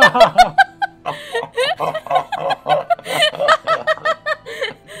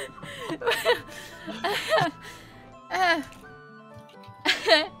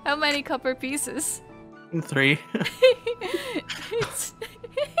 How many copper pieces? 3.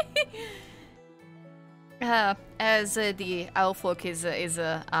 As the owlfolk is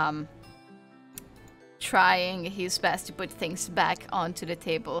trying his best to put things back onto the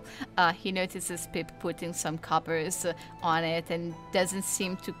table, he notices Pip putting some coppers on it and doesn't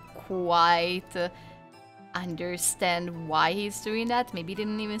seem to quite understand why he's doing that. Maybe he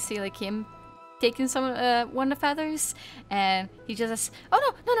didn't even see him taking some one of the feathers, and he just says, "Oh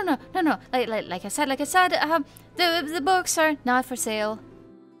no! Like I said, the books are not for sale."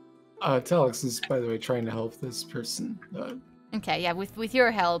 Telex is, by the way, trying to help this person. Okay, yeah, with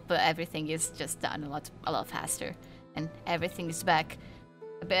your help, everything is just done a lot faster, and everything is back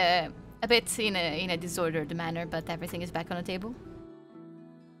a bit in a disordered manner, but everything is back on the table.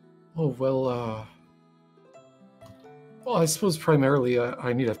 Oh well, I suppose primarily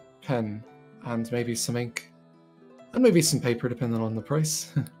I need a pen and maybe some ink and maybe some paper, depending on the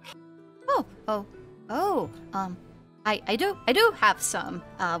price. I do have some.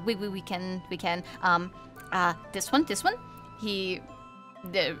 We can this one. He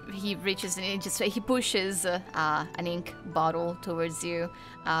reaches and he pushes an ink bottle towards you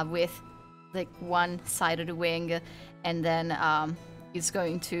with one side of the wing, and then he's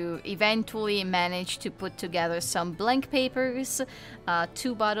going to eventually manage to put together some blank papers,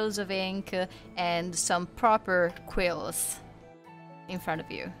 2 bottles of ink, and some proper quills in front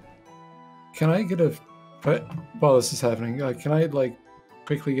of you. Can I get while this is happening, can I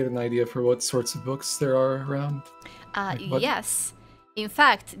quickly get an idea for what sorts of books there are around? Yes. In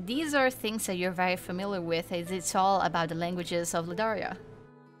fact, these are things that you're very familiar with, as it's all about the languages of Ledaria.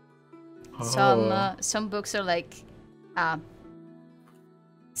 Oh. Some books are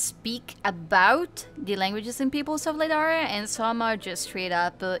speak about the languages and peoples of Ledaria, and some are just straight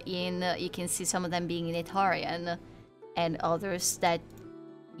up you can see some of them being in Italian, and others that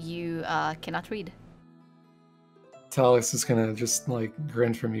you cannot read. Talix is gonna just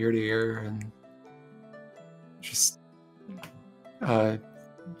grin from ear to ear and just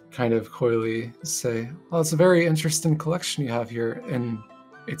kind of coyly say, "Well, it's a very interesting collection you have here in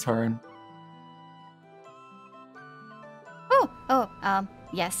Itarn."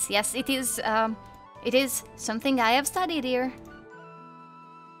 Yes, it is something I have studied here.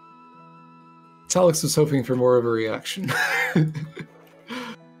 Talix was hoping for more of a reaction.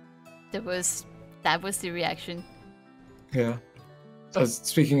 That was the reaction. Yeah. I was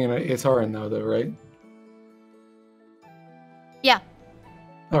speaking in Itaran now, though, right? Yeah.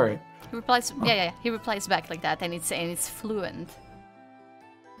 All right. He replies. Yeah. He replies back like that, and it's fluent.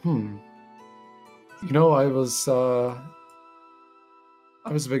 You know, I was a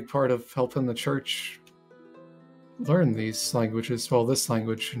big part of helping the church learn these languages. Well, this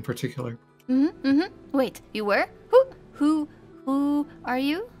language in particular. Wait, you were? Who are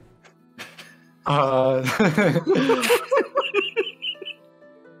you? I'll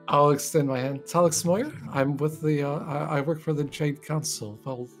extend my hand. Talix Moyer. I'm with the. I work for the Jade Council.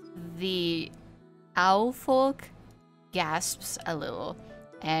 Well, The owlfolk gasps a little,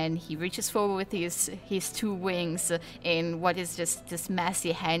 and he reaches forward with his two wings in what is just this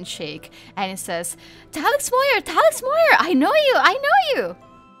messy handshake, and he says, Talix Moyer, I know you!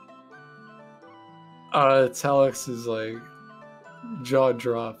 Talix is like, jaw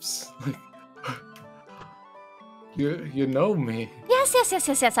drops. Like, you know me. Yes.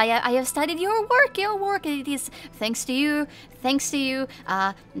 I have studied your work. It is thanks to you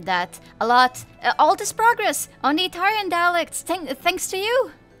that all this progress on the Italian dialects. Thanks to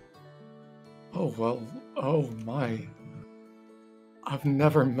you. Oh well. Oh my. I've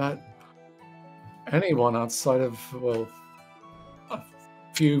never met anyone outside of a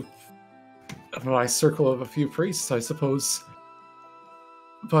few of my circle of a few priests, I suppose.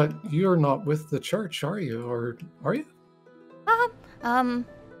 But you're not with the church, are you? Or are you?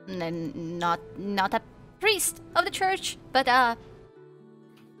 Not a priest of the church, but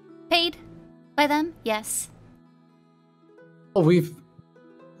paid by them, yes. Oh,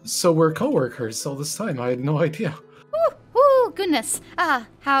 so we're co-workers all this time. I had no idea. Ooh, goodness.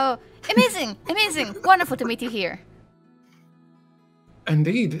 How amazing, wonderful to meet you here.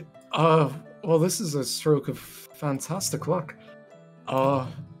 Indeed. Well, this is a stroke of fantastic luck. Oh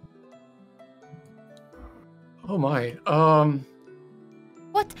my.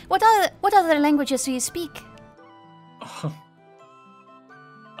 What other languages do you speak?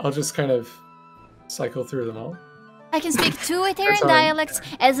 I'll just kind of cycle through them all. I can speak two Itharian dialects,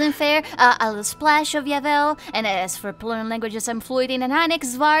 Esenfair, a little splash of Yavel, and as for Plurnan languages, I'm fluent in Ananic,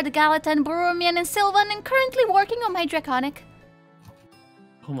 Zvard, Galatan, Borumian, and Sylvan, and currently working on my Draconic.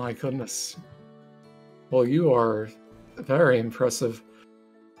 Oh my goodness. Well, you are very impressive.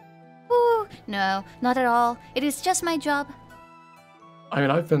 Ooh, no, not at all. It is just my job. I mean,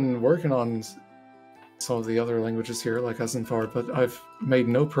 I've been working on some of the other languages here, like Esenfar, but I've made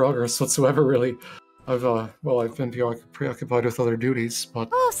no progress whatsoever, really. I've been preoccupied with other duties, but...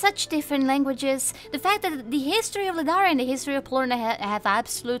 Oh, such different languages. The fact that the history of Ledaria and the history of Plurna have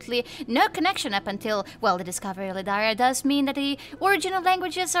absolutely no connection up until, well, the discovery of Ledaria does mean that the original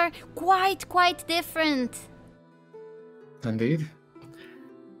languages are quite different. Indeed.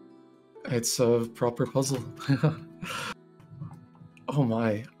 It's a proper puzzle. Oh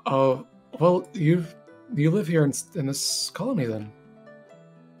my. Well, you live here in this colony then?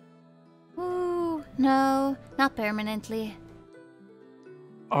 Ooh, no, not permanently.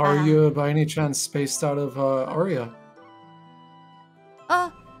 Are you by any chance spaced out of Aria?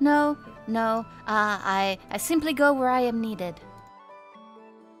 Oh, no. I simply go where I am needed.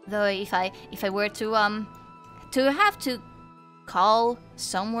 Though if I were to have to call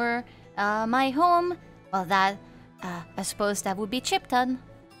somewhere my home, well, that I suppose that would be Chipton.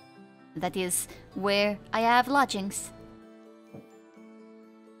 That is where I have lodgings.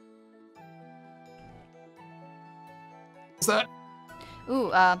 What's that?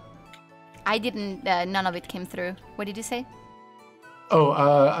 Ooh, I didn't. None of it came through. What did you say? Oh,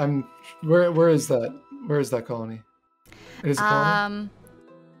 I'm. Where is that? Where is that colony? It is a colony.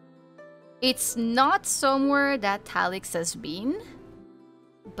 It's not somewhere that Talix has been,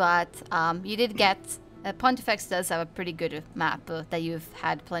 but you did get. Pontifex does have a pretty good map that you've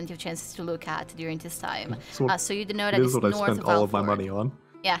had plenty of chances to look at during this time. So you know that it's what north I spent of all Alford. of my money on.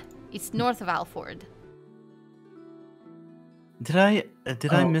 Yeah, it's north of Alford. Did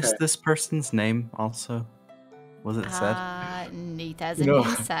I miss this person's name also? Was it said? It hasn't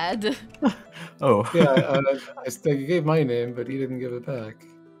been said. Oh. Yeah, I gave my name, but he didn't give it back.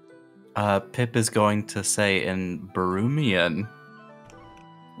 Pip is going to say in Borumian,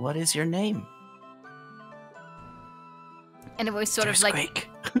 What is your name? And it was sort of like,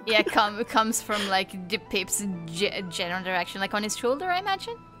 yeah, comes from like the Pip's general direction, like on his shoulder, I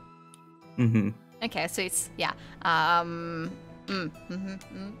imagine. Mm-hmm. Okay, so it's yeah.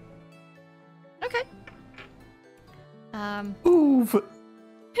 Okay. Hoover.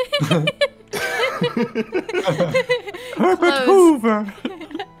 Herbert Hoover.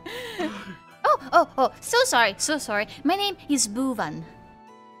 Oh, so sorry. My name is Buvan.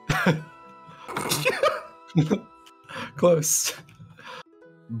 Close.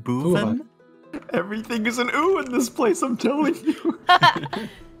 Boovan? Everything is an ooh in this place, I'm telling you.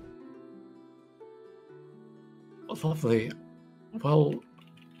 Lovely. Well,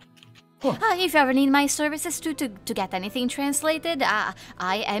 If you ever need my services to get anything translated, I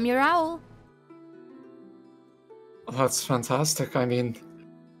am your owl. that's fantastic. I mean,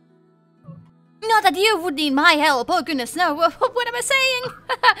 Not that you would need my help. Oh goodness, no. What am I saying?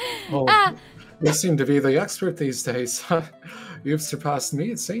 well, you seem to be the expert these days. You've surpassed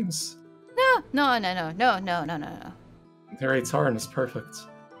me, it seems. No. Your Tarn is perfect.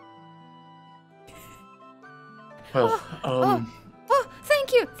 Well, Oh,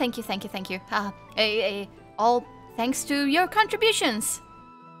 thank you. All thanks to your contributions.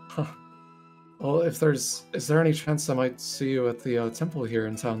 well, is there any chance I might see you at the temple here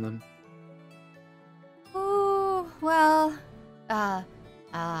in town then? Oh, well,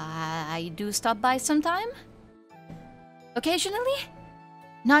 I do stop by sometime. Occasionally.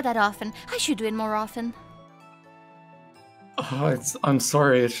 Not that often. I should do it more often. I'm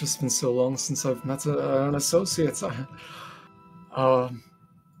sorry, it's just been so long since I've met an associate.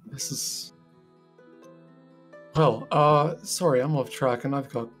 This is... Well, sorry, I'm off track, and I've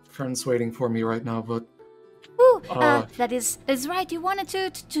got friends waiting for me right now, but... Ooh, that is right. You wanted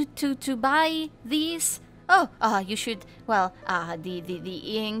to buy these? Oh, you should. Well, the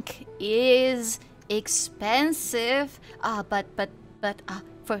ink is expensive. But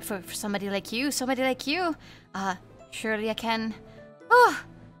for somebody like you, surely I can. Oh,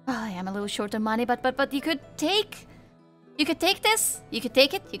 I am a little short of money, but you could take this. You could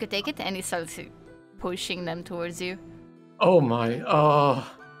take it, and he starts pushing them towards you. Oh my,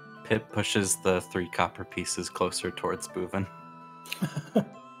 Pip pushes the 3 copper pieces closer towards Boovan.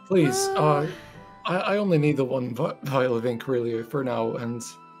 please, I only need the 1 vial of ink really for now, and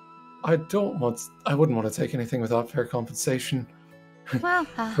I wouldn't want to take anything without fair compensation. Well,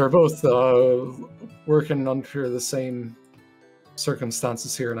 We're both working under the same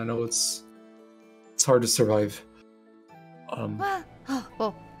circumstances here, and I know it's hard to survive.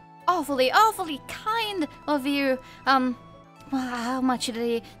 well, awfully kind of you. Well, how much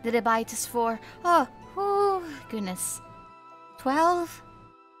did they buy this for? Oh, goodness. 12?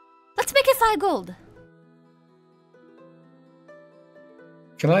 Let's make it 5 gold.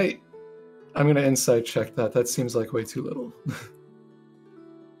 I'm gonna insight check that. That seems like way too little.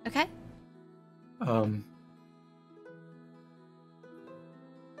 Okay.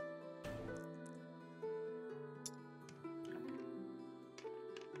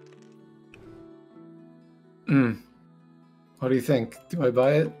 What do you think? Do I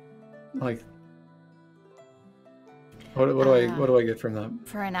buy it? Like, what do I get from that?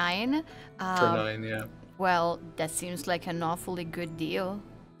 For a 9? For 9, yeah. Well, that seems like an awfully good deal.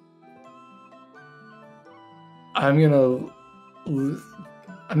 I'm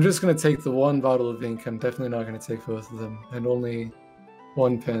just gonna take the 1 bottle of ink. I'm definitely not gonna take both of them, and only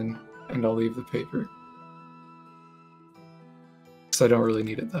 1 pen, and I'll leave the paper. So I don't really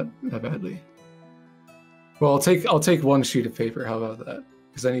need it that badly. Well, I'll take 1 sheet of paper. How about that?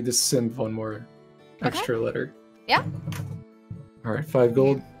 Because I need to send 1 more extra letter. Yeah. All right, 5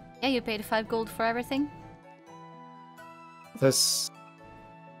 gold. Yeah, you paid 5 gold for everything. This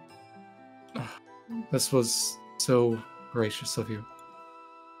was so gracious of you.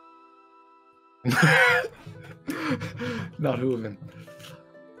 Not Hooven.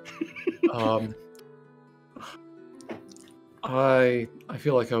 I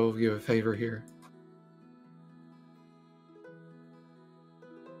feel like I owe you a favor here.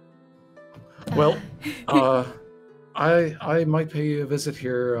 Well, I might pay you a visit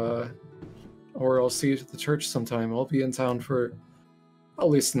here, or I'll see you at the church sometime. I'll be in town for at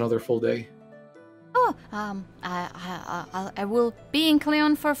least another full day. Oh, I will be in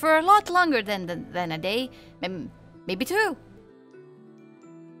Cleon for a lot longer than a day, maybe 2.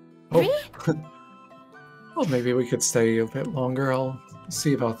 3? Well, maybe we could stay a bit longer. I'll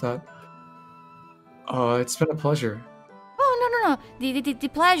see about that. It's been a pleasure. Oh, no. The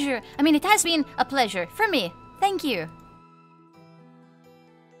pleasure. I mean, it has been a pleasure for me. Thank you.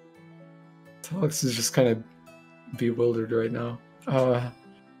 Alex is just kind of bewildered right now.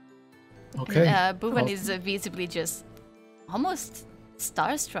 Okay. Bhuvan is visibly just almost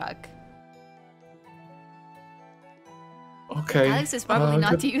starstruck. Okay. Alex is probably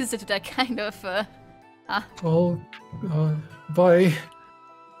not used to that kind of. Well, bye.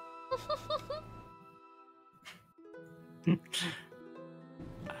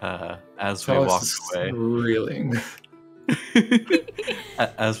 As we Alex walk is away, reeling.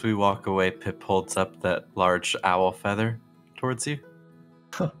 As we walk away, Pip holds up that large owl feather towards you.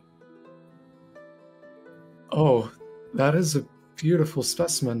 Oh, that is a beautiful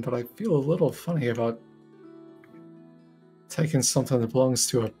specimen, but I feel a little funny about taking something that belongs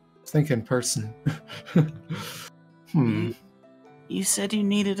to a thinking person. You said you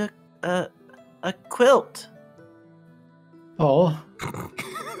needed a quilt. Oh,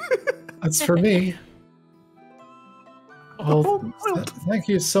 that's for me. Oh, thank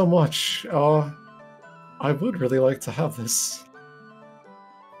you so much. I would really like to have this.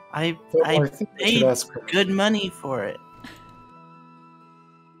 I think I should ask her. good money for it.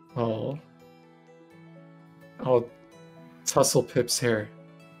 Oh, I'll tussle Pip's hair,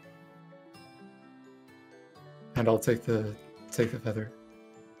 and I'll take the feather.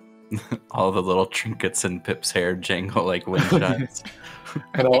 All the little trinkets in Pip's hair jangle like wind chimes.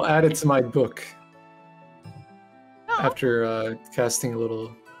 And I'll add it to my book after casting a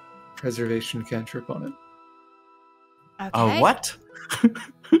little preservation cantrip on it. Okay. What?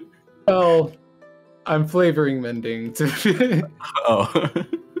 Well, I'm flavoring mending to. Oh.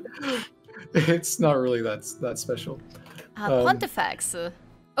 It's not really that special. Pontifex.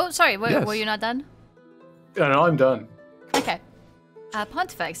 Oh, sorry. Yes. Were you not done? No, I'm done. Okay.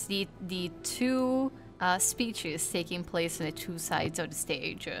 Pontifex, the two speeches taking place on the two sides of the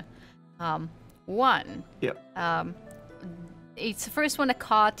stage. One. Yep. It's the first one that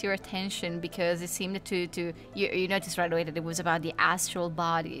caught your attention because it seemed to you noticed right away that it was about the astral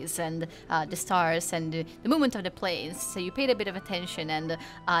bodies and the stars and the movement of the planes. So you paid a bit of attention, and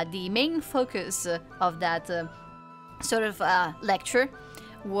the main focus of that sort of lecture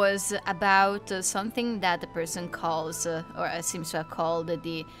was about something that the person calls, or seems to have called,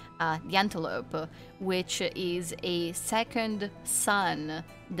 the antelope, which is a second sun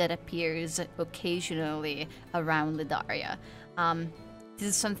that appears occasionally around Ledaria. This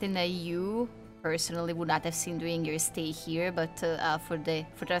is something that you personally would not have seen during your stay here, but for the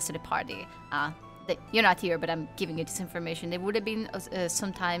rest of the party, you're not here, but I'm giving you this information. There would have been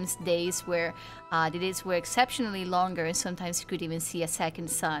sometimes days where the days were exceptionally longer, and sometimes you could even see a second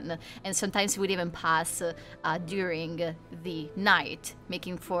sun, and sometimes it would even pass during the night,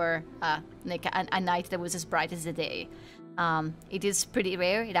 making for like a night that was as bright as the day. It is pretty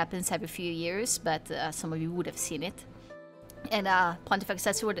rare. It happens every few years, but some of you would have seen it. And Pontifex,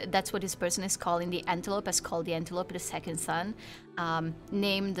 that's what this person is calling the antelope. Has called the antelope the second sun,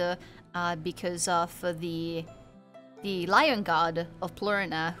 named because of the lion god of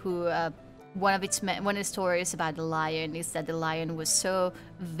Plurna, who one of the stories about the lion is that the lion was so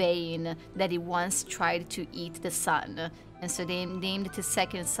vain that he once tried to eat the sun, and so they named it the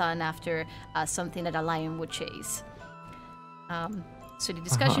second sun after something that a lion would chase. So the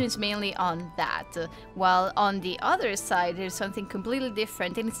discussion is mainly on that, while on the other side there's something completely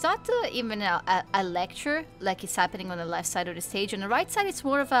different, and it's not even a lecture like it's happening on the left side of the stage. On the right side, it's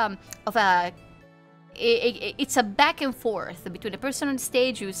more of a it's a back and forth between the person on the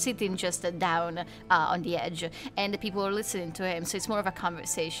stage who's sitting just down on the edge and the people who are listening to him. So it's more of a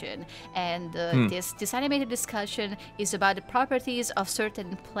conversation, and this animated discussion is about the properties of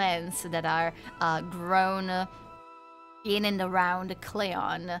certain plants that are grown in and around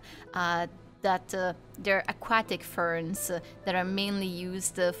Cleon, that they're aquatic ferns that are mainly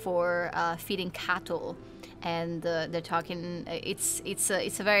used for feeding cattle, and they're talking. It's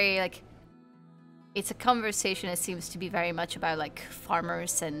a very like. It's a conversation that seems to be very much about like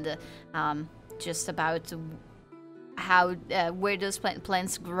farmers and just about how where those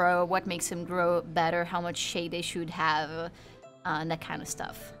plants grow, what makes them grow better, how much shade they should have, and that kind of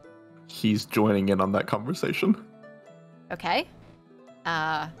stuff. He's joining in on that conversation. Okay.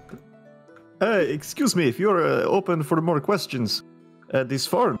 Excuse me, if you're open for more questions, this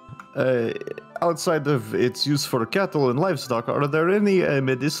farm, outside of its use for cattle and livestock, are there any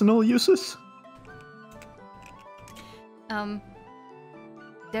medicinal uses?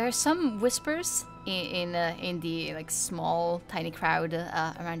 There are some whispers in the like small tiny crowd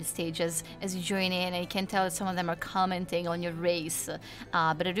around the stage as you join in, and you can tell that some of them are commenting on your race,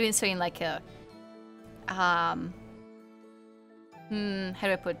 but they're doing so in like a how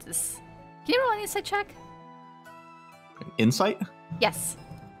do I put this? Can you roll an insight check? Insight? Yes.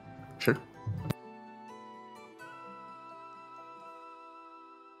 Sure.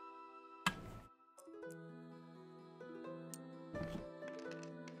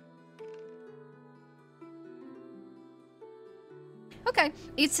 Okay,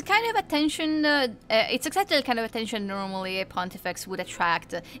 it's kind of attention. It's exactly the kind of attention normally a Pontifex would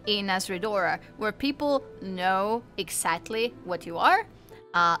attract in Asridora, where people know exactly what you are,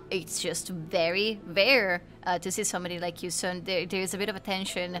 It's just very rare to see somebody like you. So there's a bit of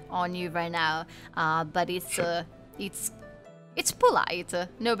attention on you right now, but it's polite.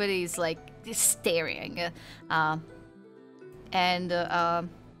 Nobody's like staring. And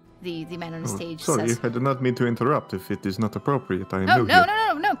the man on the stage sorry, says, I did not mean to interrupt. If it is not appropriate, I am "Oh new here.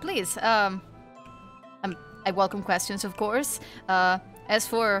 no, please. I welcome questions, of course. As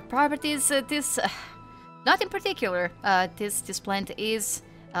for properties, this not in particular. This plant is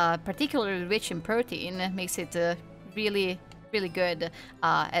particularly rich in protein. Makes it really good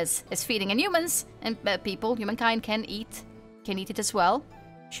as feeding. And humans and people, humankind can eat it as well.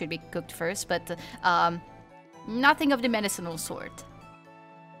 Should be cooked first, but nothing of the medicinal sort.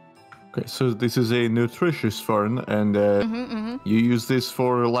 Okay, so this is a nutritious fern, and you use this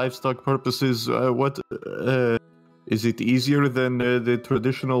for livestock purposes. What is it easier than the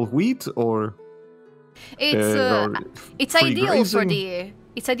traditional wheat, or it's free ideal grazing?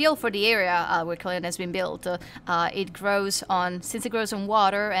 it's ideal for the area where Cleon has been built. It grows on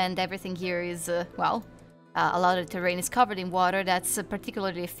water, and everything here is a lot of the terrain is covered in water. That's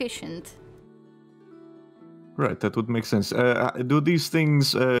particularly efficient. Right, that would make sense. Do these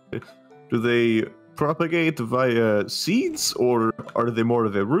things do they propagate via seeds, or are they more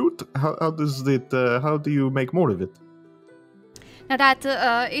of a root? How does it? How do you make more of it? Now that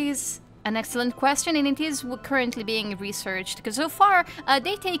is an excellent question, and it is currently being researched. Because so far,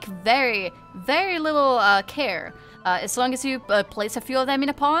 they take very little care. As long as you place a few of them in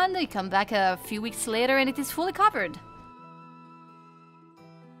a pond, you come back a few weeks later, and it is fully covered.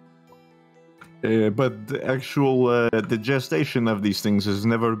 But the actual the gestation of these things has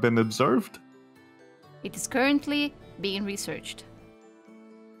never been observed? It is currently being researched.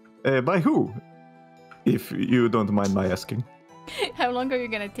 By who? If you don't mind my asking. How long are you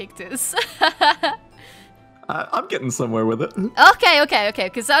gonna take this? I'm getting somewhere with it. Okay,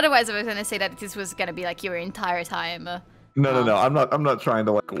 because otherwise I was gonna say that this was gonna be like your entire time. No, I'm not trying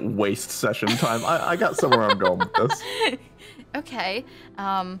to like waste session time. I got somewhere I'm going with this. Okay,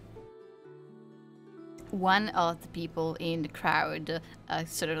 one of the people in the crowd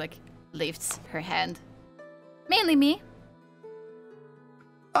sort of like lifts her hand. Mainly me.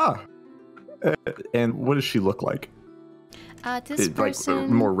 And what does she look like? This person... Like,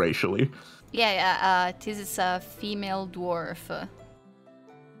 more racially. Yeah, this is a female dwarf.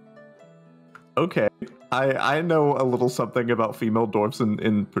 Okay. I know a little something about female dwarfs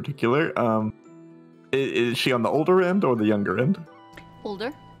in particular. Is she on the older end or the younger end?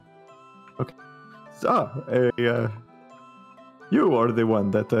 Older. Okay. You are the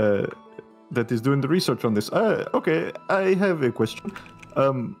one that is doing the research on this. Okay, I have a question.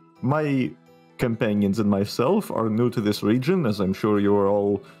 My companions and myself are new to this region, as I'm sure you are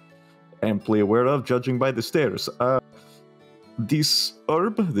all amply aware of, judging by the stairs. This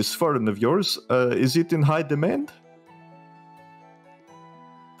herb, this fern of yours, is it in high demand?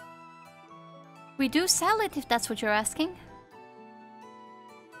 We do sell it, if that's what you're asking.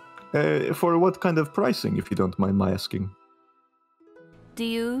 For what kind of pricing, if you don't mind my asking? Do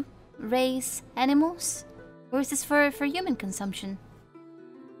you raise animals? Or is this for human consumption?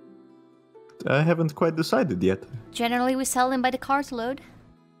 I haven't quite decided yet. Generally, we sell them by the cartload.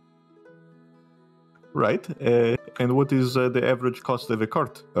 Right. And what is the average cost of a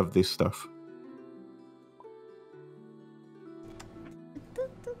cart of this stuff?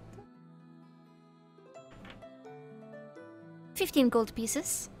 $15 gold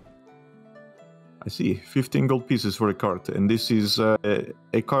pieces. I see. 15 gold pieces for a cart. And this is... a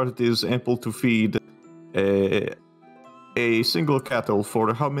cart is ample to feed a single cattle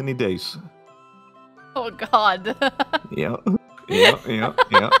for how many days? Oh, God. Yeah.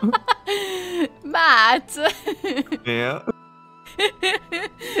 Matt. Yeah.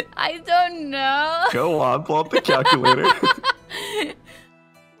 I don't know. Go on, pull up the calculator.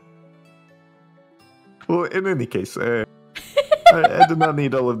 Well, in any case, I do not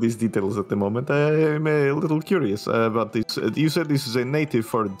need all of these details at the moment. I'm a little curious about this. You said this is a native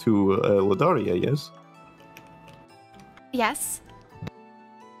fern to Ledaria, yes? Yes.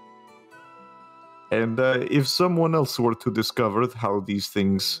 And if someone else were to discover how these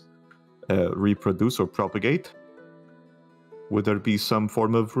things reproduce or propagate, would there be some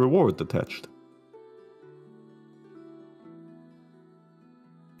form of reward attached?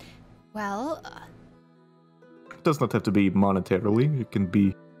 Well... It does not have to be monetarily. It can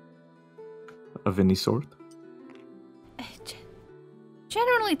be of any sort.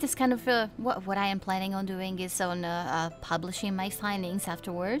 Generally, this kind of what I am planning on doing is on publishing my findings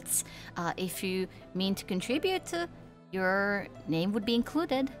afterwards. If you mean to contribute, your name would be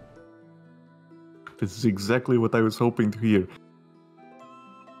included. This is exactly what I was hoping to hear.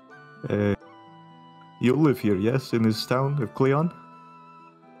 You live here, yes, in this town of Cleon?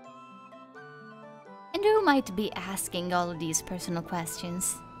 And who might be asking all of these personal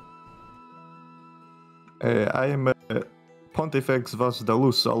questions? I am Pontifex Vas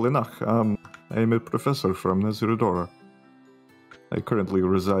Dalus Alinach. I am a professor from Nezridora. I currently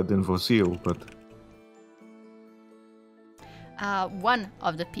reside in Vosil, but... One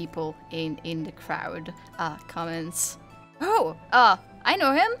of the people in the crowd comments, "Oh, I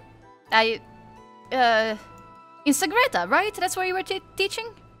know him. In Sagreta, right? That's where you were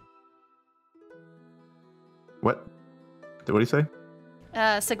teaching?" What? What do you say?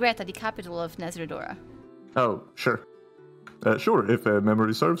 Sagreta, the capital of Nezridora. Oh, sure. Sure, if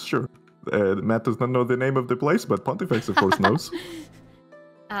memory serves, sure. Matt does not know the name of the place, but Pontifex, of course, knows.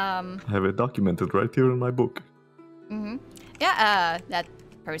 I have it documented right here in my book. Mm-hmm. Yeah, that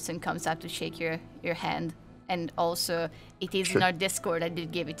person comes up to shake your hand. And also, it is in our Discord. I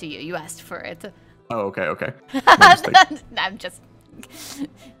did give it to you. You asked for it. Oh, okay. I'm just...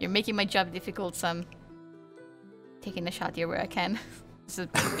 You're making my job difficult, so I'm taking a shot here where I can. This is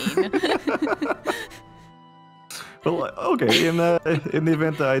mean. Well, okay, in the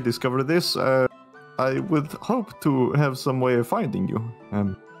event that I discover this, I would hope to have some way of finding you.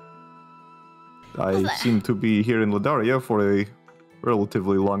 I seem to be here in Ledaria for a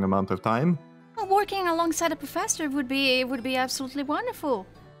relatively long amount of time. Well, working alongside a professor would be absolutely wonderful.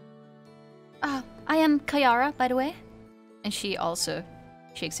 I am Kayara, by the way. And she also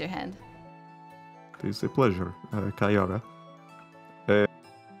shakes her hand. It is a pleasure, Kayara.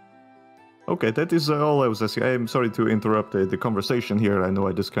 Okay, that is all I was asking. I am sorry to interrupt the conversation here. I know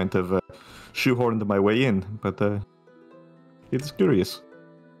I just kind of shoehorned my way in, but it's curious.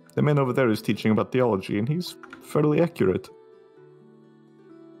 The man over there is teaching about theology, and he's fairly accurate.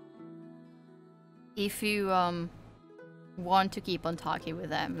 If you want to keep on talking with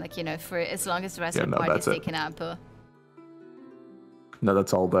them, like, you know, for as long as the rest of the party is taken up. No,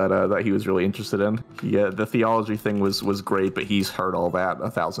 that's all that he was really interested in. Yeah, the theology thing was great, but he's heard all that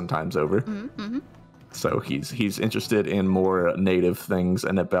 1,000 times over. Mm-hmm. So he's interested in more native things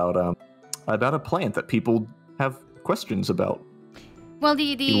and about a plant that people have questions about. Well,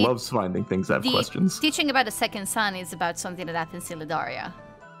 he loves finding things that have questions. Teaching about the second son is about something that happens in Ledaria.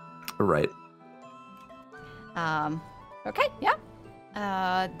 Right. Okay, yeah.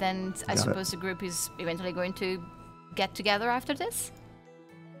 Then I suppose the group is eventually going to get together after this.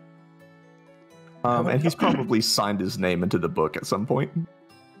 And he's probably signed his name into the book at some point.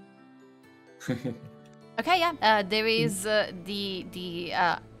 Okay, yeah. There is the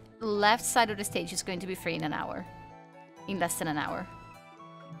left side of the stage is going to be free in an hour. In less than an hour.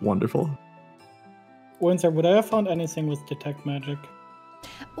 Wonderful. Winter, would I have found anything with detect magic?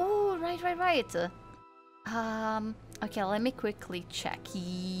 Oh, right. Okay, let me quickly check.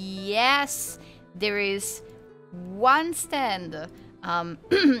 Yes, there is one stand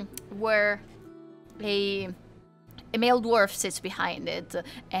where a male dwarf sits behind it,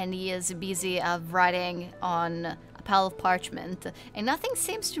 and he is busy writing on a pile of parchment, and nothing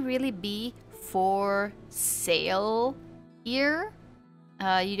seems to really be for sale here.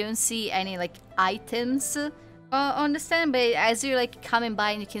 You don't see any like items on the stand, but as you're like coming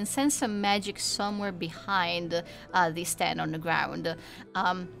by, and you can sense some magic somewhere behind the stand on the ground.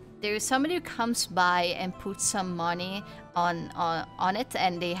 There is somebody who comes by and puts some money on it,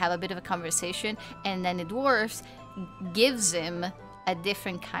 and they have a bit of a conversation, and then the dwarf gives him a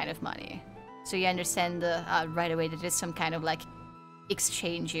different kind of money. So you understand right away that there's some kind of like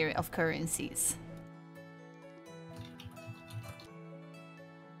exchange here of currencies.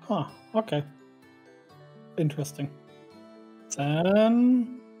 Huh, okay. Interesting.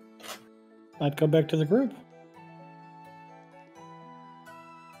 Then I'd go back to the group.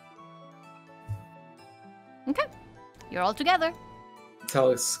 Okay, you're all together.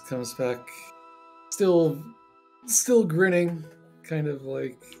 Talix comes back, still grinning, kind of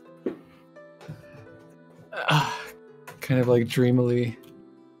like dreamily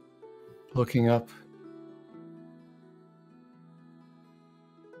looking up.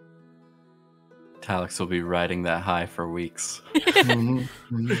 Talix will be riding that high for weeks.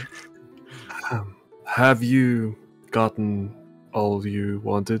 Have you gotten all you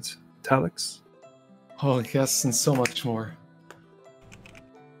wanted, Talix? Oh, yes, and so much more.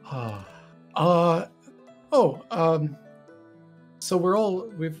 So are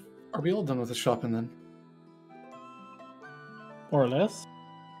we all done with the shopping then? More or less.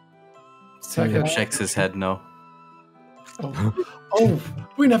 He shakes his head no. Oh,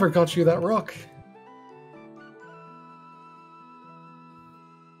 we never got you that rock.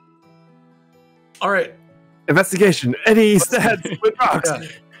 All right. Investigation. Any stats with rocks?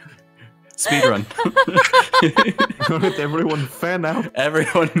 Speedrun. Alright, everyone fan out.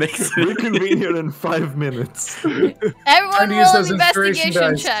 Everyone makes it. Reconvene here in 5 minutes. Everyone to use roll those an inspiration investigation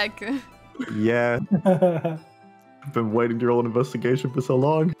dice. check. Yeah, I've been waiting to roll an investigation for so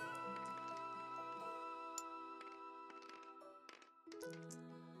long.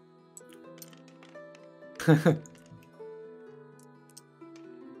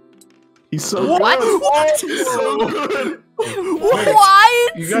 He's so What? good. What? He's so good.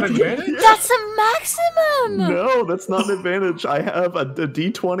 What? You got advantage? That's a maximum. No, that's not an advantage. I have a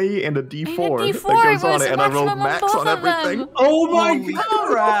D20 and a D4, D4 that goes was on it, and I rolled maximum on max both on of them. everything. Oh my Holy god!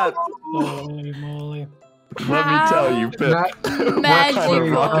 crap! Holy moly. Let me tell you, Pip. What kind of Magical.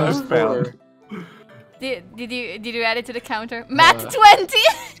 rock I just found. Did you add it to the counter? Mac 20.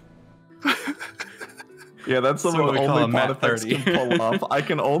 Yeah, that's That's something what we call only a Mac Pontifex 30. can pull off. I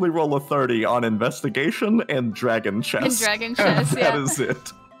can only roll a 30 on investigation and dragon chest. And dragon chest, That yeah. is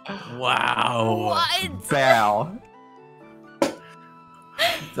it. Wow. What? Bow.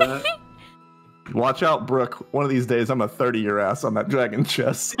 That- Watch out, Brooke. One of these days, I'm gonna 30 your ass on that dragon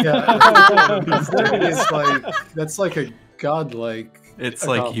chest. yeah, it's like that's like a godlike. It's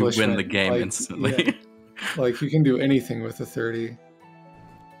like you win the accomplishment. game Like, instantly. yeah. Like you can do anything with a 30.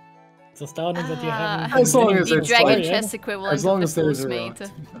 It's astounding that you haven't. As long as the it's dragon like- chest equivalent As long of as the there's a Force rock. Mate.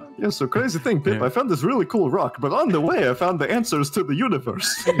 to be found. Yeah, so crazy thing, Pip. Yeah. I found this really cool rock, but on the way, I found the answers to the universe.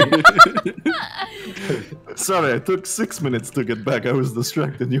 Sorry, I took 6 minutes to get back. I was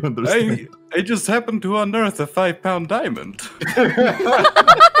distracted, you understand? I just happened to unearth a 5-pound diamond.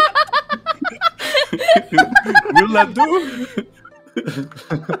 Will that do?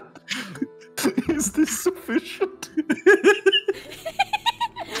 Is this sufficient?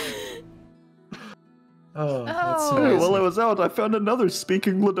 Oh, that's Oh. Hey, amazing. while I was out, I found another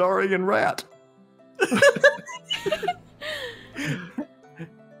speaking Ledarian rat.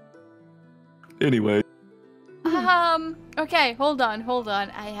 Anyway, Okay, hold on.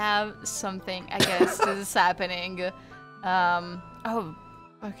 I have something. I guess this is happening. Oh,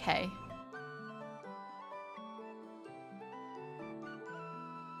 okay.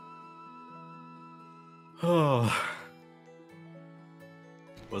 Oh.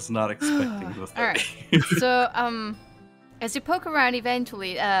 Was not expecting the 30. Alright. So, as you poke around,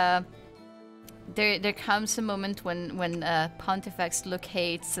 eventually, there comes a moment when Pontifex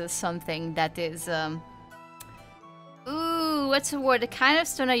locates something that is, ooh, what's the word? The kind of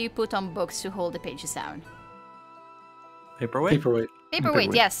stone that you put on books to hold the pages down. Paperweight? Paperweight.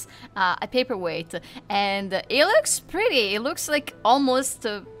 Paperweight, yes, a paperweight, and it looks pretty. It looks like almost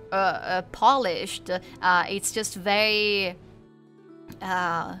polished. It's just very.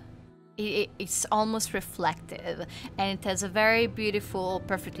 It's almost reflective, and it has a very beautiful,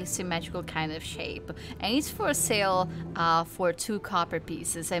 perfectly symmetrical kind of shape. And it's for sale for 2 copper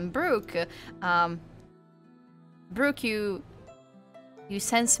pieces. And Brooke, you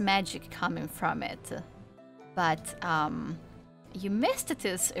sense magic coming from it, but you missed it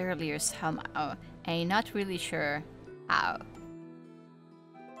earlier somehow, and you're not really sure how.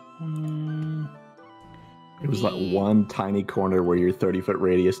 it was that one tiny corner where your 30-foot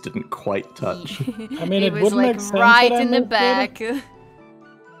radius didn't quite touch. I mean, it was would like make sense right that I in the missed back. it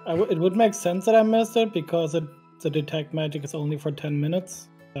would make sense that I missed it because the detect magic is only for 10 minutes.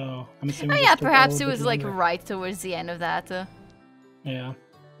 So I'm assuming. Oh this yeah, took a perhaps little it bit was like longer. right towards the end of that. Yeah.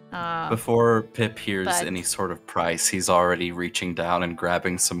 Before Pip hears But- any sort of price, he's already reaching down and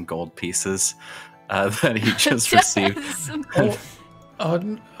grabbing some gold pieces that he just received. Yes.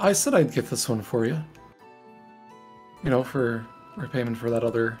 I said I'd get this one for you. You know, for repayment for that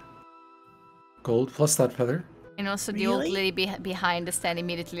other gold plus that feather. And also the old Really? lady behind the stand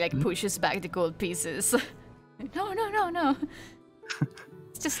immediately like pushes back the gold pieces. No.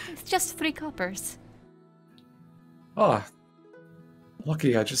 It's just 3 coppers. Ah,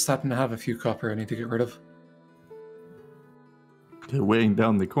 lucky I just happen to have a few copper I need to get rid of. They're weighing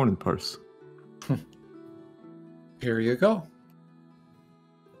down the corn purse. Here you go.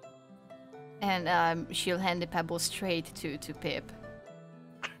 And she'll hand the pebble straight to Pip.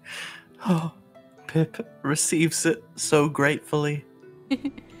 Oh, Pip receives it so gratefully. Is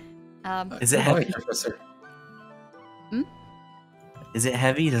it Goodbye, heavy? Professor. Is it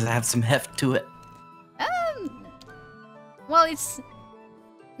heavy? Does it have some heft to it? Well, it's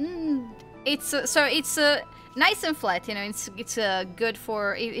nice and flat. You know, it's good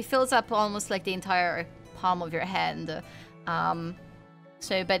for. It fills up almost like the entire palm of your hand.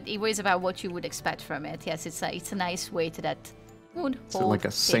 But it weighs about what you would expect from it. Yes, it's a nice weight that would hold Is it like a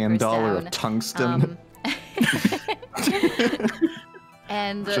papers sand dollar down. of tungsten?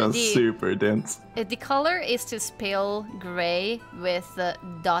 And Just super dense. the color is this pale gray with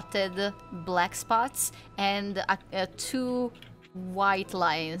dotted black spots and 2 white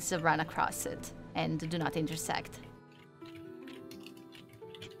lines run across it and do not intersect.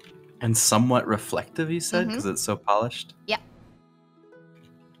 And somewhat reflective, you said, because it's so polished? Yeah.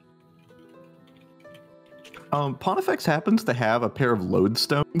 Pontifex happens to have a pair of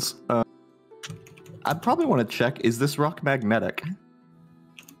lodestones. I'd probably want to check, is this rock magnetic?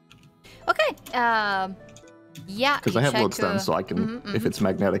 Okay, yeah. Because I have lodestones, so I can, if it's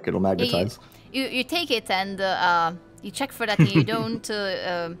magnetic, it'll magnetize. You take it and you check for that, and you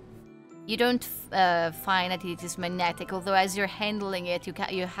don't find that it is magnetic. Although as you're handling it,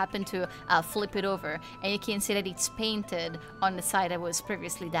 you happen to flip it over, and you can see that it's painted on the side that was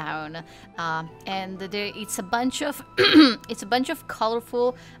previously down. And it's a bunch of it's a bunch of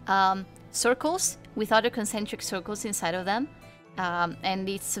colorful circles with other concentric circles inside of them. And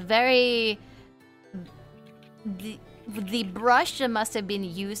it's very... The brush that must have been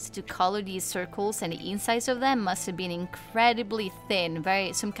used to color these circles and the insides of them must have been incredibly thin,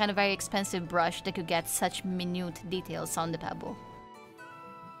 some kind of very expensive brush that could get such minute details on the pebble.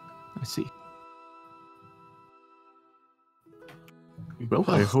 I see. Well,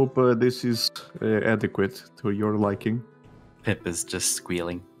 I hope this is adequate to your liking. Pip is just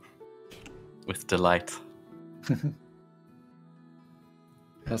squealing with delight.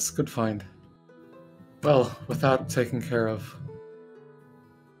 Yes, good find. Well, with that taken care of,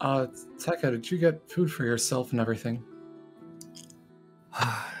 Tekka, did you get food for yourself and everything?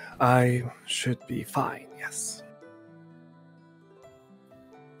 I should be fine, yes.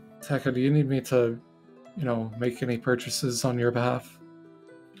 Tekka, do you need me to, make any purchases on your behalf?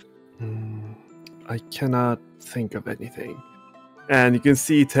 I cannot think of anything. And you can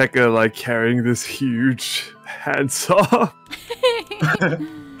see Tekka, like, carrying this huge handsaw.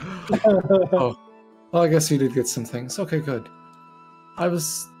 Oh, well, I guess you did get some things. Okay, good. I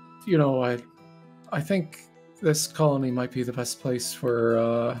was, I think this colony might be the best place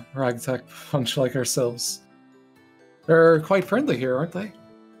for ragtag punch like ourselves. They're quite friendly here, aren't they?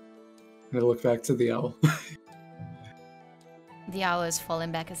 I'm gonna look back to the owl. The owl is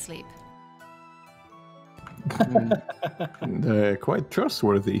falling back asleep. And, quite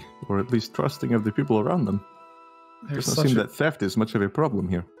trustworthy, or at least trusting of the people around them. Doesn't seem that theft is much of a problem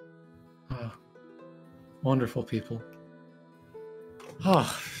here. Wonderful people.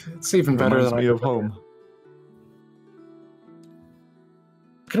 It's even better than I of home.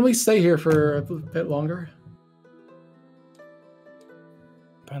 Can we stay here for a bit longer?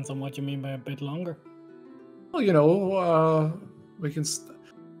 Depends on what you mean by a bit longer. Well, we can...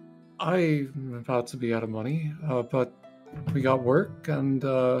 I'm about to be out of money, but we got work, and,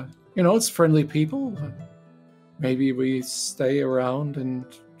 it's friendly people. Maybe we stay around and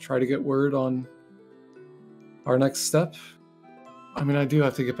try to get word on our next step. I mean, I do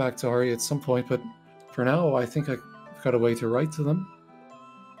have to get back to Ari at some point, but for now, I think I've got a way to write to them.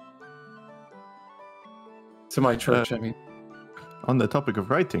 To my church, I mean. On the topic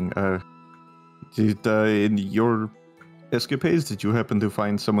of writing, in your escapades, did you happen to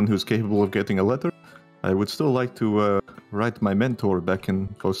find someone who's capable of getting a letter? I would still like to write my mentor back in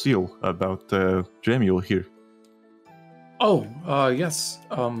Fossil about Jamul here. Oh, yes.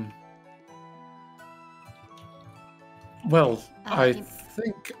 Well, I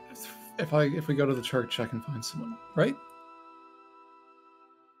think if we go to the church, I can find someone, right?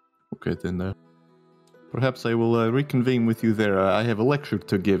 Okay, then perhaps I will reconvene with you there. I have a lecture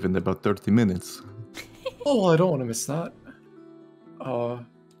to give in about 30 minutes. Oh, well, I don't want to miss that. I'll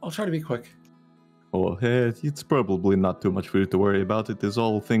try to be quick. Oh, it's probably not too much for you to worry about. It is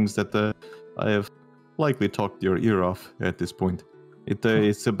all things that I have likely talked your ear off at this point.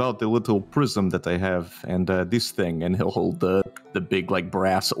 It's about the little prism that I have and this thing, and he'll hold the big like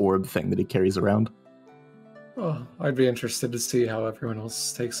brass orb thing that he carries around. Oh, I'd be interested to see how everyone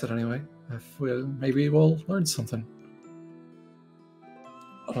else takes it anyway. Maybe we'll learn something.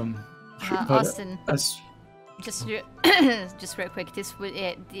 Austin, just real quick, these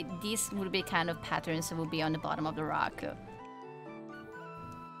would be kind of patterns that would be on the bottom of the rock.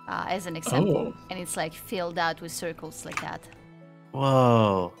 As an example, and it's like filled out with circles like that.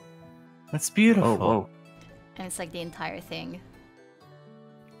 Whoa, that's beautiful. Oh, whoa. And it's like the entire thing.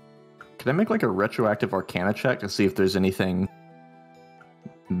 Can I make like a retroactive Arcana check to see if there's anything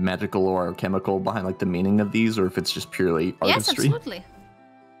magical or chemical behind like the meaning of these, or if it's just purely artistry? Yes, absolutely.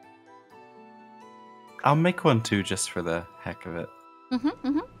 I'll make one too, just for the heck of it.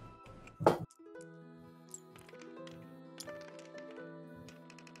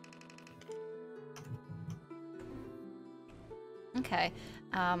 Okay.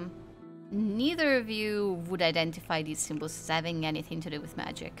 Neither of you would identify these symbols as having anything to do with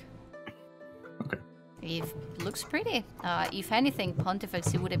magic. Okay. It looks pretty. If anything,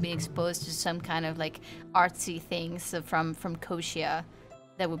 Pontifex would have been exposed to some kind of like artsy things from Koshia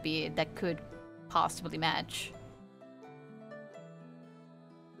that could possibly match.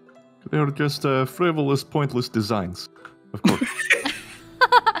 They're just frivolous, pointless designs, of course.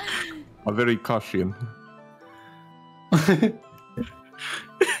 A very Koshian.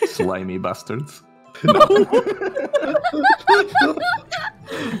 Slimy bastards. No.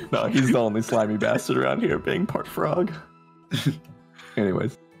 No, he's the only slimy bastard around here, being part frog.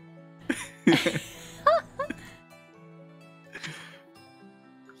 Anyways.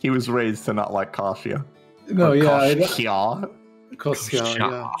 He was raised to not like Koshia. No, Or yeah, Koshia. Kosia,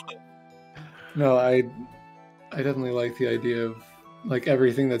 yeah. No, I definitely like the idea of like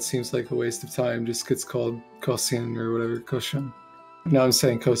everything that seems like a waste of time just gets called Kosian or whatever, Koshan. Now I'm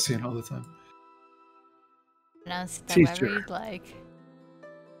saying Kosian all the time. Pronounce it however Teacher. you'd like.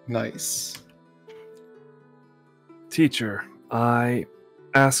 Nice. Teacher, I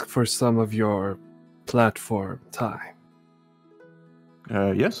ask for some of your platform time.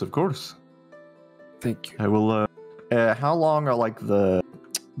 Yes, of course. Thank you. I will. How long are like the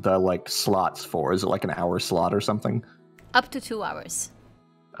like slots for? Is it like an hour slot or something? Up to 2 hours.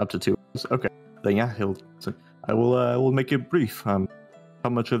 Up to 2 hours. Okay. Then yeah, I will make it brief. How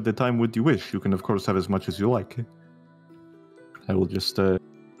much of the time would you wish? You can of course have as much as you like. I will just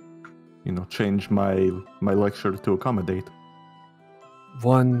change my lecture to accommodate.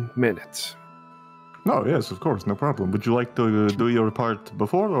 1 minute. Oh yes, of course, no problem. Would you like to do your part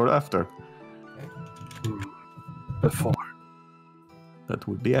before or after? Before. That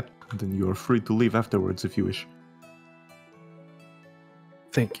would be it. Then you are free to leave afterwards if you wish.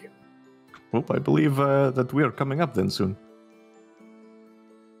 Thank you. Well, I believe that we are coming up then soon.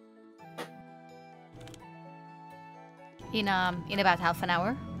 In about half an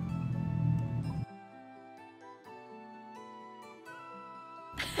hour.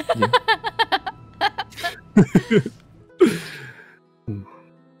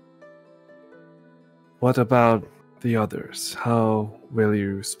 What about the others? How will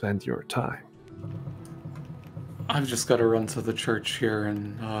you spend your time? I've just got to run to the church here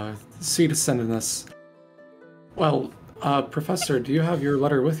and see to sending this. Well, Professor, do you have your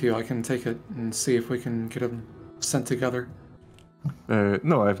letter with you? I can take it and see if we can get them sent together.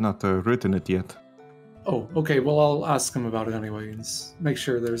 No, I have not written it yet. Oh, okay. Well, I'll ask him about it anyway and make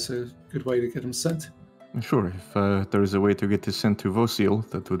sure there's a good way to get them sent. Sure, if there is a way to get this sent to Vosil,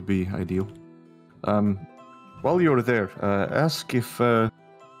 that would be ideal. While you're there, ask if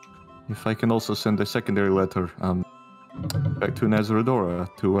I can also send a secondary letter back to Nazaradora,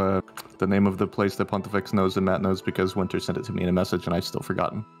 to the name of the place that Pontifex knows and Matt knows because Winter sent it to me in a message and I've still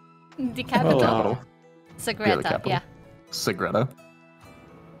forgotten. The capital. Oh, Capital. Sagreta, capital. yeah. Sagreta.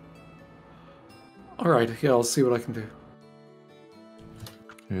 All right. Yeah, I'll see what I can do.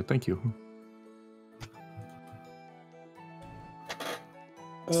 Thank you.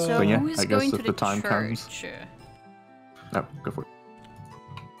 So yeah, who's I guess going if to the the time comes- church? No, go for it.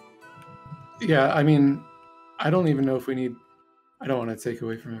 Yeah, I mean, I don't even know if we need. I don't want to take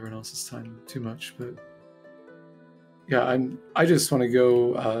away from everyone else's time too much, but yeah, I just want to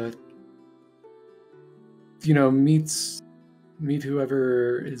go. Meet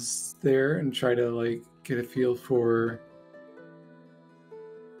whoever is there and try to like get a feel for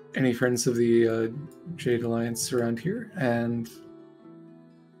any friends of the Jade Alliance around here, and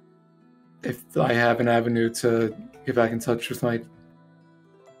if I have an avenue to get back in touch with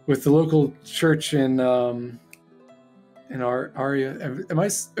the local church in Aria.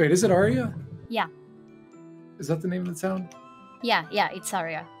 Wait, is it Aria? Yeah. Is that the name of the town? Yeah, it's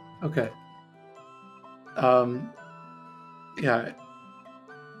Aria. Okay. Yeah.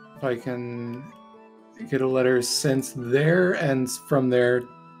 If I can get a letter sent there and from there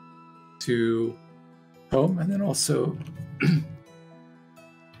to home, and then also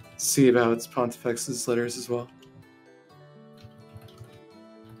see about Pontifex's letters as well.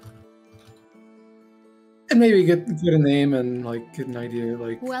 And maybe get a name and like get an idea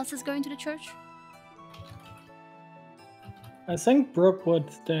like Who else is going to the church? I think Brooke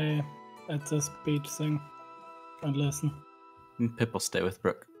would stay at the speech thing and listen. And Pip will stay with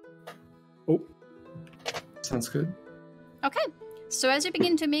Brooke. Oh, sounds good. Okay. So as you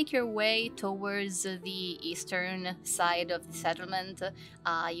begin to make your way towards the eastern side of the settlement,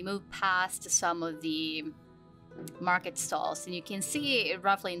 you move past some of the market stalls, and you can see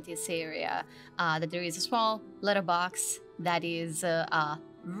roughly in this area that there is a small letterbox that is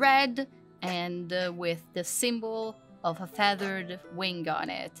red and with the symbol of a feathered wing on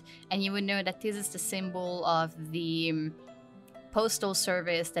it. And you would know that this is the symbol of the postal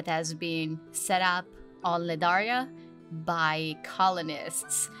service that has been set up on Ledaria by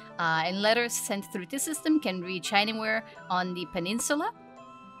colonists. And letters sent through this system can reach anywhere on the peninsula.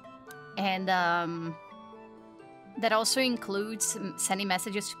 And that also includes sending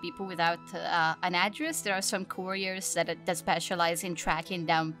messages to people without an address. There are some couriers that specialize in tracking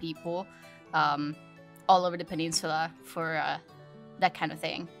down people all over the peninsula for that kind of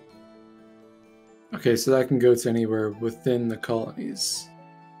thing. Okay, so that can go to anywhere within the colonies.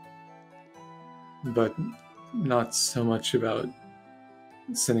 But not so much about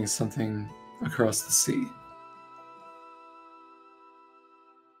sending something across the sea.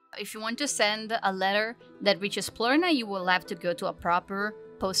 If you want to send a letter that reaches Plurna, you will have to go to a proper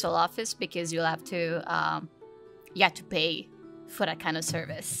postal office because you'll have to pay for that kind of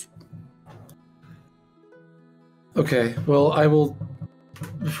service. Okay, well, I will,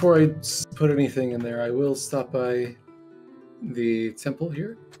 before I put anything in there, I will stop by the temple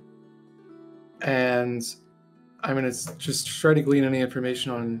here. And I'm going to just try to glean any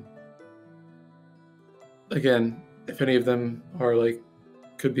information on, again, if any of them are like,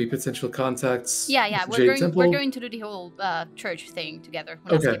 could be potential contacts. Yeah, we're going to do the whole church thing together.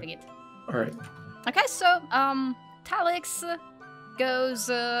 We're not skipping it. All right. Okay, so Talix goes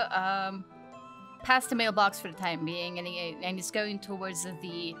past the mailbox for the time being, and he's going towards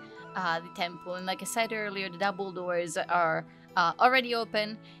the temple. And like I said earlier, the double doors are already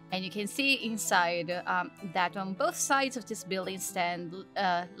open, and you can see inside that on both sides of this building stand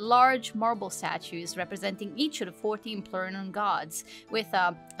large marble statues representing each of the 14 Plurnan gods, with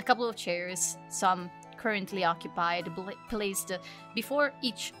a couple of chairs, some currently occupied, placed before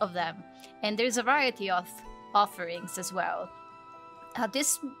each of them. And there's a variety of offerings as well.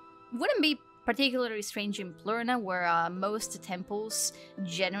 This wouldn't be particularly strange in Plurna, where most temples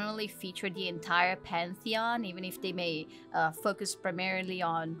generally feature the entire pantheon, even if they may focus primarily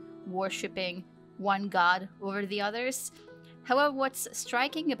on worshipping one god over the others. However, what's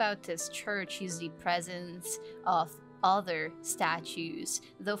striking about this church is the presence of other statues,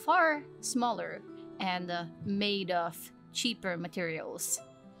 though far smaller and made of cheaper materials.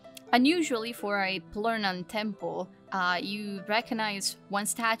 Unusually for a Plurnan temple, you recognize one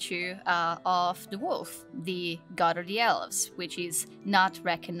statue of the wolf, the god of the elves, which is not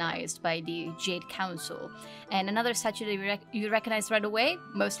recognized by the Jade Council. And another statue that you recognize right away,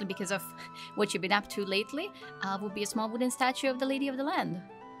 mostly because of what you've been up to lately, would be a small wooden statue of the Lady of the Land.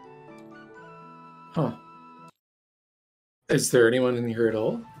 Huh. Is there anyone in here at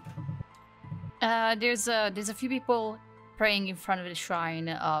all? There's a few people praying in front of the shrine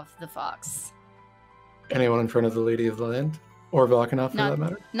of the fox. Anyone in front of the Lady of the Land? Or Valkanoth, for that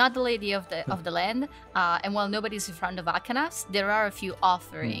matter? Not the Lady of the Land. And while nobody's in front of Valkanoth, there are a few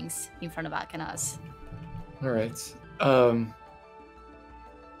offerings in front of Valkanoth. Alright.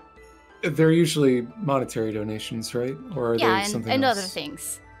 They're usually monetary donations, right? Or are they something and else? Other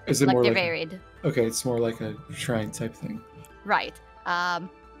things. Is it like more they're like varied. Okay, it's more like a shrine type thing. Right.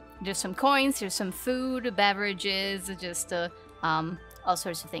 There's some coins, there's some food, beverages, just all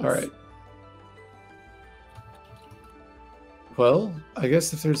sorts of things. Alright. Well, I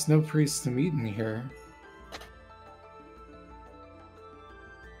guess if there's no priest to meet in here...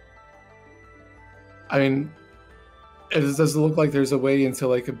 I mean, does it look like there's a way into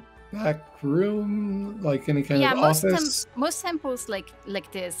like a back room? Like any kind of office? Most temples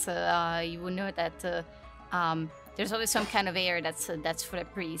like this, you will know that there's always some kind of area that's for the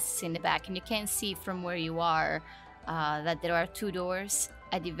priests in the back, and you can see from where you are that there are two doors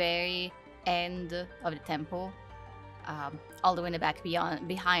at the very end of the temple, all the way in the back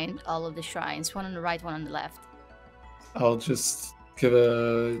behind all of the shrines, one on the right, one on the left. I'll just give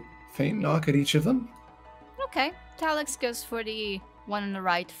a faint knock at each of them. Okay, Talix goes for the one on the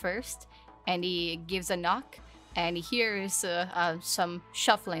right first, and he gives a knock. And he hears some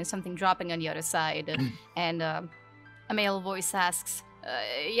shuffling, something dropping on the other side. And a male voice asks,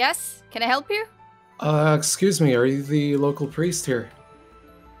 yes? Can I help you? Excuse me, are you the local priest here?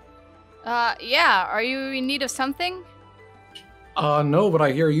 Yeah, are you in need of something? No, but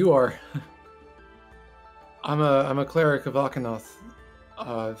I hear you are. I'm a cleric of Akanoth.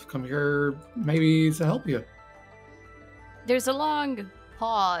 I've come here maybe to help you. There's a long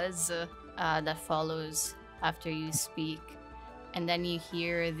pause that follows after you speak, and then you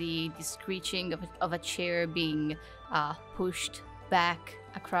hear the screeching of a chair being pushed back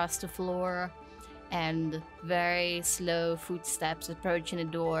across the floor, and very slow footsteps approaching the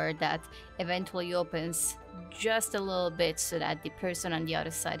door that eventually opens just a little bit so that the person on the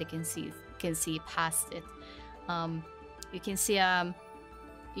other side can see past it. You can see a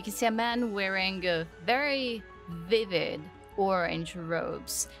man wearing very vivid orange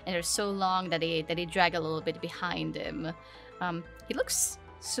robes, and they're so long that they drag a little bit behind him. He looks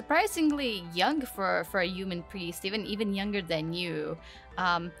surprisingly young for a human priest, even younger than you.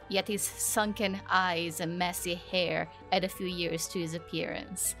 Yet his sunken eyes and messy hair add a few years to his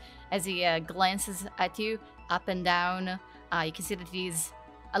appearance. As he glances at you up and down, you can see that he's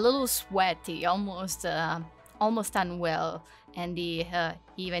a little sweaty, almost unwell, and he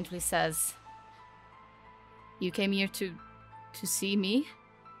eventually says, "You came here to see me?"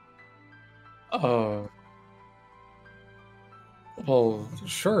 Well,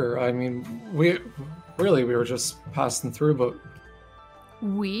 sure. I mean, we were just passing through, but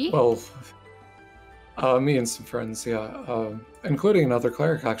We? well, me and some friends, yeah, including another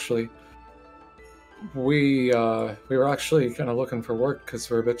cleric actually. We were actually kind of looking for work because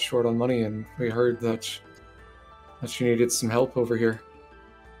we're a bit short on money, and we heard that you needed some help over here.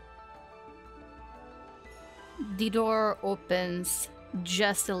 The door opens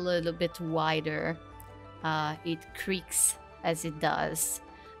just a little bit wider. It creaks as it does.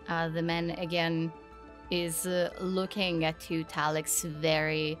 The man again is looking at you, Talix,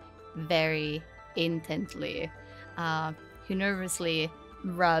 very, very intently. He nervously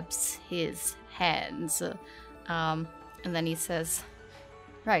rubs his hands, and then he says,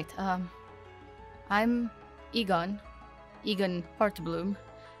 "Right, I'm Egon Heartbloom.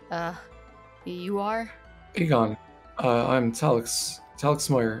 You are?" Egon, I'm Talix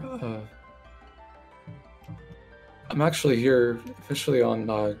Moyer. I'm actually here officially on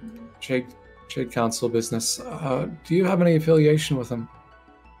Jade Council business. Do you have any affiliation with him?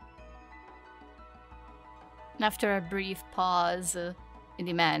 After a brief pause,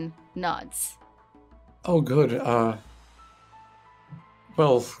 the man nods. Oh, good.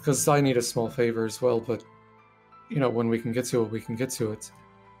 Well, because I need a small favor as well, but when we can get to it, we can get to it.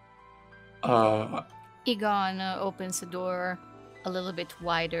 Egon opens the door a little bit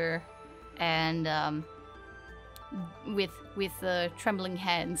wider, and with trembling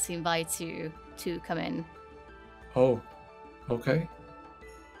hands, he invites you to come in. Oh, okay.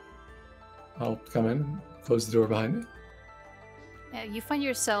 I'll come in, close the door behind me. You find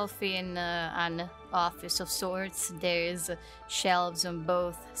yourself in an office of sorts. There's shelves on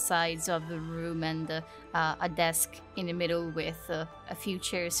both sides of the room and a desk in the middle with a few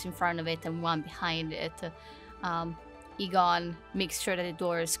chairs in front of it and one behind it. Egon makes sure that the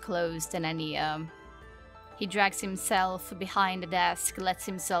door is closed, and then he drags himself behind the desk, lets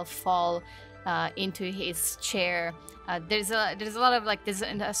himself fall into his chair. There's a lot of there's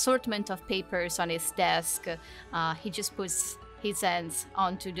an assortment of papers on his desk. He just puts his hands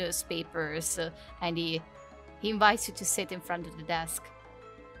onto those papers, and he invites you to sit in front of the desk.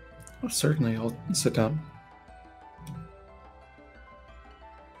 Oh, certainly, I'll sit down.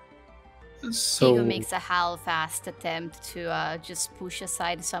 So Egon makes a half-assed attempt to just push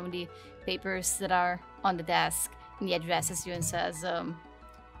aside some of the papers that are on the desk, and he addresses you and says,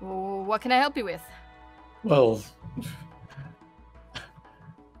 "What can I help you with?" Well,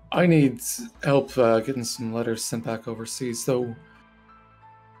 I need help getting some letters sent back overseas, though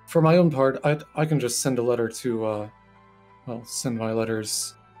for my own part, I can just send a letter to, send my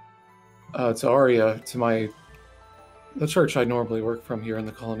letters to Aria, to the church I normally work from here in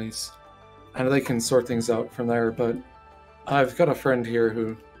the colonies, and they can sort things out from there, but I've got a friend here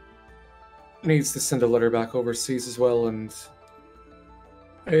who needs to send a letter back overseas as well, and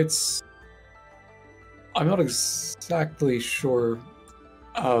I'm not exactly sure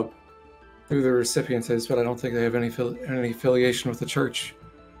who the recipient is, but I don't think they have any affiliation with the church.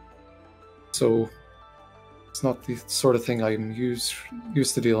 So it's not the sort of thing I'm used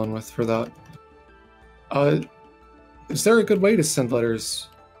to dealing with for that. Is there a good way to send letters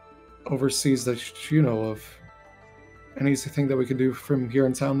overseas that you know of? Anything that we can do from here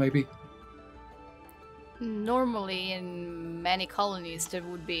in town, maybe? Normally, in many colonies, there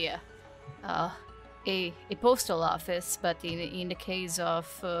would be a postal office, but in the case of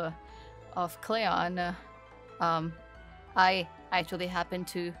Cleon, I actually happen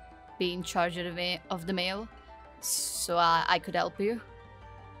to be in charge of the mail, so I could help you.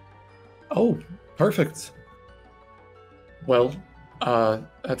 Oh, perfect. Well,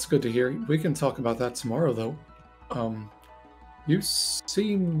 that's good to hear. We can talk about that tomorrow, though. You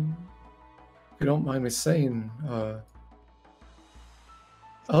seem, if you don't mind me saying,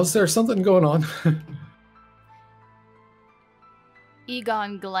 is there something going on?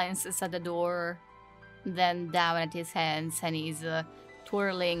 Egon glances at the door, then down at his hands, and he's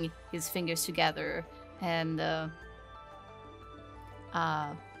twirling his fingers together, and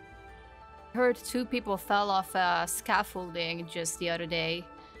Heard 2 people fell off a scaffolding just the other day.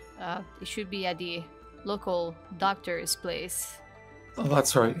 It should be at the local doctor's place. Oh,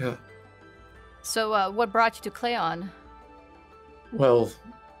 that's right, yeah. So, what brought you to Cleon? Well,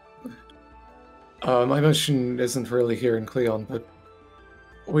 my mission isn't really here in Cleon, but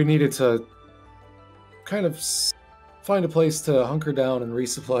we needed to kind of find a place to hunker down and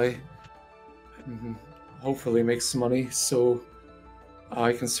resupply, and hopefully make some money, so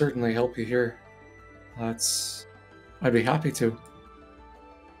I can certainly help you here. I'd be happy to.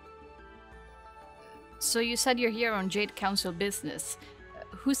 So you said you're here on Jade Council business.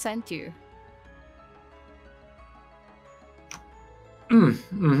 Who sent you?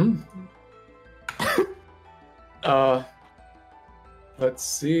 Let's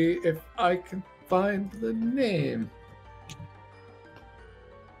see if I can find the name.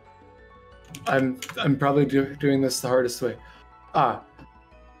 I'm probably doing this the hardest way. I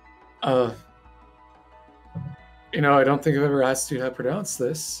don't think I've ever asked you how to pronounce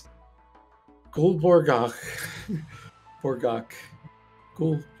this. Gulborgak. Borgak.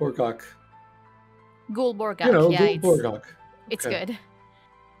 Gulborgak. Gulborgak, yeah. Gulborgak. It's Okay. good.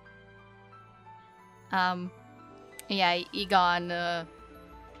 Yeah, Egon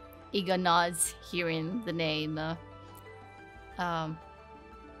nods hearing the name,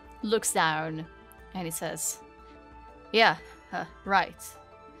 looks down, and he says, yeah, right.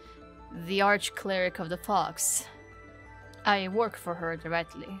 The Arch-Cleric of the Fox. I work for her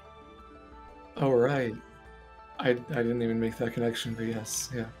directly. Oh, right. I didn't even make that connection, but yes,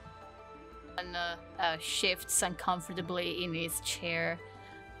 yeah. And shifts uncomfortably in his chair,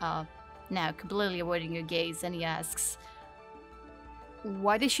 now completely avoiding your gaze, and he asks,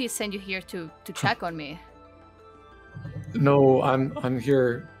 why did she send you here to check on me? No, I'm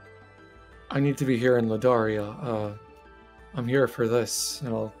here. I need to be here in Ledaria. I'm here for this,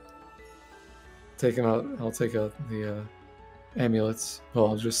 and I'll take him out. I'll take out the amulets. Well,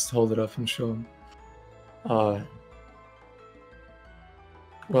 I'll just hold it up and show him.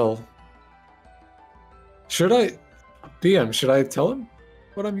 Well, should I tell him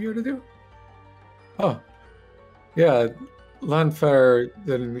what I'm here to do? Oh, yeah, Landfair,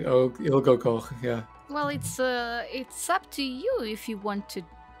 then Ilgokoch, yeah. Well, it's up to you if you want to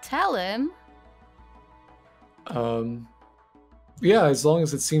tell him. Yeah, as long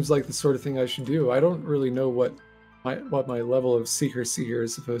as it seems like the sort of thing I should do. I don't really know what my level of secrecy here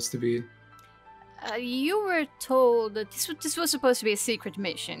is supposed to be. You were told that this was supposed to be a secret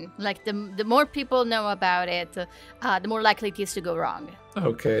mission. Like, the more people know about it, the more likely it is to go wrong.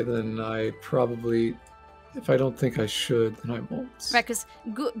 Okay, then I probably... If I don't think I should, then I won't. Right, because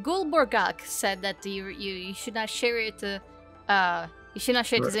Gulborgak said that you should not share it. You should not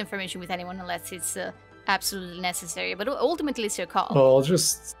share this information with anyone unless it's absolutely necessary. But ultimately, it's your call. Well, I'll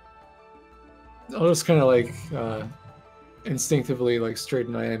just kind of like instinctively like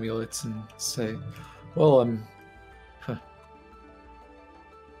straighten my amulets and say, "Well, I'm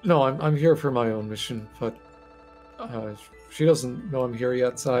here for my own mission, but she doesn't know I'm here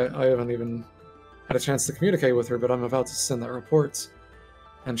yet. So I haven't even had a chance to communicate with her, but I'm about to send that report,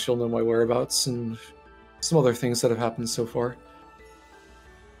 and she'll know my whereabouts and some other things that have happened so far.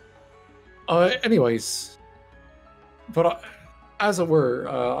 Anyways, but as it were,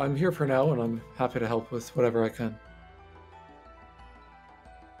 I'm here for now, and I'm happy to help with whatever I can.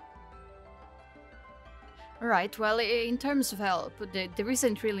 Right, well, in terms of help, there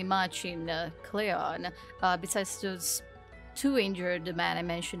isn't really much in Cleon, besides those 2 injured men I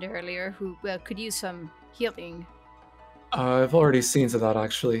mentioned earlier who could use some healing. I've already seen to that,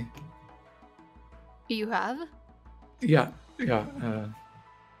 actually. You have? Yeah.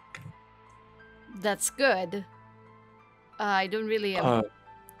 That's good. I don't really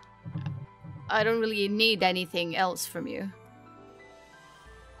need anything else from you.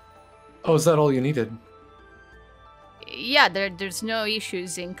 Oh, is that all you needed? Yeah, there's no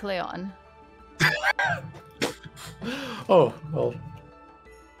issues in Cleon. Oh, well.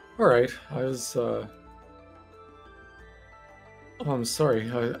 Alright, I was, Oh, I'm sorry.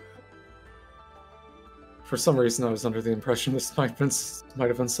 For some reason, I was under the impression this might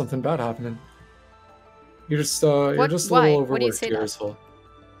have been something bad happening. You're just a Why? little Why do you overworked say here that? as well.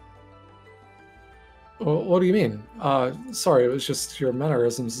 Well, what do you mean? Sorry, it was just your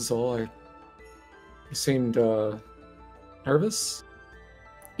mannerisms is all. You seemed, nervous?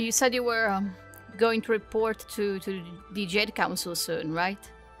 You said you were going to report to the Jade Council soon, right?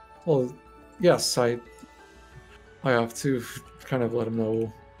 Well, yes, I have to kind of let them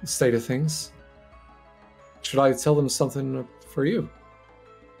know the state of things. Should I tell them something for you?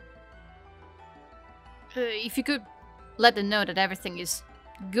 If you could let them know that everything is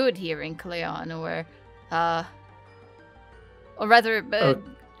good here in Cleon, or rather,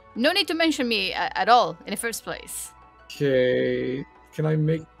 no need to mention me at all in the first place. Okay, can I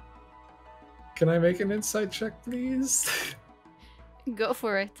make an insight check, please? Go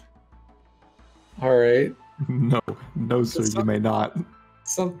for it. All right. No, sir, you may not.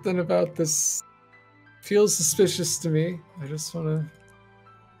 Something about this feels suspicious to me. I just want to.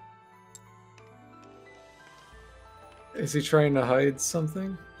 Is he trying to hide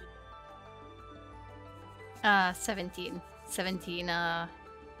something? 17. 17,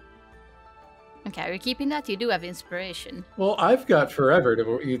 Okay, are you keeping that? You do have inspiration. Well, I've got forever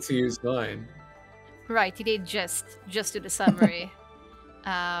to use mine. Right, you did just do the summary.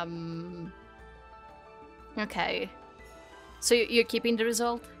 Okay. So you're keeping the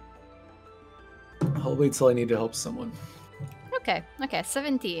result? I'll wait till I need to help someone. Okay,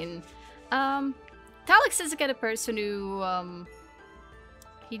 17. Talix is the kind of person who,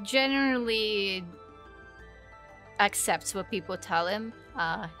 he generally accepts what people tell him.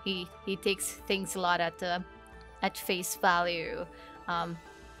 He takes things a lot at face value.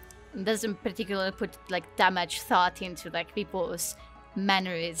 Doesn't particularly put like that much thought into like people's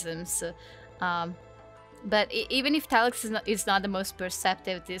mannerisms. But even if Talix is not the most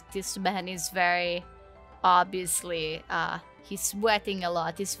perceptive, this man is very obviously he's sweating a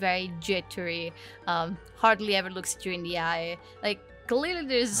lot. He's very jittery. Hardly ever looks at you in the eye. Like clearly,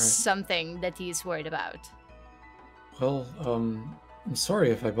 there's something that he's worried about. Well, I'm sorry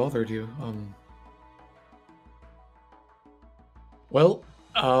if I bothered you. Well,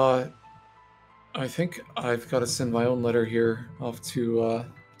 I think I've got to send my own letter here off to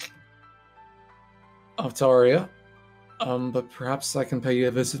Aria. But perhaps I can pay you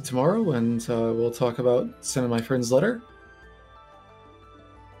a visit tomorrow, and we'll talk about sending my friend's letter.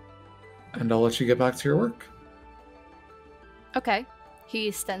 And I'll let you get back to your work. Okay.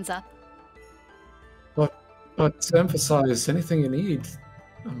 He stands up. But to emphasize, anything you need,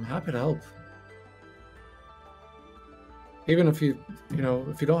 I'm happy to help. Even if you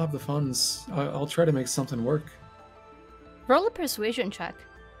don't have the funds, I'll try to make something work. Roll a persuasion check.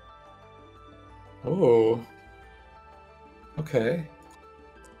 Oh. Okay.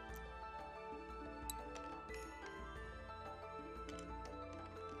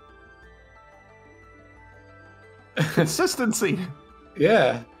 Consistency.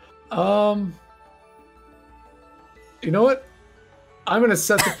 Yeah. You know what? I'm gonna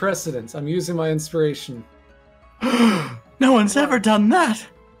set the precedent. I'm using my inspiration. No one's ever done that.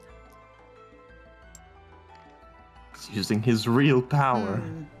 He's using his real power.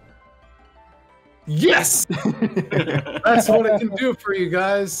 Yes! That's what I can do for you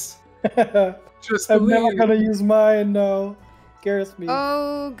guys. Just I'm believe. never gonna use mine, no. Scares me.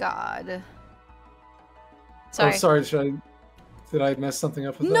 Oh god. Sorry. Oh, sorry. Did I mess something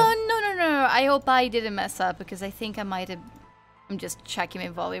up with No. that? I hope I didn't mess up because I think I might have. I'm just checking my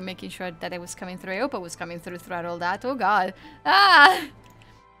volume, making sure that it was coming through. I hope it was coming throughout all that. Oh god. Ah!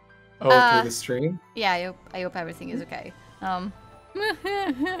 Oh, through the stream? Yeah, I hope everything is okay.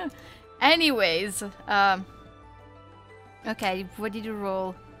 Anyways, okay, what did you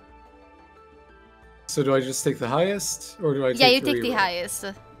roll? So do I just take the highest, or do I Yeah, you take take the reroll? highest.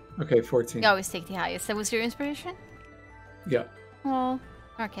 Okay, 14. You always take the highest. That was your inspiration? Yeah. Oh,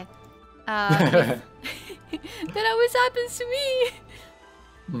 okay. That always happens to me.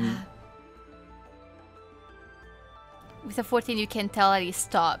 With a 14, you can tell that he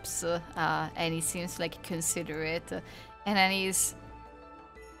stops, and he seems like considerate, and then he's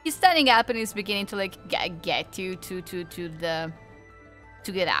standing up and he's beginning to like get you to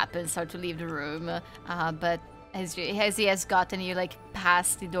get up and start to leave the room. But as he has gotten you like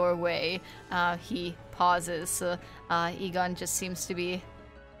past the doorway, he pauses. Egon just seems to be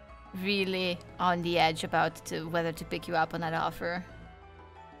really on the edge about whether to pick you up on that offer.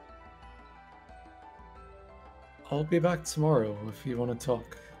 I'll be back tomorrow if you want to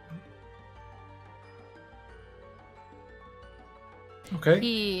talk. Okay.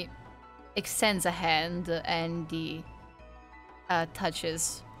 He extends a hand and he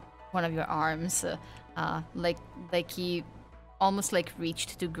touches one of your arms, like he almost like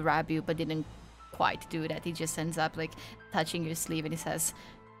reached to grab you but didn't quite do that. He just ends up like touching your sleeve and he says,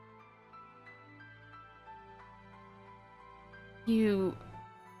 "You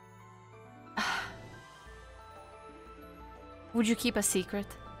would you keep a secret?"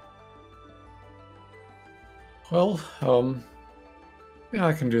 Well, yeah,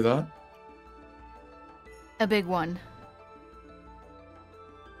 I can do that. A big one.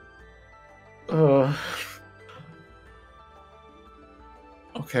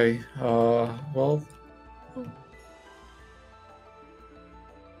 Okay, well...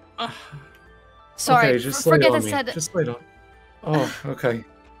 Sorry, Okay, just lay it forget I on me. said. Just lay it on. Oh, okay.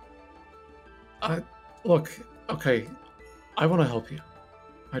 Look, okay. I want to help you.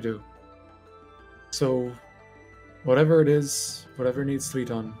 I do. So, whatever it is, whatever needs to be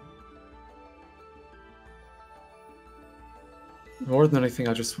done. More than anything,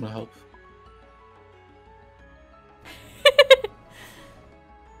 I just want to help.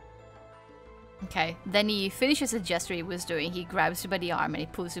 Okay, then he finishes the gesture he was doing. He grabs you by the arm and he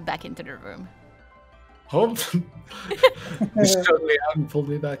pulls you back into the room. Oh! He shut me out and pulled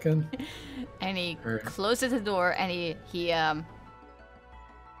me back in. And he Alright. closes the door and he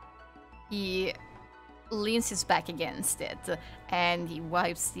leans his back against it and he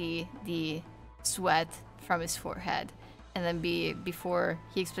wipes the sweat from his forehead. And then before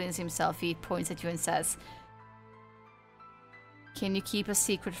he explains himself, he points at you and says, "Can you keep a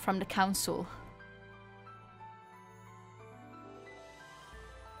secret from the council?"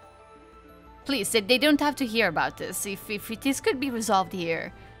 Please, they don't have to hear about this. If this could be resolved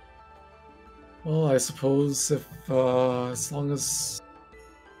here. Well, I suppose if, as long as...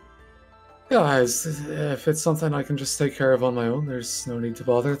 Yeah, if it's something I can just take care of on my own, there's no need to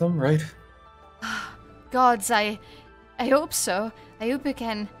bother them, right? Gods, I hope so. I hope you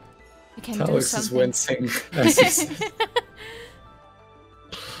can do Alex something. is wincing as he says.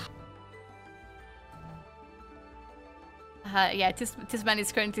 Yeah, this man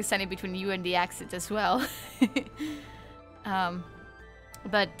is currently standing between you and the exit as well.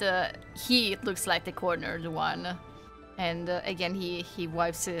 But he looks like the cornered one. And again, he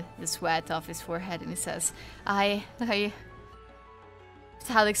wipes the sweat off his forehead and he says, Alex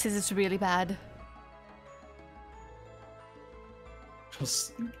says it's really bad.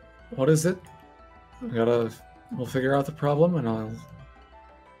 Just, what is it? We'll figure out the problem and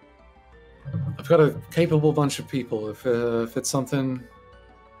I've got a capable bunch of people. If it's something,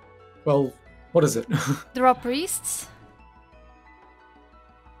 well, what is it? There are priests?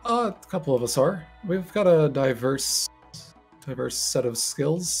 A couple of us are. We've got a diverse set of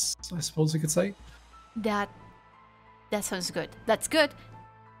skills, I suppose you could say. That sounds good. That's good.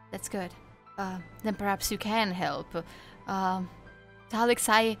 That's good. Then perhaps you can help. Alex,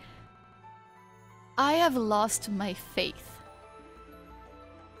 I have lost my faith.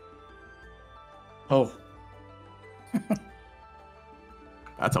 Oh.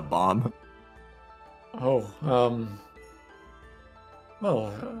 That's a bomb. Oh,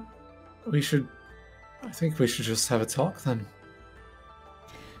 well, I think we should just have a talk then.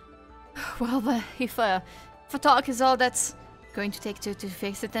 Well, but if a talk is all that's going to take to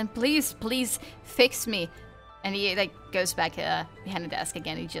fix it, then please fix me. And he goes back behind the desk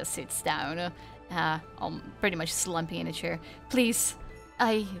again. He just sits down, pretty much slumping in a chair. Please,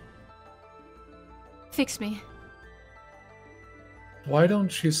 fix me. Why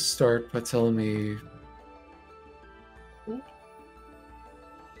don't you start by telling me,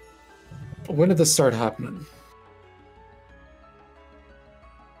 when did this start happening?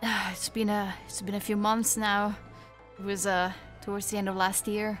 It's been a few months now. It was towards the end of last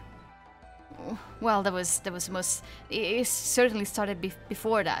year. Well, that was most. It certainly started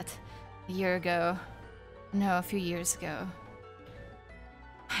before that, a year ago. No, a few years ago.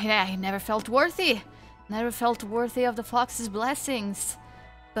 I never felt worthy. Never felt worthy of the fox's blessings.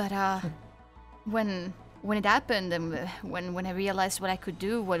 But when it happened, and when I realized what I could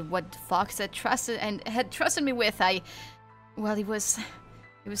do, what Fox had trusted me with, well, it was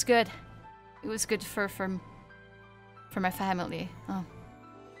good. It was good for my family.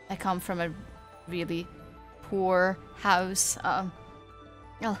 I come from a really poor house. A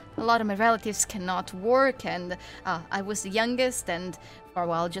lot of my relatives cannot work, and I was the youngest, and for a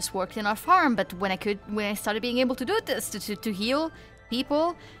while just worked in our farm. But when I started being able to do this, to heal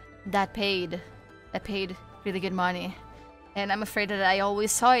people, that paid really good money. And I'm afraid that I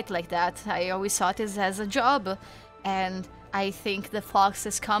always saw it like that. I always saw it as a job, and I think the fox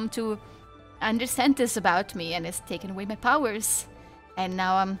has come to understand this about me and has taken away my powers. And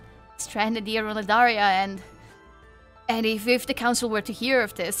now I'm stranded here on Ledaria, and if the council were to hear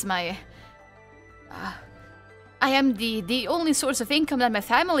of this, I am the only source of income that my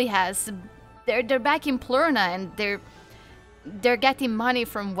family has. They're back in Plurna, and they're getting money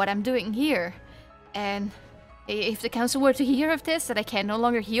from what I'm doing here. And if the council were to hear of this, that I can no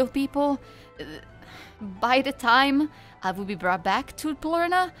longer heal people, by the time I will be brought back to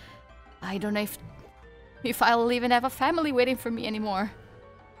Plurna, I don't know if I'll even have a family waiting for me anymore.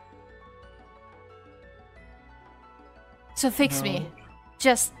 So fix me.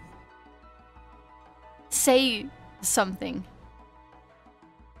 Just say something.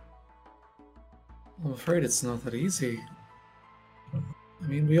 I'm afraid it's not that easy. I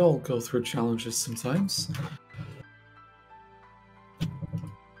mean, we all go through challenges sometimes.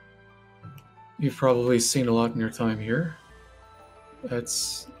 You've probably seen a lot in your time here.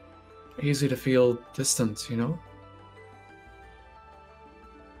 It's easy to feel distant, you know?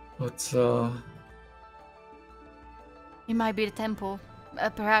 But, It might be the temple.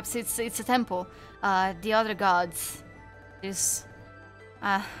 Perhaps it's a temple. The other gods. It's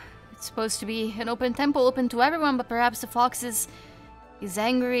supposed to be an open temple, open to everyone, but perhaps the fox is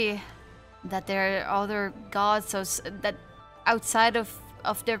angry that there are other gods that outside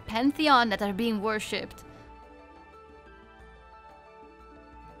of their pantheon that are being worshipped.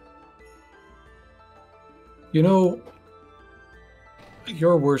 you know,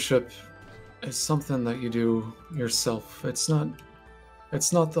 your worship is something that you do yourself. It's not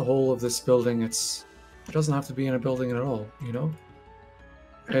the whole of this building. It doesn't have to be in a building at all, you know?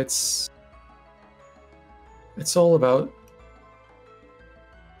 It's all about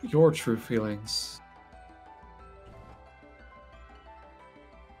your true feelings.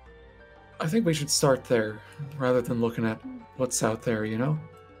 I think we should start there, rather than looking at what's out there, you know?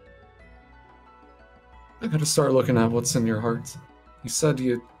 I gotta start looking at what's in your heart. You said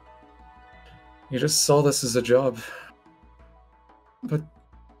you just saw this as a job. But...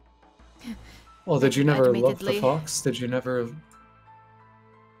 Well, did you never love the fox? Did you never...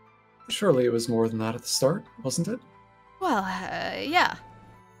 Surely it was more than that at the start, wasn't it? Well, yeah.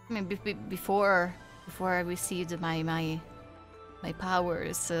 I mean, before I received my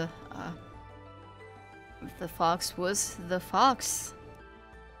powers, the fox was the fox,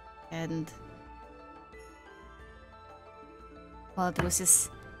 and well, there was this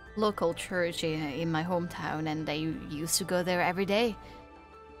local church in my hometown, and I used to go there every day.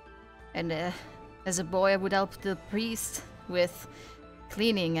 And as a boy, I would help the priest with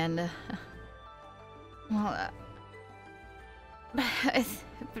cleaning, and well,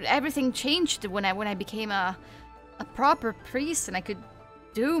 everything changed when I became a proper priest, and I could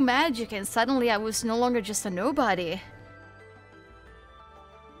do magic, and suddenly I was no longer just a nobody.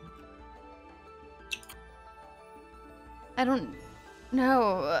 I don't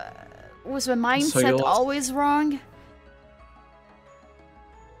know. Was my mindset always wrong?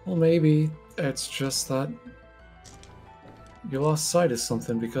 Well, maybe it's just that you lost sight of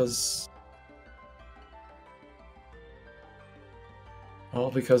something because... Well,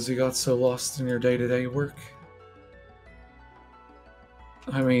 because you got so lost in your day-to-day work.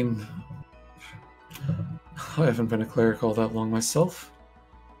 I mean, I haven't been a cleric all that long myself.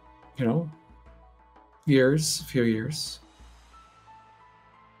 You know, a few years.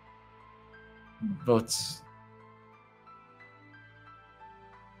 But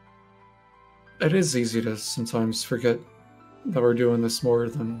it is easy to sometimes forget that we're doing this more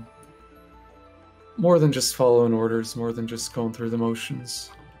than just following orders, more than just going through the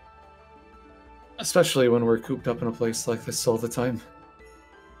motions. Especially when we're cooped up in a place like this all the time.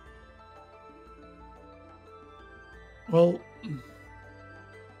 Well,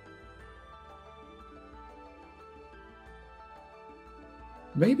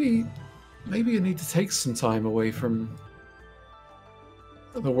 maybe you need to take some time away from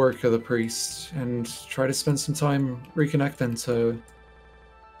the work of the priest and try to spend some time reconnecting to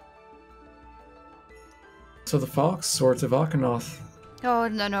the fox or to Vakanoth. Oh,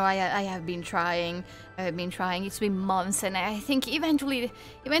 no, I have been trying. It's been months, and I think eventually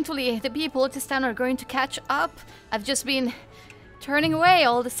the people at this town are going to catch up. I've just been turning away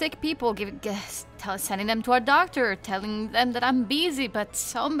all the sick people, sending them to a doctor, telling them that I'm busy, but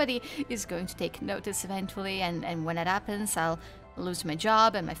somebody is going to take notice eventually, and when that happens, I'll lose my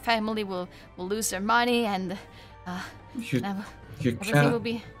job, and my family will lose their money, and everything will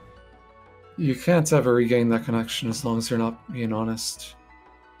be... You can't ever regain that connection as long as you're not being honest.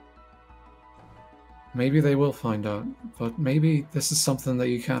 Maybe they will find out, but maybe this is something that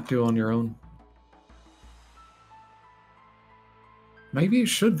you can't do on your own. Maybe you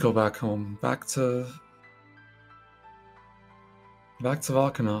should go back home, back to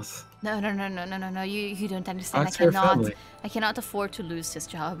Vakanoth. No, you don't understand. Back to your family. I cannot afford to lose this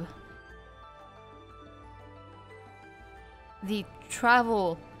job. The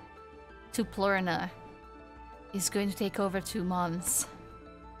travel to Plurna is going to take over 2 months.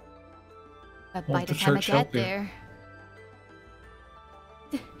 But by the time I get there,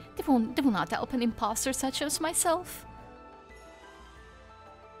 they will not help an imposter such as myself.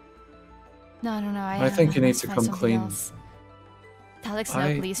 No, I think you need to come clean. Alex,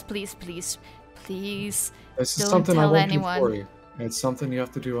 no, please. This is don't something I tell won't anyone. do for you. It's something you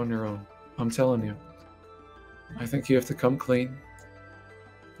have to do on your own. I'm telling you. I think you have to come clean.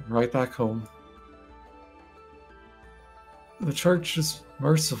 Right back home. The church is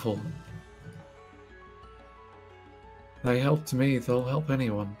merciful. They helped me, they'll help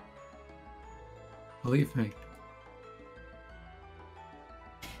anyone. Believe me.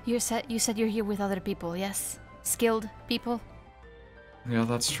 You said you're here with other people, yes? Skilled people? Yeah,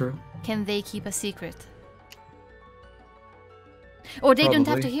 that's true. Can they keep a secret? Or they don't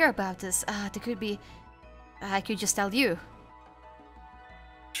have to Probably. hear about this. They could be... I could just tell you.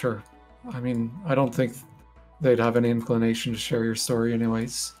 Sure. I mean, I don't think they'd have any inclination to share your story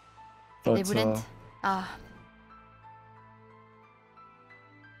anyways. But, They wouldn't?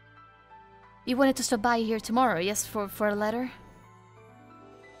 You wanted to stop by here tomorrow, yes? For a letter?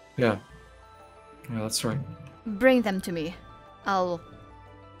 Yeah. Yeah, that's right. Bring them to me. I'll...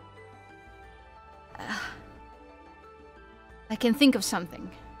 I can think of something.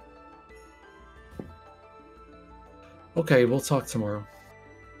 Okay, we'll talk tomorrow.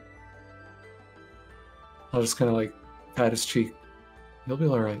 I'll just kind of like pat his cheek. You'll be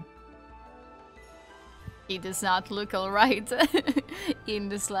alright. He does not look alright in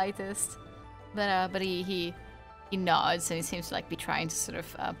the slightest. But he nods and he seems to like be trying to sort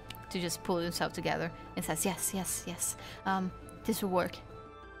of to just pull himself together and says yes. This will work.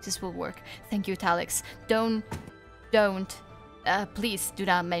 This will work. Thank you, Talix. Don't please do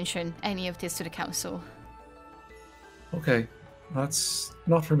not mention any of this to the council. Okay, that's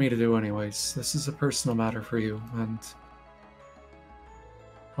not for me to do anyways. This is a personal matter for you, and...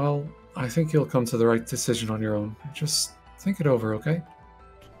 Well, I think you'll come to the right decision on your own. Just think it over, okay?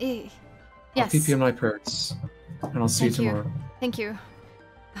 Yes. I'll keep you in my prayers, and I'll see you tomorrow. Thank you.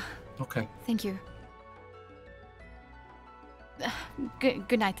 Okay. Thank you.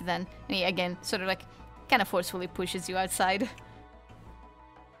 Good night then. And he again sort of like kind of forcefully pushes you outside.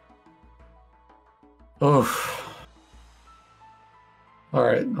 Oh.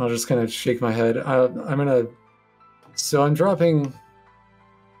 Alright, I'll just kind of shake my head. So I'm dropping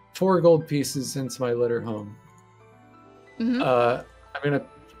 4 gold pieces into my litter home. Mm-hmm. I'm gonna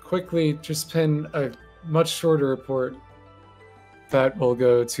quickly just pin a much shorter report that will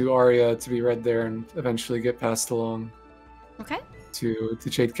go to Arya to be read there and eventually get passed along Okay. to the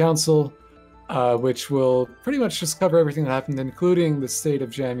Jade Council, which will pretty much just cover everything that happened, including the state of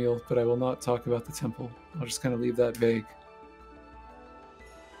Jamiel, but I will not talk about the temple. I'll just kind of leave that vague.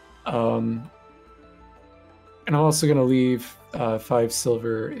 And I'm also going to leave 5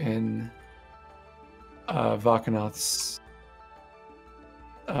 silver in Vakanath's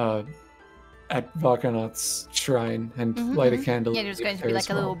at Vakanath's shrine and light a candle. Yeah, there's going to be like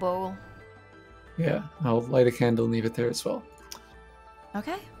a little bowl. Yeah, I'll light a candle and leave it there as well.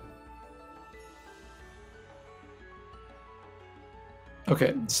 Okay.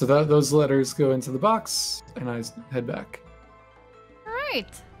 Okay, so those letters go into the box, and I head back. All right.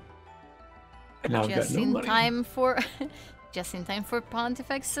 And now I've got Just no in money. time for, just in time for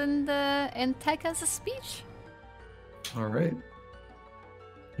Pontifex and Tekka's speech. All right.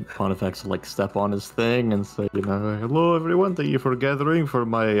 Pontifex will like step on his thing and say, hello everyone, thank you for gathering for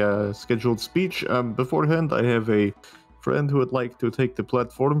my scheduled speech. Beforehand, I have a friend who would like to take the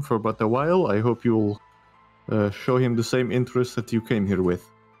platform for but a while. I hope you'll show him the same interest that you came here with.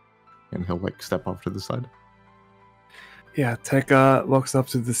 And he'll like step off to the side. Yeah, Tekka walks up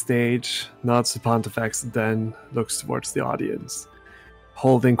to the stage, nods to Pontifex, then looks towards the audience,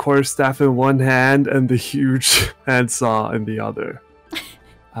 holding quarterstaff in one hand and the huge handsaw in the other.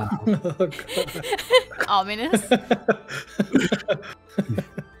 Oh, God. Ominous.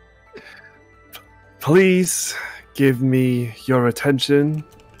 Please give me your attention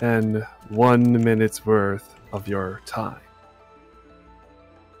and 1 minute's worth of your time.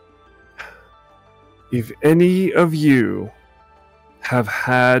 If any of you have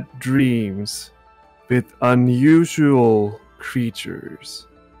had dreams with unusual creatures,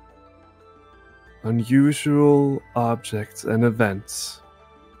 unusual objects and events,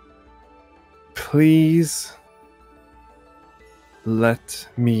 please let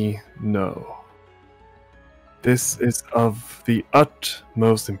me know. This is of the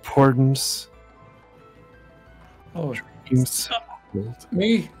utmost importance. Oh, Dreams.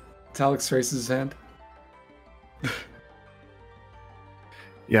 me? Talix raises his hand.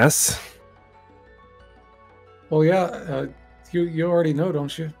 Yes. Well, yeah, you already know,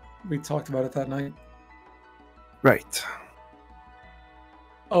 don't you? We talked about it that night. Right.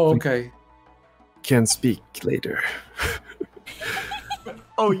 Oh, okay. Can speak later.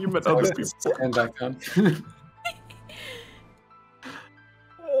 Oh, you meant other people. And back on.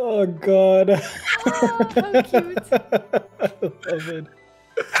 Oh, God. Oh, how cute. I love it.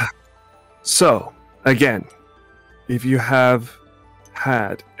 So, again, if you have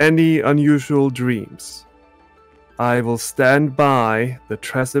had any unusual dreams, I will stand by the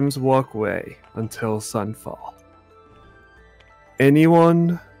Tressem's walkway until sunfall.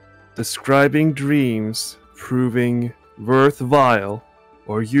 Anyone describing dreams proving worthwhile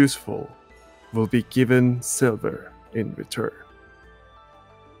or useful will be given silver in return.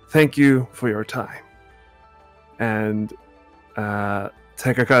 Thank you for your time. And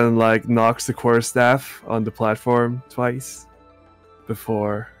Tekka kind of like knocks the quarterstaff on the platform twice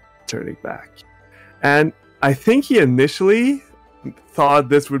before turning back. And I think he initially thought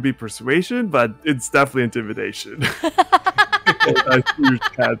this would be persuasion, but it's definitely intimidation. I threw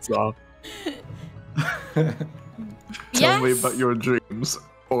cats off. Tell me about your dreams,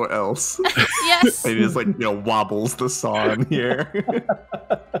 or else. Yes. And he just like, you know, wobbles the saw in here.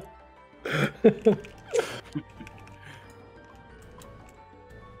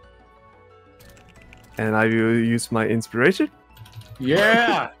 And I will use my inspiration.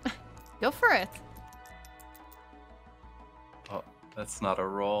 Yeah! Go for it. Oh, that's not a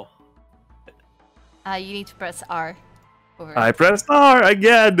roll. You need to press R. Over. I pressed R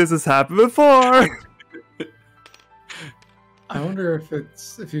again. This has happened before. I wonder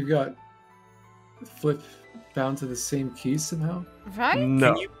if you got flip bound to the same key somehow. Right?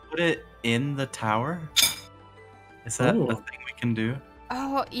 No. Can you put it in the tower? Is that Ooh. a thing we can do?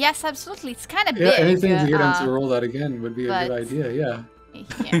 Oh, yes, absolutely. It's kind of Yeah, big. anything to get him to roll that again would be a good but- idea, yeah.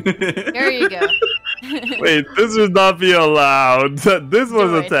 Yeah. There you go. Wait, this would not be allowed. This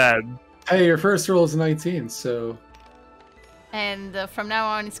was Do a it. 10. Hey, your first roll is 19, so... And from now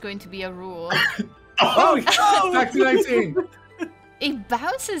on, it's going to be a rule. Oh, no! Back to 19! It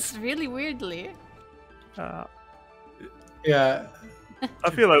bounces really weirdly. Yeah. I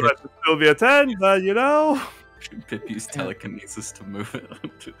feel like that should still be a 10, but you know. Pip used telekinesis to move it.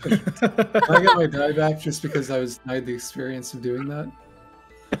 I get my die back just because I was denied the experience of doing that.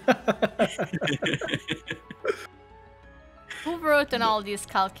 Who wrote on all these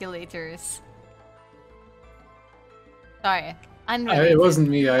calculators? Sorry, unrelated. It wasn't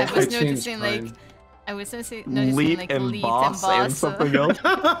me, I was changed noticing mine. like I was noticing Lead like and lead boss and and boss. something else.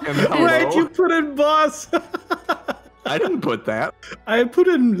 And Where'd hello. you put in boss? I didn't put that. I put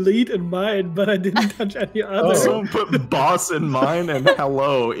in lead in mine, but I didn't touch any other. Someone put boss in mine and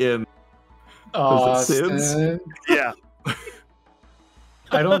hello in. Was it Sid's? Austin. Yeah.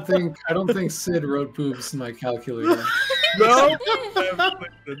 I don't think Sid wrote boobs in my calculator. No, definitely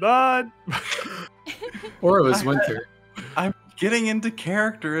did not. Or it was Winter. I'm getting into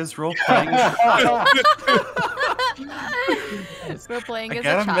character as role playing. We're playing I as a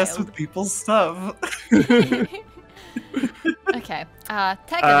gotta mess child. with people's stuff. Okay,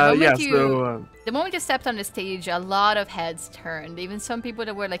 Tekka, Yeah, the moment you stepped on the stage, a lot of heads turned. Even some people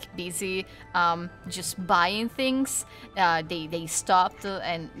that were like busy, just buying things, they stopped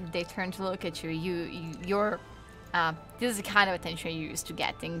and they turned to look at you. You're this is the kind of attention you're used to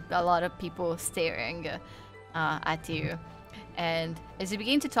getting. A lot of people staring at you, and as you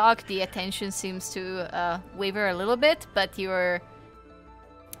begin to talk, the attention seems to waver a little bit, but you're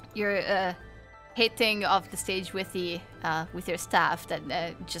hitting off the stage with your staff that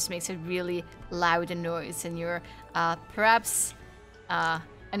just makes a really loud noise, and you're perhaps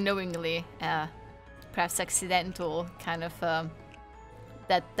unknowingly, perhaps accidental, kind of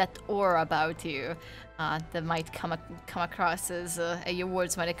that aura about you that might come across as your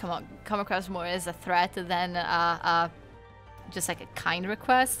words might come across more as a threat than just like a kind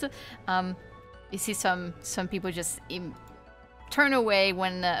request. You see some people just turn away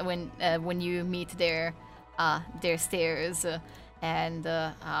when you meet their stares, and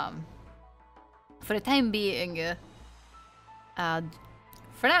for the time being, for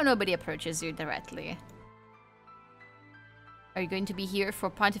now nobody approaches you directly. Are you going to be here for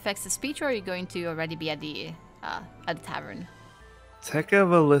Pontifex's speech, or are you going to already be at the tavern? Tekka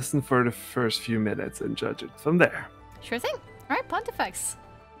will listen for the first few minutes and judge it from there. Sure thing. All right, Pontifex.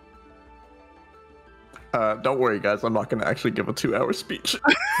 Don't worry, guys. I'm not going to actually give a 2-hour speech.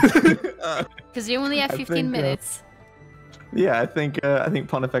 Because you only have I 15 think, minutes. Yeah, I think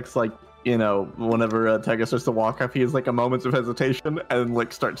Pontifex, like, you know, whenever Tekka starts to walk up, he has like a moment of hesitation and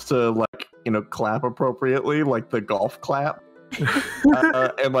like starts to like, you know, clap appropriately, like the golf clap,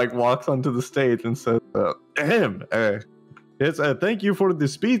 and like walks onto the stage and says, yes, thank you for the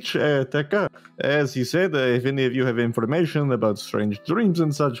speech, Tekka. As he said, if any of you have information about strange dreams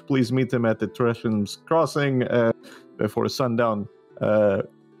and such, please meet him at the Tresham's Crossing before sundown.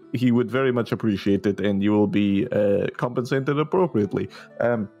 He would very much appreciate it, and you will be compensated appropriately.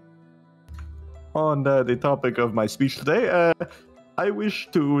 On the topic of my speech today, I wish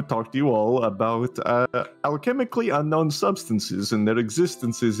to talk to you all about alchemically unknown substances and their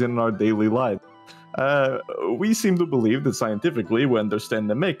existences in our daily lives. We seem to believe that scientifically we understand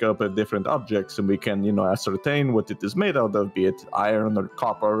the makeup of different objects, and we can, ascertain what it is made out of, be it iron or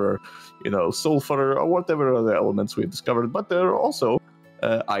copper or, sulfur or whatever other elements we've discovered. But there are also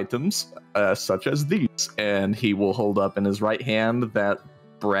items such as these, and he will hold up in his right hand that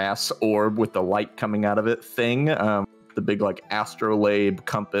brass orb with the light coming out of it thing, the big astrolabe,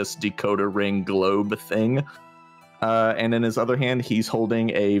 compass, decoder ring, globe thing. And in his other hand, he's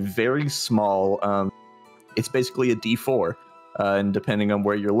holding a very small, it's basically a D4. And depending on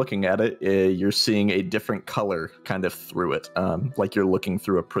where you're looking at it, you're seeing a different color kind of through it, like you're looking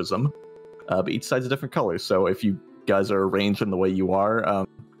through a prism. But each side's a different color, so if you guys are arranged in the way you are,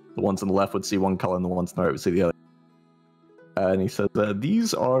 the ones on the left would see one color and the ones on the right would see the other. And he says,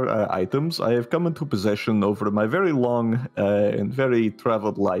 these are items I have come into possession over my very long and very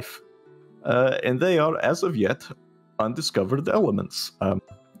traveled life. And they are, as of yet, undiscovered elements.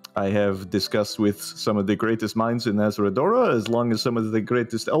 I have discussed with some of the greatest minds in Azerodora, as long as some of the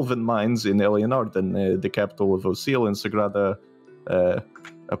greatest elven minds in Elianarden, the capital of Osil and Sagrada,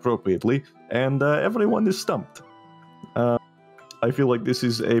 appropriately, and everyone is stumped. I feel like this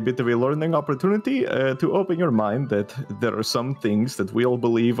is a bit of a learning opportunity to open your mind that there are some things that we all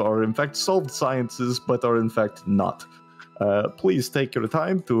believe are in fact solved sciences, but are in fact not. Please take your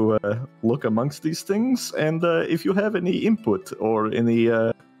time to look amongst these things, and if you have any input or any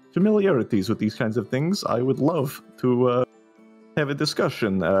familiarities with these kinds of things, I would love to have a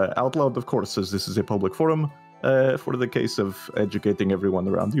discussion out loud, of course, as this is a public forum, for the case of educating everyone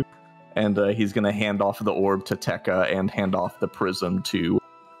around you. And he's going to hand off the orb to Tekka and hand off the prism to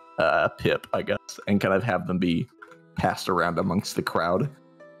Pip, I guess, and kind of have them be passed around amongst the crowd.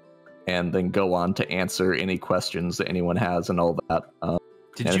 And then go on to answer any questions that anyone has and all that.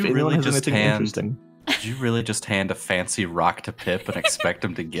 Did you really just hand a fancy rock to Pip and expect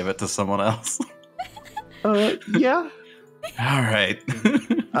him to give it to someone else? Yeah. All right.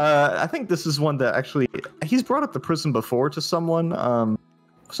 I think this is one that actually he's brought up the prism before to someone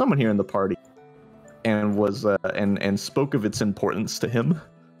here in the party, and was and spoke of its importance to him.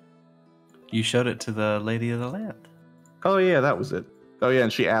 You showed it to the Lady of the Land. Oh yeah, that was it. Oh yeah,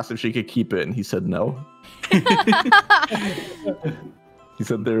 and she asked if she could keep it, and he said no. He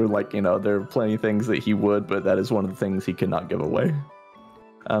said there are plenty of things that he would, but that is one of the things he cannot give away.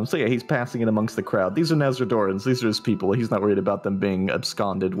 So yeah, he's passing it amongst the crowd. These are Nazradorans. These are his people. He's not worried about them being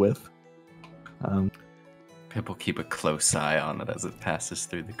absconded with. Pip will keep a close eye on it as it passes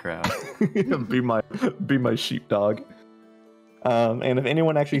through the crowd. be my sheepdog. And if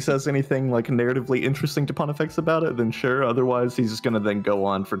anyone actually says anything narratively interesting to Pontifex about it, then sure. Otherwise, he's just going to then go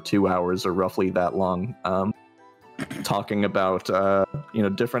on for 2 hours or roughly that long, talking about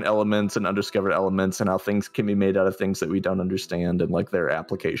different elements and undiscovered elements and how things can be made out of things that we don't understand and their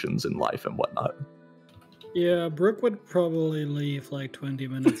applications in life and whatnot. Yeah, Brooke would probably leave 20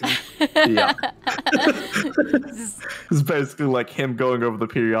 minutes in. Yeah. It's basically him going over the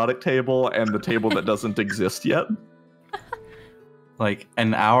periodic table and the table that doesn't exist yet.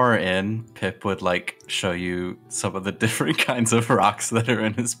 An hour in, Pip would show you some of the different kinds of rocks that are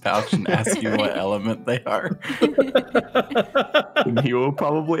in his pouch and ask you what element they are. And he will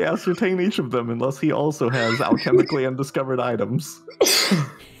probably ascertain each of them unless he also has alchemically undiscovered items.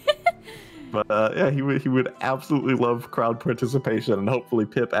 But yeah, he would absolutely love crowd participation, and hopefully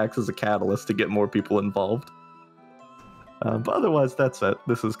Pip acts as a catalyst to get more people involved. But otherwise, that's it.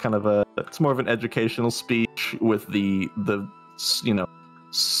 This is kind of it's more of an educational speech with the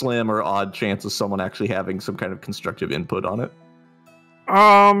slim or odd chance of someone actually having some kind of constructive input on it.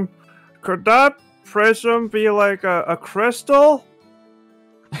 Could that prism be a crystal?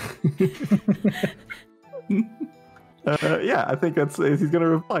 Yeah, I think he's going to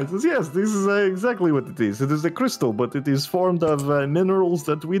reply. He says, yes, this is exactly what it is. It is a crystal, but it is formed of minerals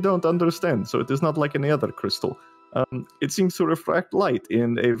that we don't understand, so it is not like any other crystal. It seems to refract light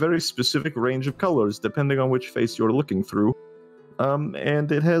in a very specific range of colors, depending on which face you're looking through.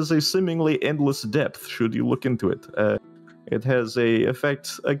 And it has a seemingly endless depth, should you look into it. It has a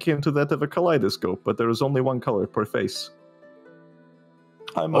effect akin to that of a kaleidoscope, but there is only one color per face.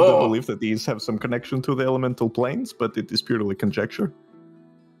 I'm of the belief that these have some connection to the elemental planes, but it is purely conjecture.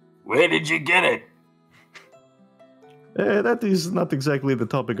 Where did you get it? That is not exactly the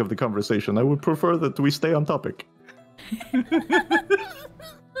topic of the conversation. I would prefer that we stay on topic.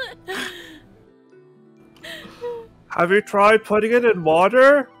 Have you tried putting it in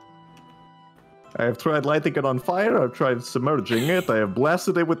water? I have tried lighting it on fire, I've tried submerging it, I have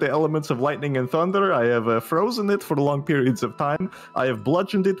blasted it with the elements of lightning and thunder, I have frozen it for long periods of time, I have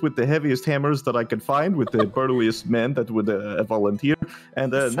bludgeoned it with the heaviest hammers that I could find, with the burliest men that would volunteer,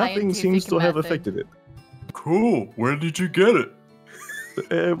 and nothing seems to have affected it. Cool. Where did you get it?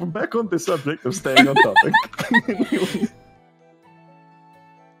 We're back on the subject of staying on topic.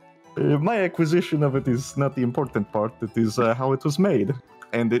 My acquisition of it is not the important part, it is how it was made,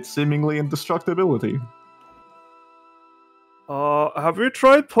 and its seemingly indestructibility. Have you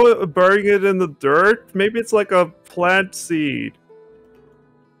tried burying it in the dirt? Maybe it's like a plant seed.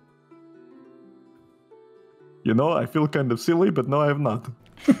 You know, I feel kind of silly, but no, I have not.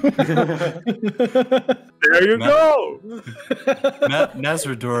 There you go!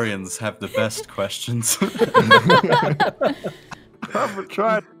 Nazradorians have the best questions. Have you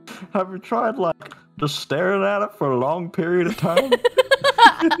tried, like, just staring at it for a long period of time?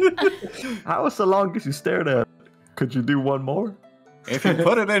 How was the longest you stared at it? Could you do one more? If you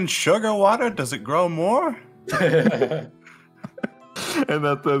put it in sugar water, does it grow more? And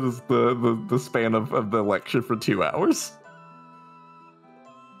that is the span of the lecture for 2 hours.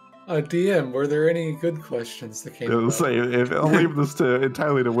 DM, were there any good questions that came out? I'll leave this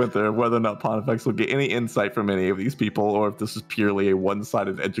entirely to Winther, whether or not Pontifex will get any insight from any of these people, or if this is purely a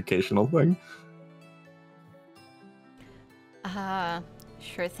one-sided educational thing.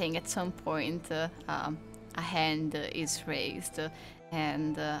 Sure thing. At some point, a hand is raised,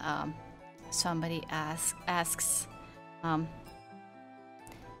 and somebody asks,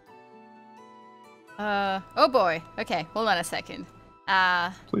 oh boy. Okay, hold on a second.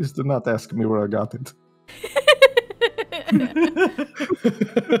 Please do not ask me where I got it.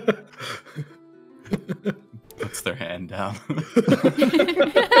 Puts their hand down.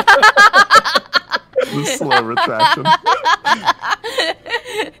 The slow retraction.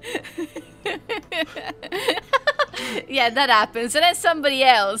 Yeah, that happens. And then somebody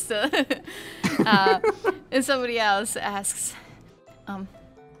else, asks,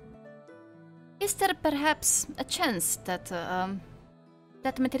 is there perhaps a chance that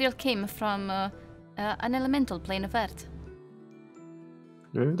that material came from an elemental plane of Earth?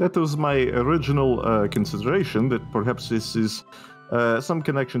 That was my original consideration, that perhaps this is some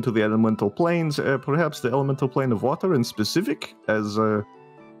connection to the elemental planes, perhaps the elemental plane of water in specific, as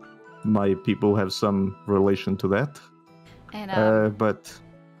my people have some relation to that. And but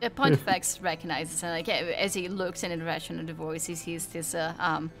Pontifex recognizes, and like as he looks in the direction of the voice, he sees this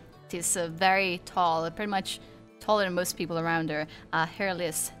very tall, pretty much taller than most people around her,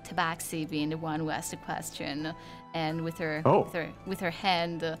 hairless Tabaxi being the one who asked the question, and with her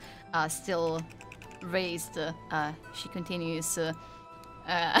hand still raised, she continues.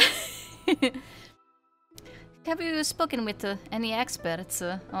 Have you spoken with any experts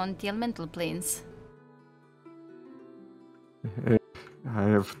on the elemental planes? I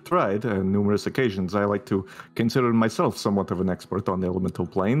have tried on numerous occasions. I like to consider myself somewhat of an expert on the elemental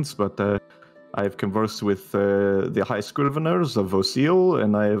planes, but I have conversed with the high scriveners of Osil,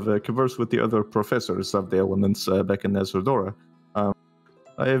 and I have conversed with the other professors of the elements back in Nezrodora.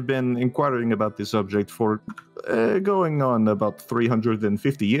 I have been inquiring about this subject for going on about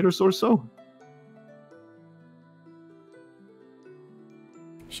 350 years or so.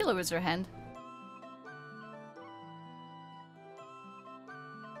 She lowers her hand.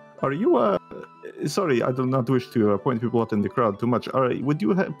 Are you, sorry, I do not wish to point people out in the crowd too much. Would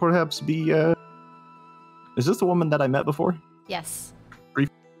you perhaps be, is this the woman that I met before? Yes.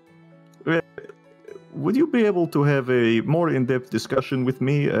 Would you be able to have a more in-depth discussion with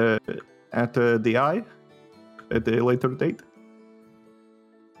me at the Eye at a later date?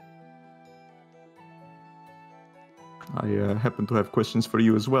 I happen to have questions for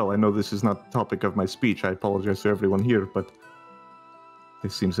you as well. I know this is not the topic of my speech. I apologize to everyone here, but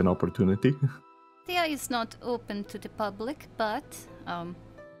this seems an opportunity. The Eye is not open to the public, but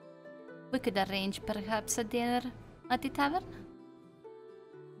we could arrange perhaps a dinner at the tavern?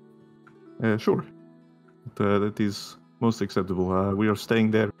 Sure. That is most acceptable. We are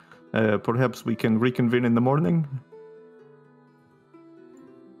staying there. Perhaps we can reconvene in the morning?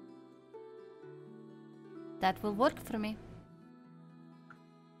 That will work for me.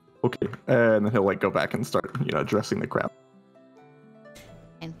 Okay. And then he'll go back and start, addressing the crowd.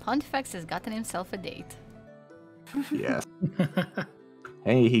 And Pontifex has gotten himself a date. Yes.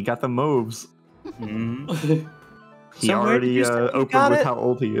 Hey, he got the moves. Mm. He already opened with how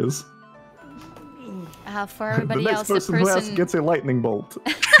old he is. For everybody the next else, person who asks gets a lightning bolt.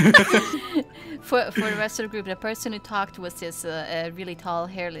 for the rest of the group, the person who talked was this really tall,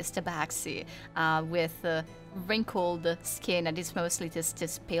 hairless Tabaxi with wrinkled skin that is mostly just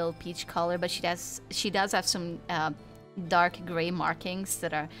this pale peach color, but she does have some dark gray markings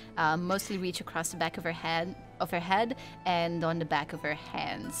that are mostly reach across the back of her head and on the back of her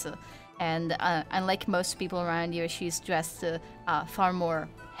hands. And unlike most people around here, she's dressed far more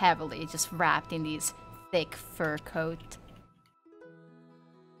heavily, just wrapped in these thick fur coat.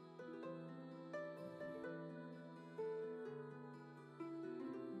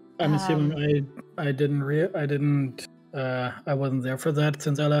 I'm assuming I wasn't there for that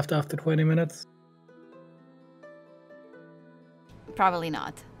since I left after 20 minutes. Probably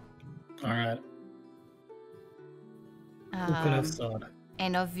not. All right. Who could have thought?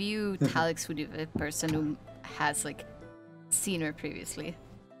 And of you, Talix would be the person who has like seen her previously.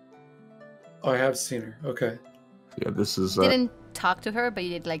 Oh, I have seen her. Okay. Yeah, this is. Didn't talk to her, but you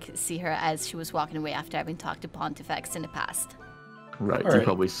did like see her as she was walking away after having talked to Pontifex in the past. Right. All You right.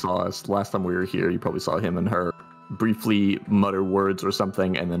 probably saw us last time we were here. You probably saw him and her briefly mutter words or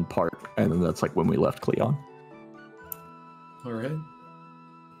something, and then part, and then that's like when we left Cleon. All right.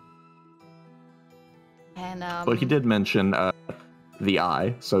 And But he did mention the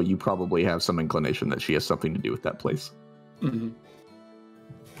eye, so you probably have some inclination that she has something to do with that place. Mm-hmm.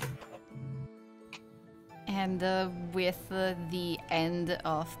 And with the end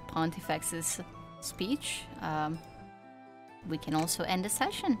of Pontifex's speech, we can also end the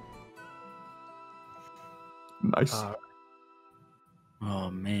session. Nice. Oh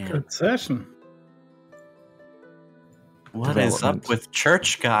man, Good session. what is up Development. with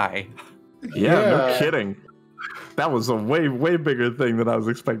Church Guy? Yeah, no kidding. That was a way, way bigger thing than I was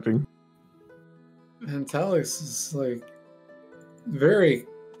expecting. And Talix is like very,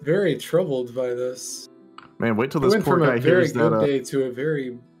 very troubled by this. Man, wait till It this went poor from guy a very hears good that. day to a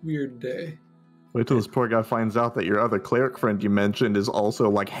very weird day. Wait till this poor guy finds out that your other cleric friend you mentioned is also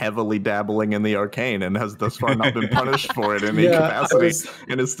like heavily dabbling in the arcane and has thus far not been punished for it in any capacity,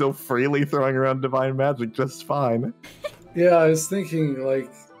 and is still freely throwing around divine magic just fine. Yeah, I was thinking, like,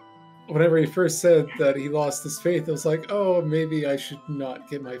 whenever he first said that he lost his faith, I was like, oh, maybe I should not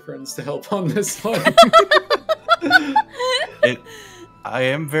get my friends to help on this one. I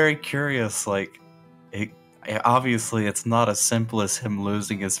am very curious. Like, obviously, it's not as simple as him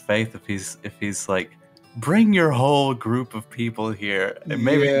losing his faith. If he's like, bring your whole group of people here, and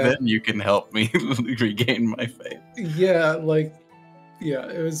maybe then you can help me regain my faith. Yeah, like, yeah,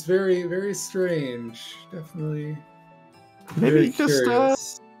 it was very, very strange. Definitely. Maybe very just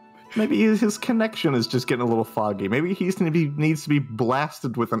curious. maybe his connection is just getting a little foggy. Maybe needs to be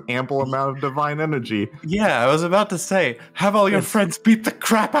blasted with an ample amount of divine energy. Yeah, I was about to say, have all your friends beat the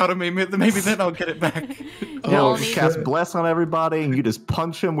crap out of me. Maybe then I'll get it back. Yeah, Oh, just shit. cast bless on everybody, and you just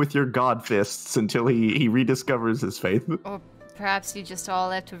punch him with your god fists until he rediscovers his faith. Or perhaps you just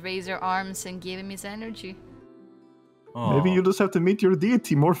all have to raise your arms and give him his energy. Maybe you just have to meet your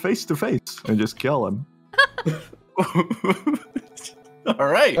deity more face to face and just kill him. All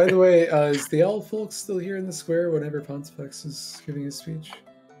right. By the way, is the owl folk still here in the square whenever Pontifex is giving his speech?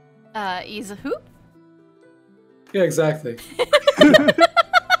 He's a who? Yeah, exactly.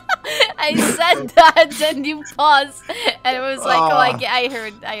 I said that, and you paused, and it was like, oh, I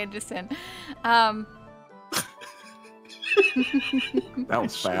heard, I understand. That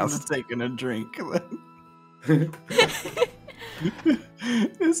was Shouldn't have fast. taken a drink.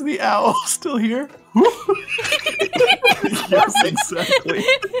 Is the owl still here? Yes, exactly.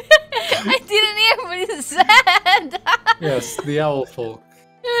 I didn't hear what he said. Yes, the owl folk.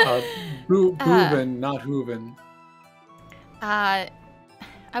 Booven, not Hooven. I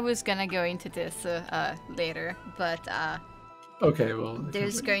was gonna go into this later, but Okay, well.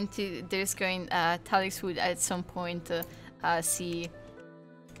 Talix would at some point see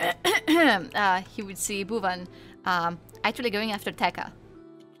he would see Buvan actually going after Tekka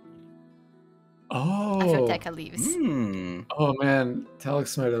after Oh. Tekka leaves. Oh man,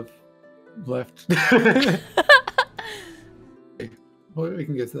 Talix might have left. Well, we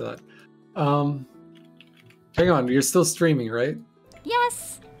can get to that. Hang on, you're still streaming, right?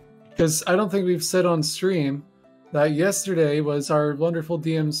 Yes. Because I don't think we've said on stream that yesterday was our wonderful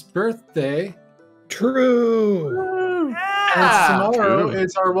DM's birthday. True. And tomorrow True.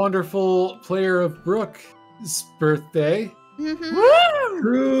 is our wonderful player of Brook's birthday.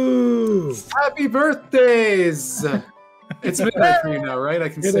 True. Happy birthdays! It's midnight for you now, right? I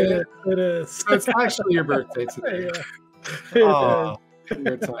can say it. It is. So it's actually your birthday today. Aw.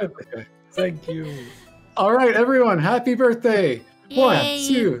 Your time. Okay. Thank you. All right, everyone, happy birthday! Yay. 1,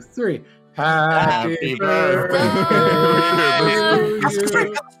 2, 3. Happy birthday to you.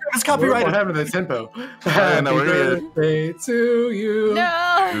 It's copyrighted. What happened to the tempo? no, Happy we're good. birthday to you.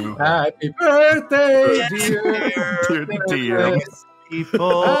 No! Happy birthday, dear Dear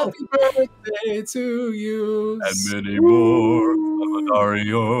People Happy birthday to you. and many more.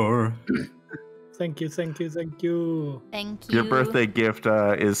 Ledaria. Thank you, thank you, thank you. Thank you. Your birthday gift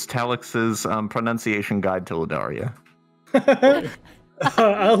is Talix's pronunciation guide to Ledaria.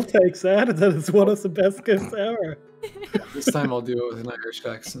 I'll take that. That is one of the best gifts ever. This time I'll do it with an Irish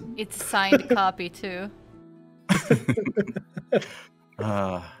accent. It's a signed copy too.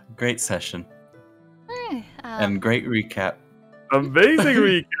 Great session Eh, and great recap. Amazing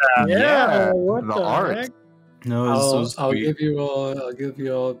recap. Yeah, what the the art. heck? No, it was I'll sweet. give you all a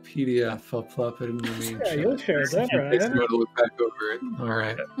PDF. I'll plop it in the main Yeah, chat. you'll share that, You guys right? go to look back over it. All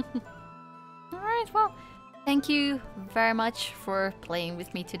right. All right, well, thank you very much for playing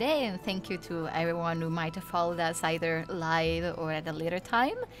with me today, and thank you to everyone who might have followed us either live or at a later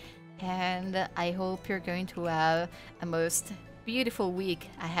time. And I hope you're going to have a most beautiful week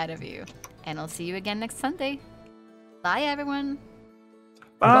ahead of you. And I'll see you again next Sunday. Bye, everyone.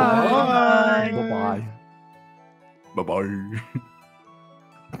 Bye. Bye. Bye-bye.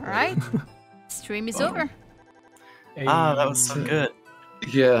 All right, stream is over. That was so good.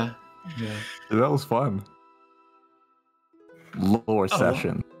 Yeah. That was fun. Lore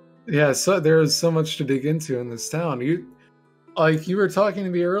session. Yeah, so there is so much to dig into in this town. You were talking to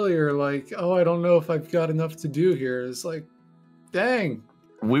me earlier, like, oh, I don't know if I've got enough to do here. It's like, dang,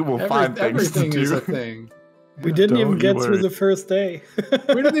 We will find things to everything is do. a thing. We didn't even Don't get you through worry. the first day.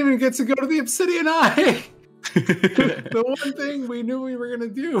 We didn't even get to go to the Obsidian Eye. The one thing we knew we were gonna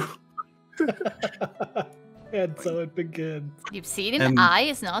do. And so it begins. The Obsidian And- Eye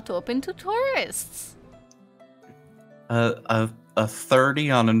is not open to tourists. A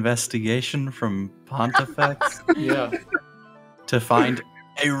 30 on investigation from Pontifex Yeah. to find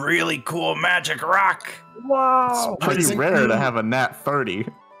a really cool magic rock. Wow. It's pretty think rare you- to have a nat 30.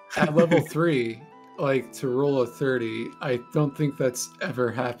 At level 3, like to roll a 30, I don't think that's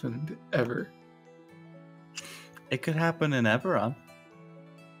ever happened ever. It could happen in Eberron.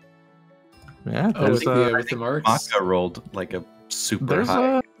 Yeah, Oh, there's with the marks. Maka rolled like a super there's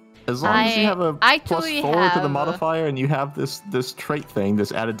high. as long as you have a I plus totally 4 to the have- modifier and you have this trait thing,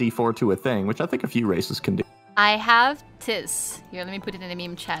 this add a d4 to a thing, which I think a few races can do. I have this. Here, let me put it in the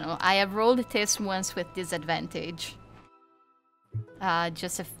meme channel. I have rolled this once with disadvantage.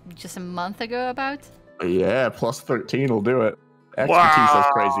 Just a month ago about. Yeah, plus 13 will do it. Expertise does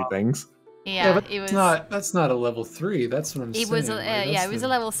crazy things. Yeah, but it was. that's not a level 3. That's what I'm saying. It was. like, Yeah, that's it was the- a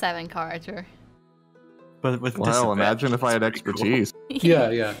level 7 character. But with Well, imagine if I had disadvantage, it's pretty cool. expertise.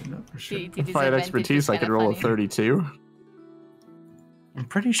 Yeah, no, for sure. The If I had disadvantage expertise, is I kinda could roll a funny. 32. I'm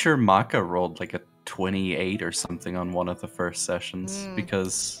pretty sure Maka rolled like a 28 or something on one of the first sessions Mm.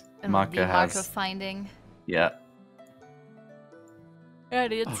 because And Maka the mark of has. finding. Yeah. Yeah,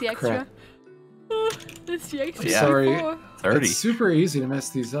 it's Oh, the extra. crap. It's the extra. Yeah. Sorry. 30. It's super easy to mess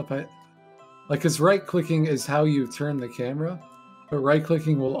these up. Because right-clicking is how you turn the camera, but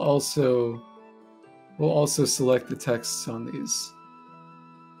right-clicking will also select the texts on these.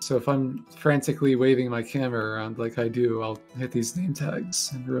 So if I'm frantically waving my camera around like I do, I'll hit these name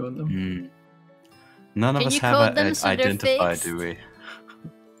tags and ruin them. Mm. None of Can us you have code them so they're identify, fixed? do we?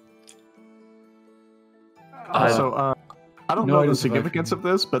 So, I don't no know the identify significance for of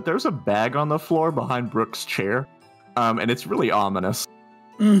this, but there's a bag on the floor behind Brooke's chair, and it's really ominous.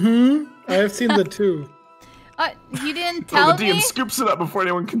 Mm-hmm. I have seen the two. You didn't So tell the DM me? scoops it up before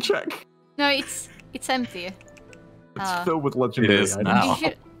anyone can check. No, it's empty. It's filled with legendary It is items.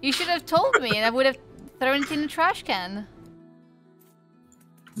 now. You should have told me, and I would have thrown it in the trash can.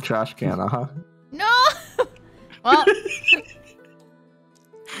 Trash can, huh? No. Well.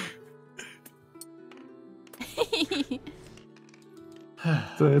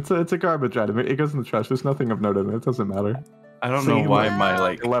 It's a garbage item. It goes in the trash. There's nothing of note in it. It doesn't matter. I don't So know you why went my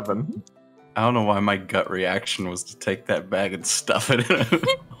like 11. I don't know why my gut reaction was to take that bag and stuff it in a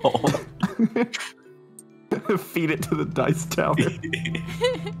hole. Feed it to the dice tower.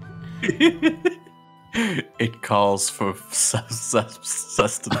 It calls for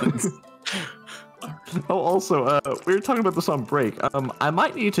sustenance. Oh, also, we were talking about this on break. I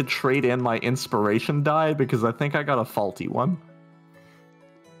might need to trade in my inspiration die because I think I got a faulty one.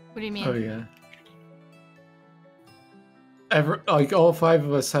 What do you mean? Oh yeah. Like all 5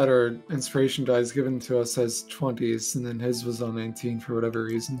 of us had our inspiration dies given to us as 20s, and then his was on 19 for whatever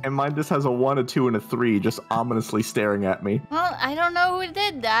reason. And mine just has a 1, a 2, and a 3 just ominously staring at me. Well, I don't know who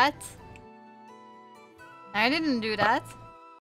did that. I didn't do that.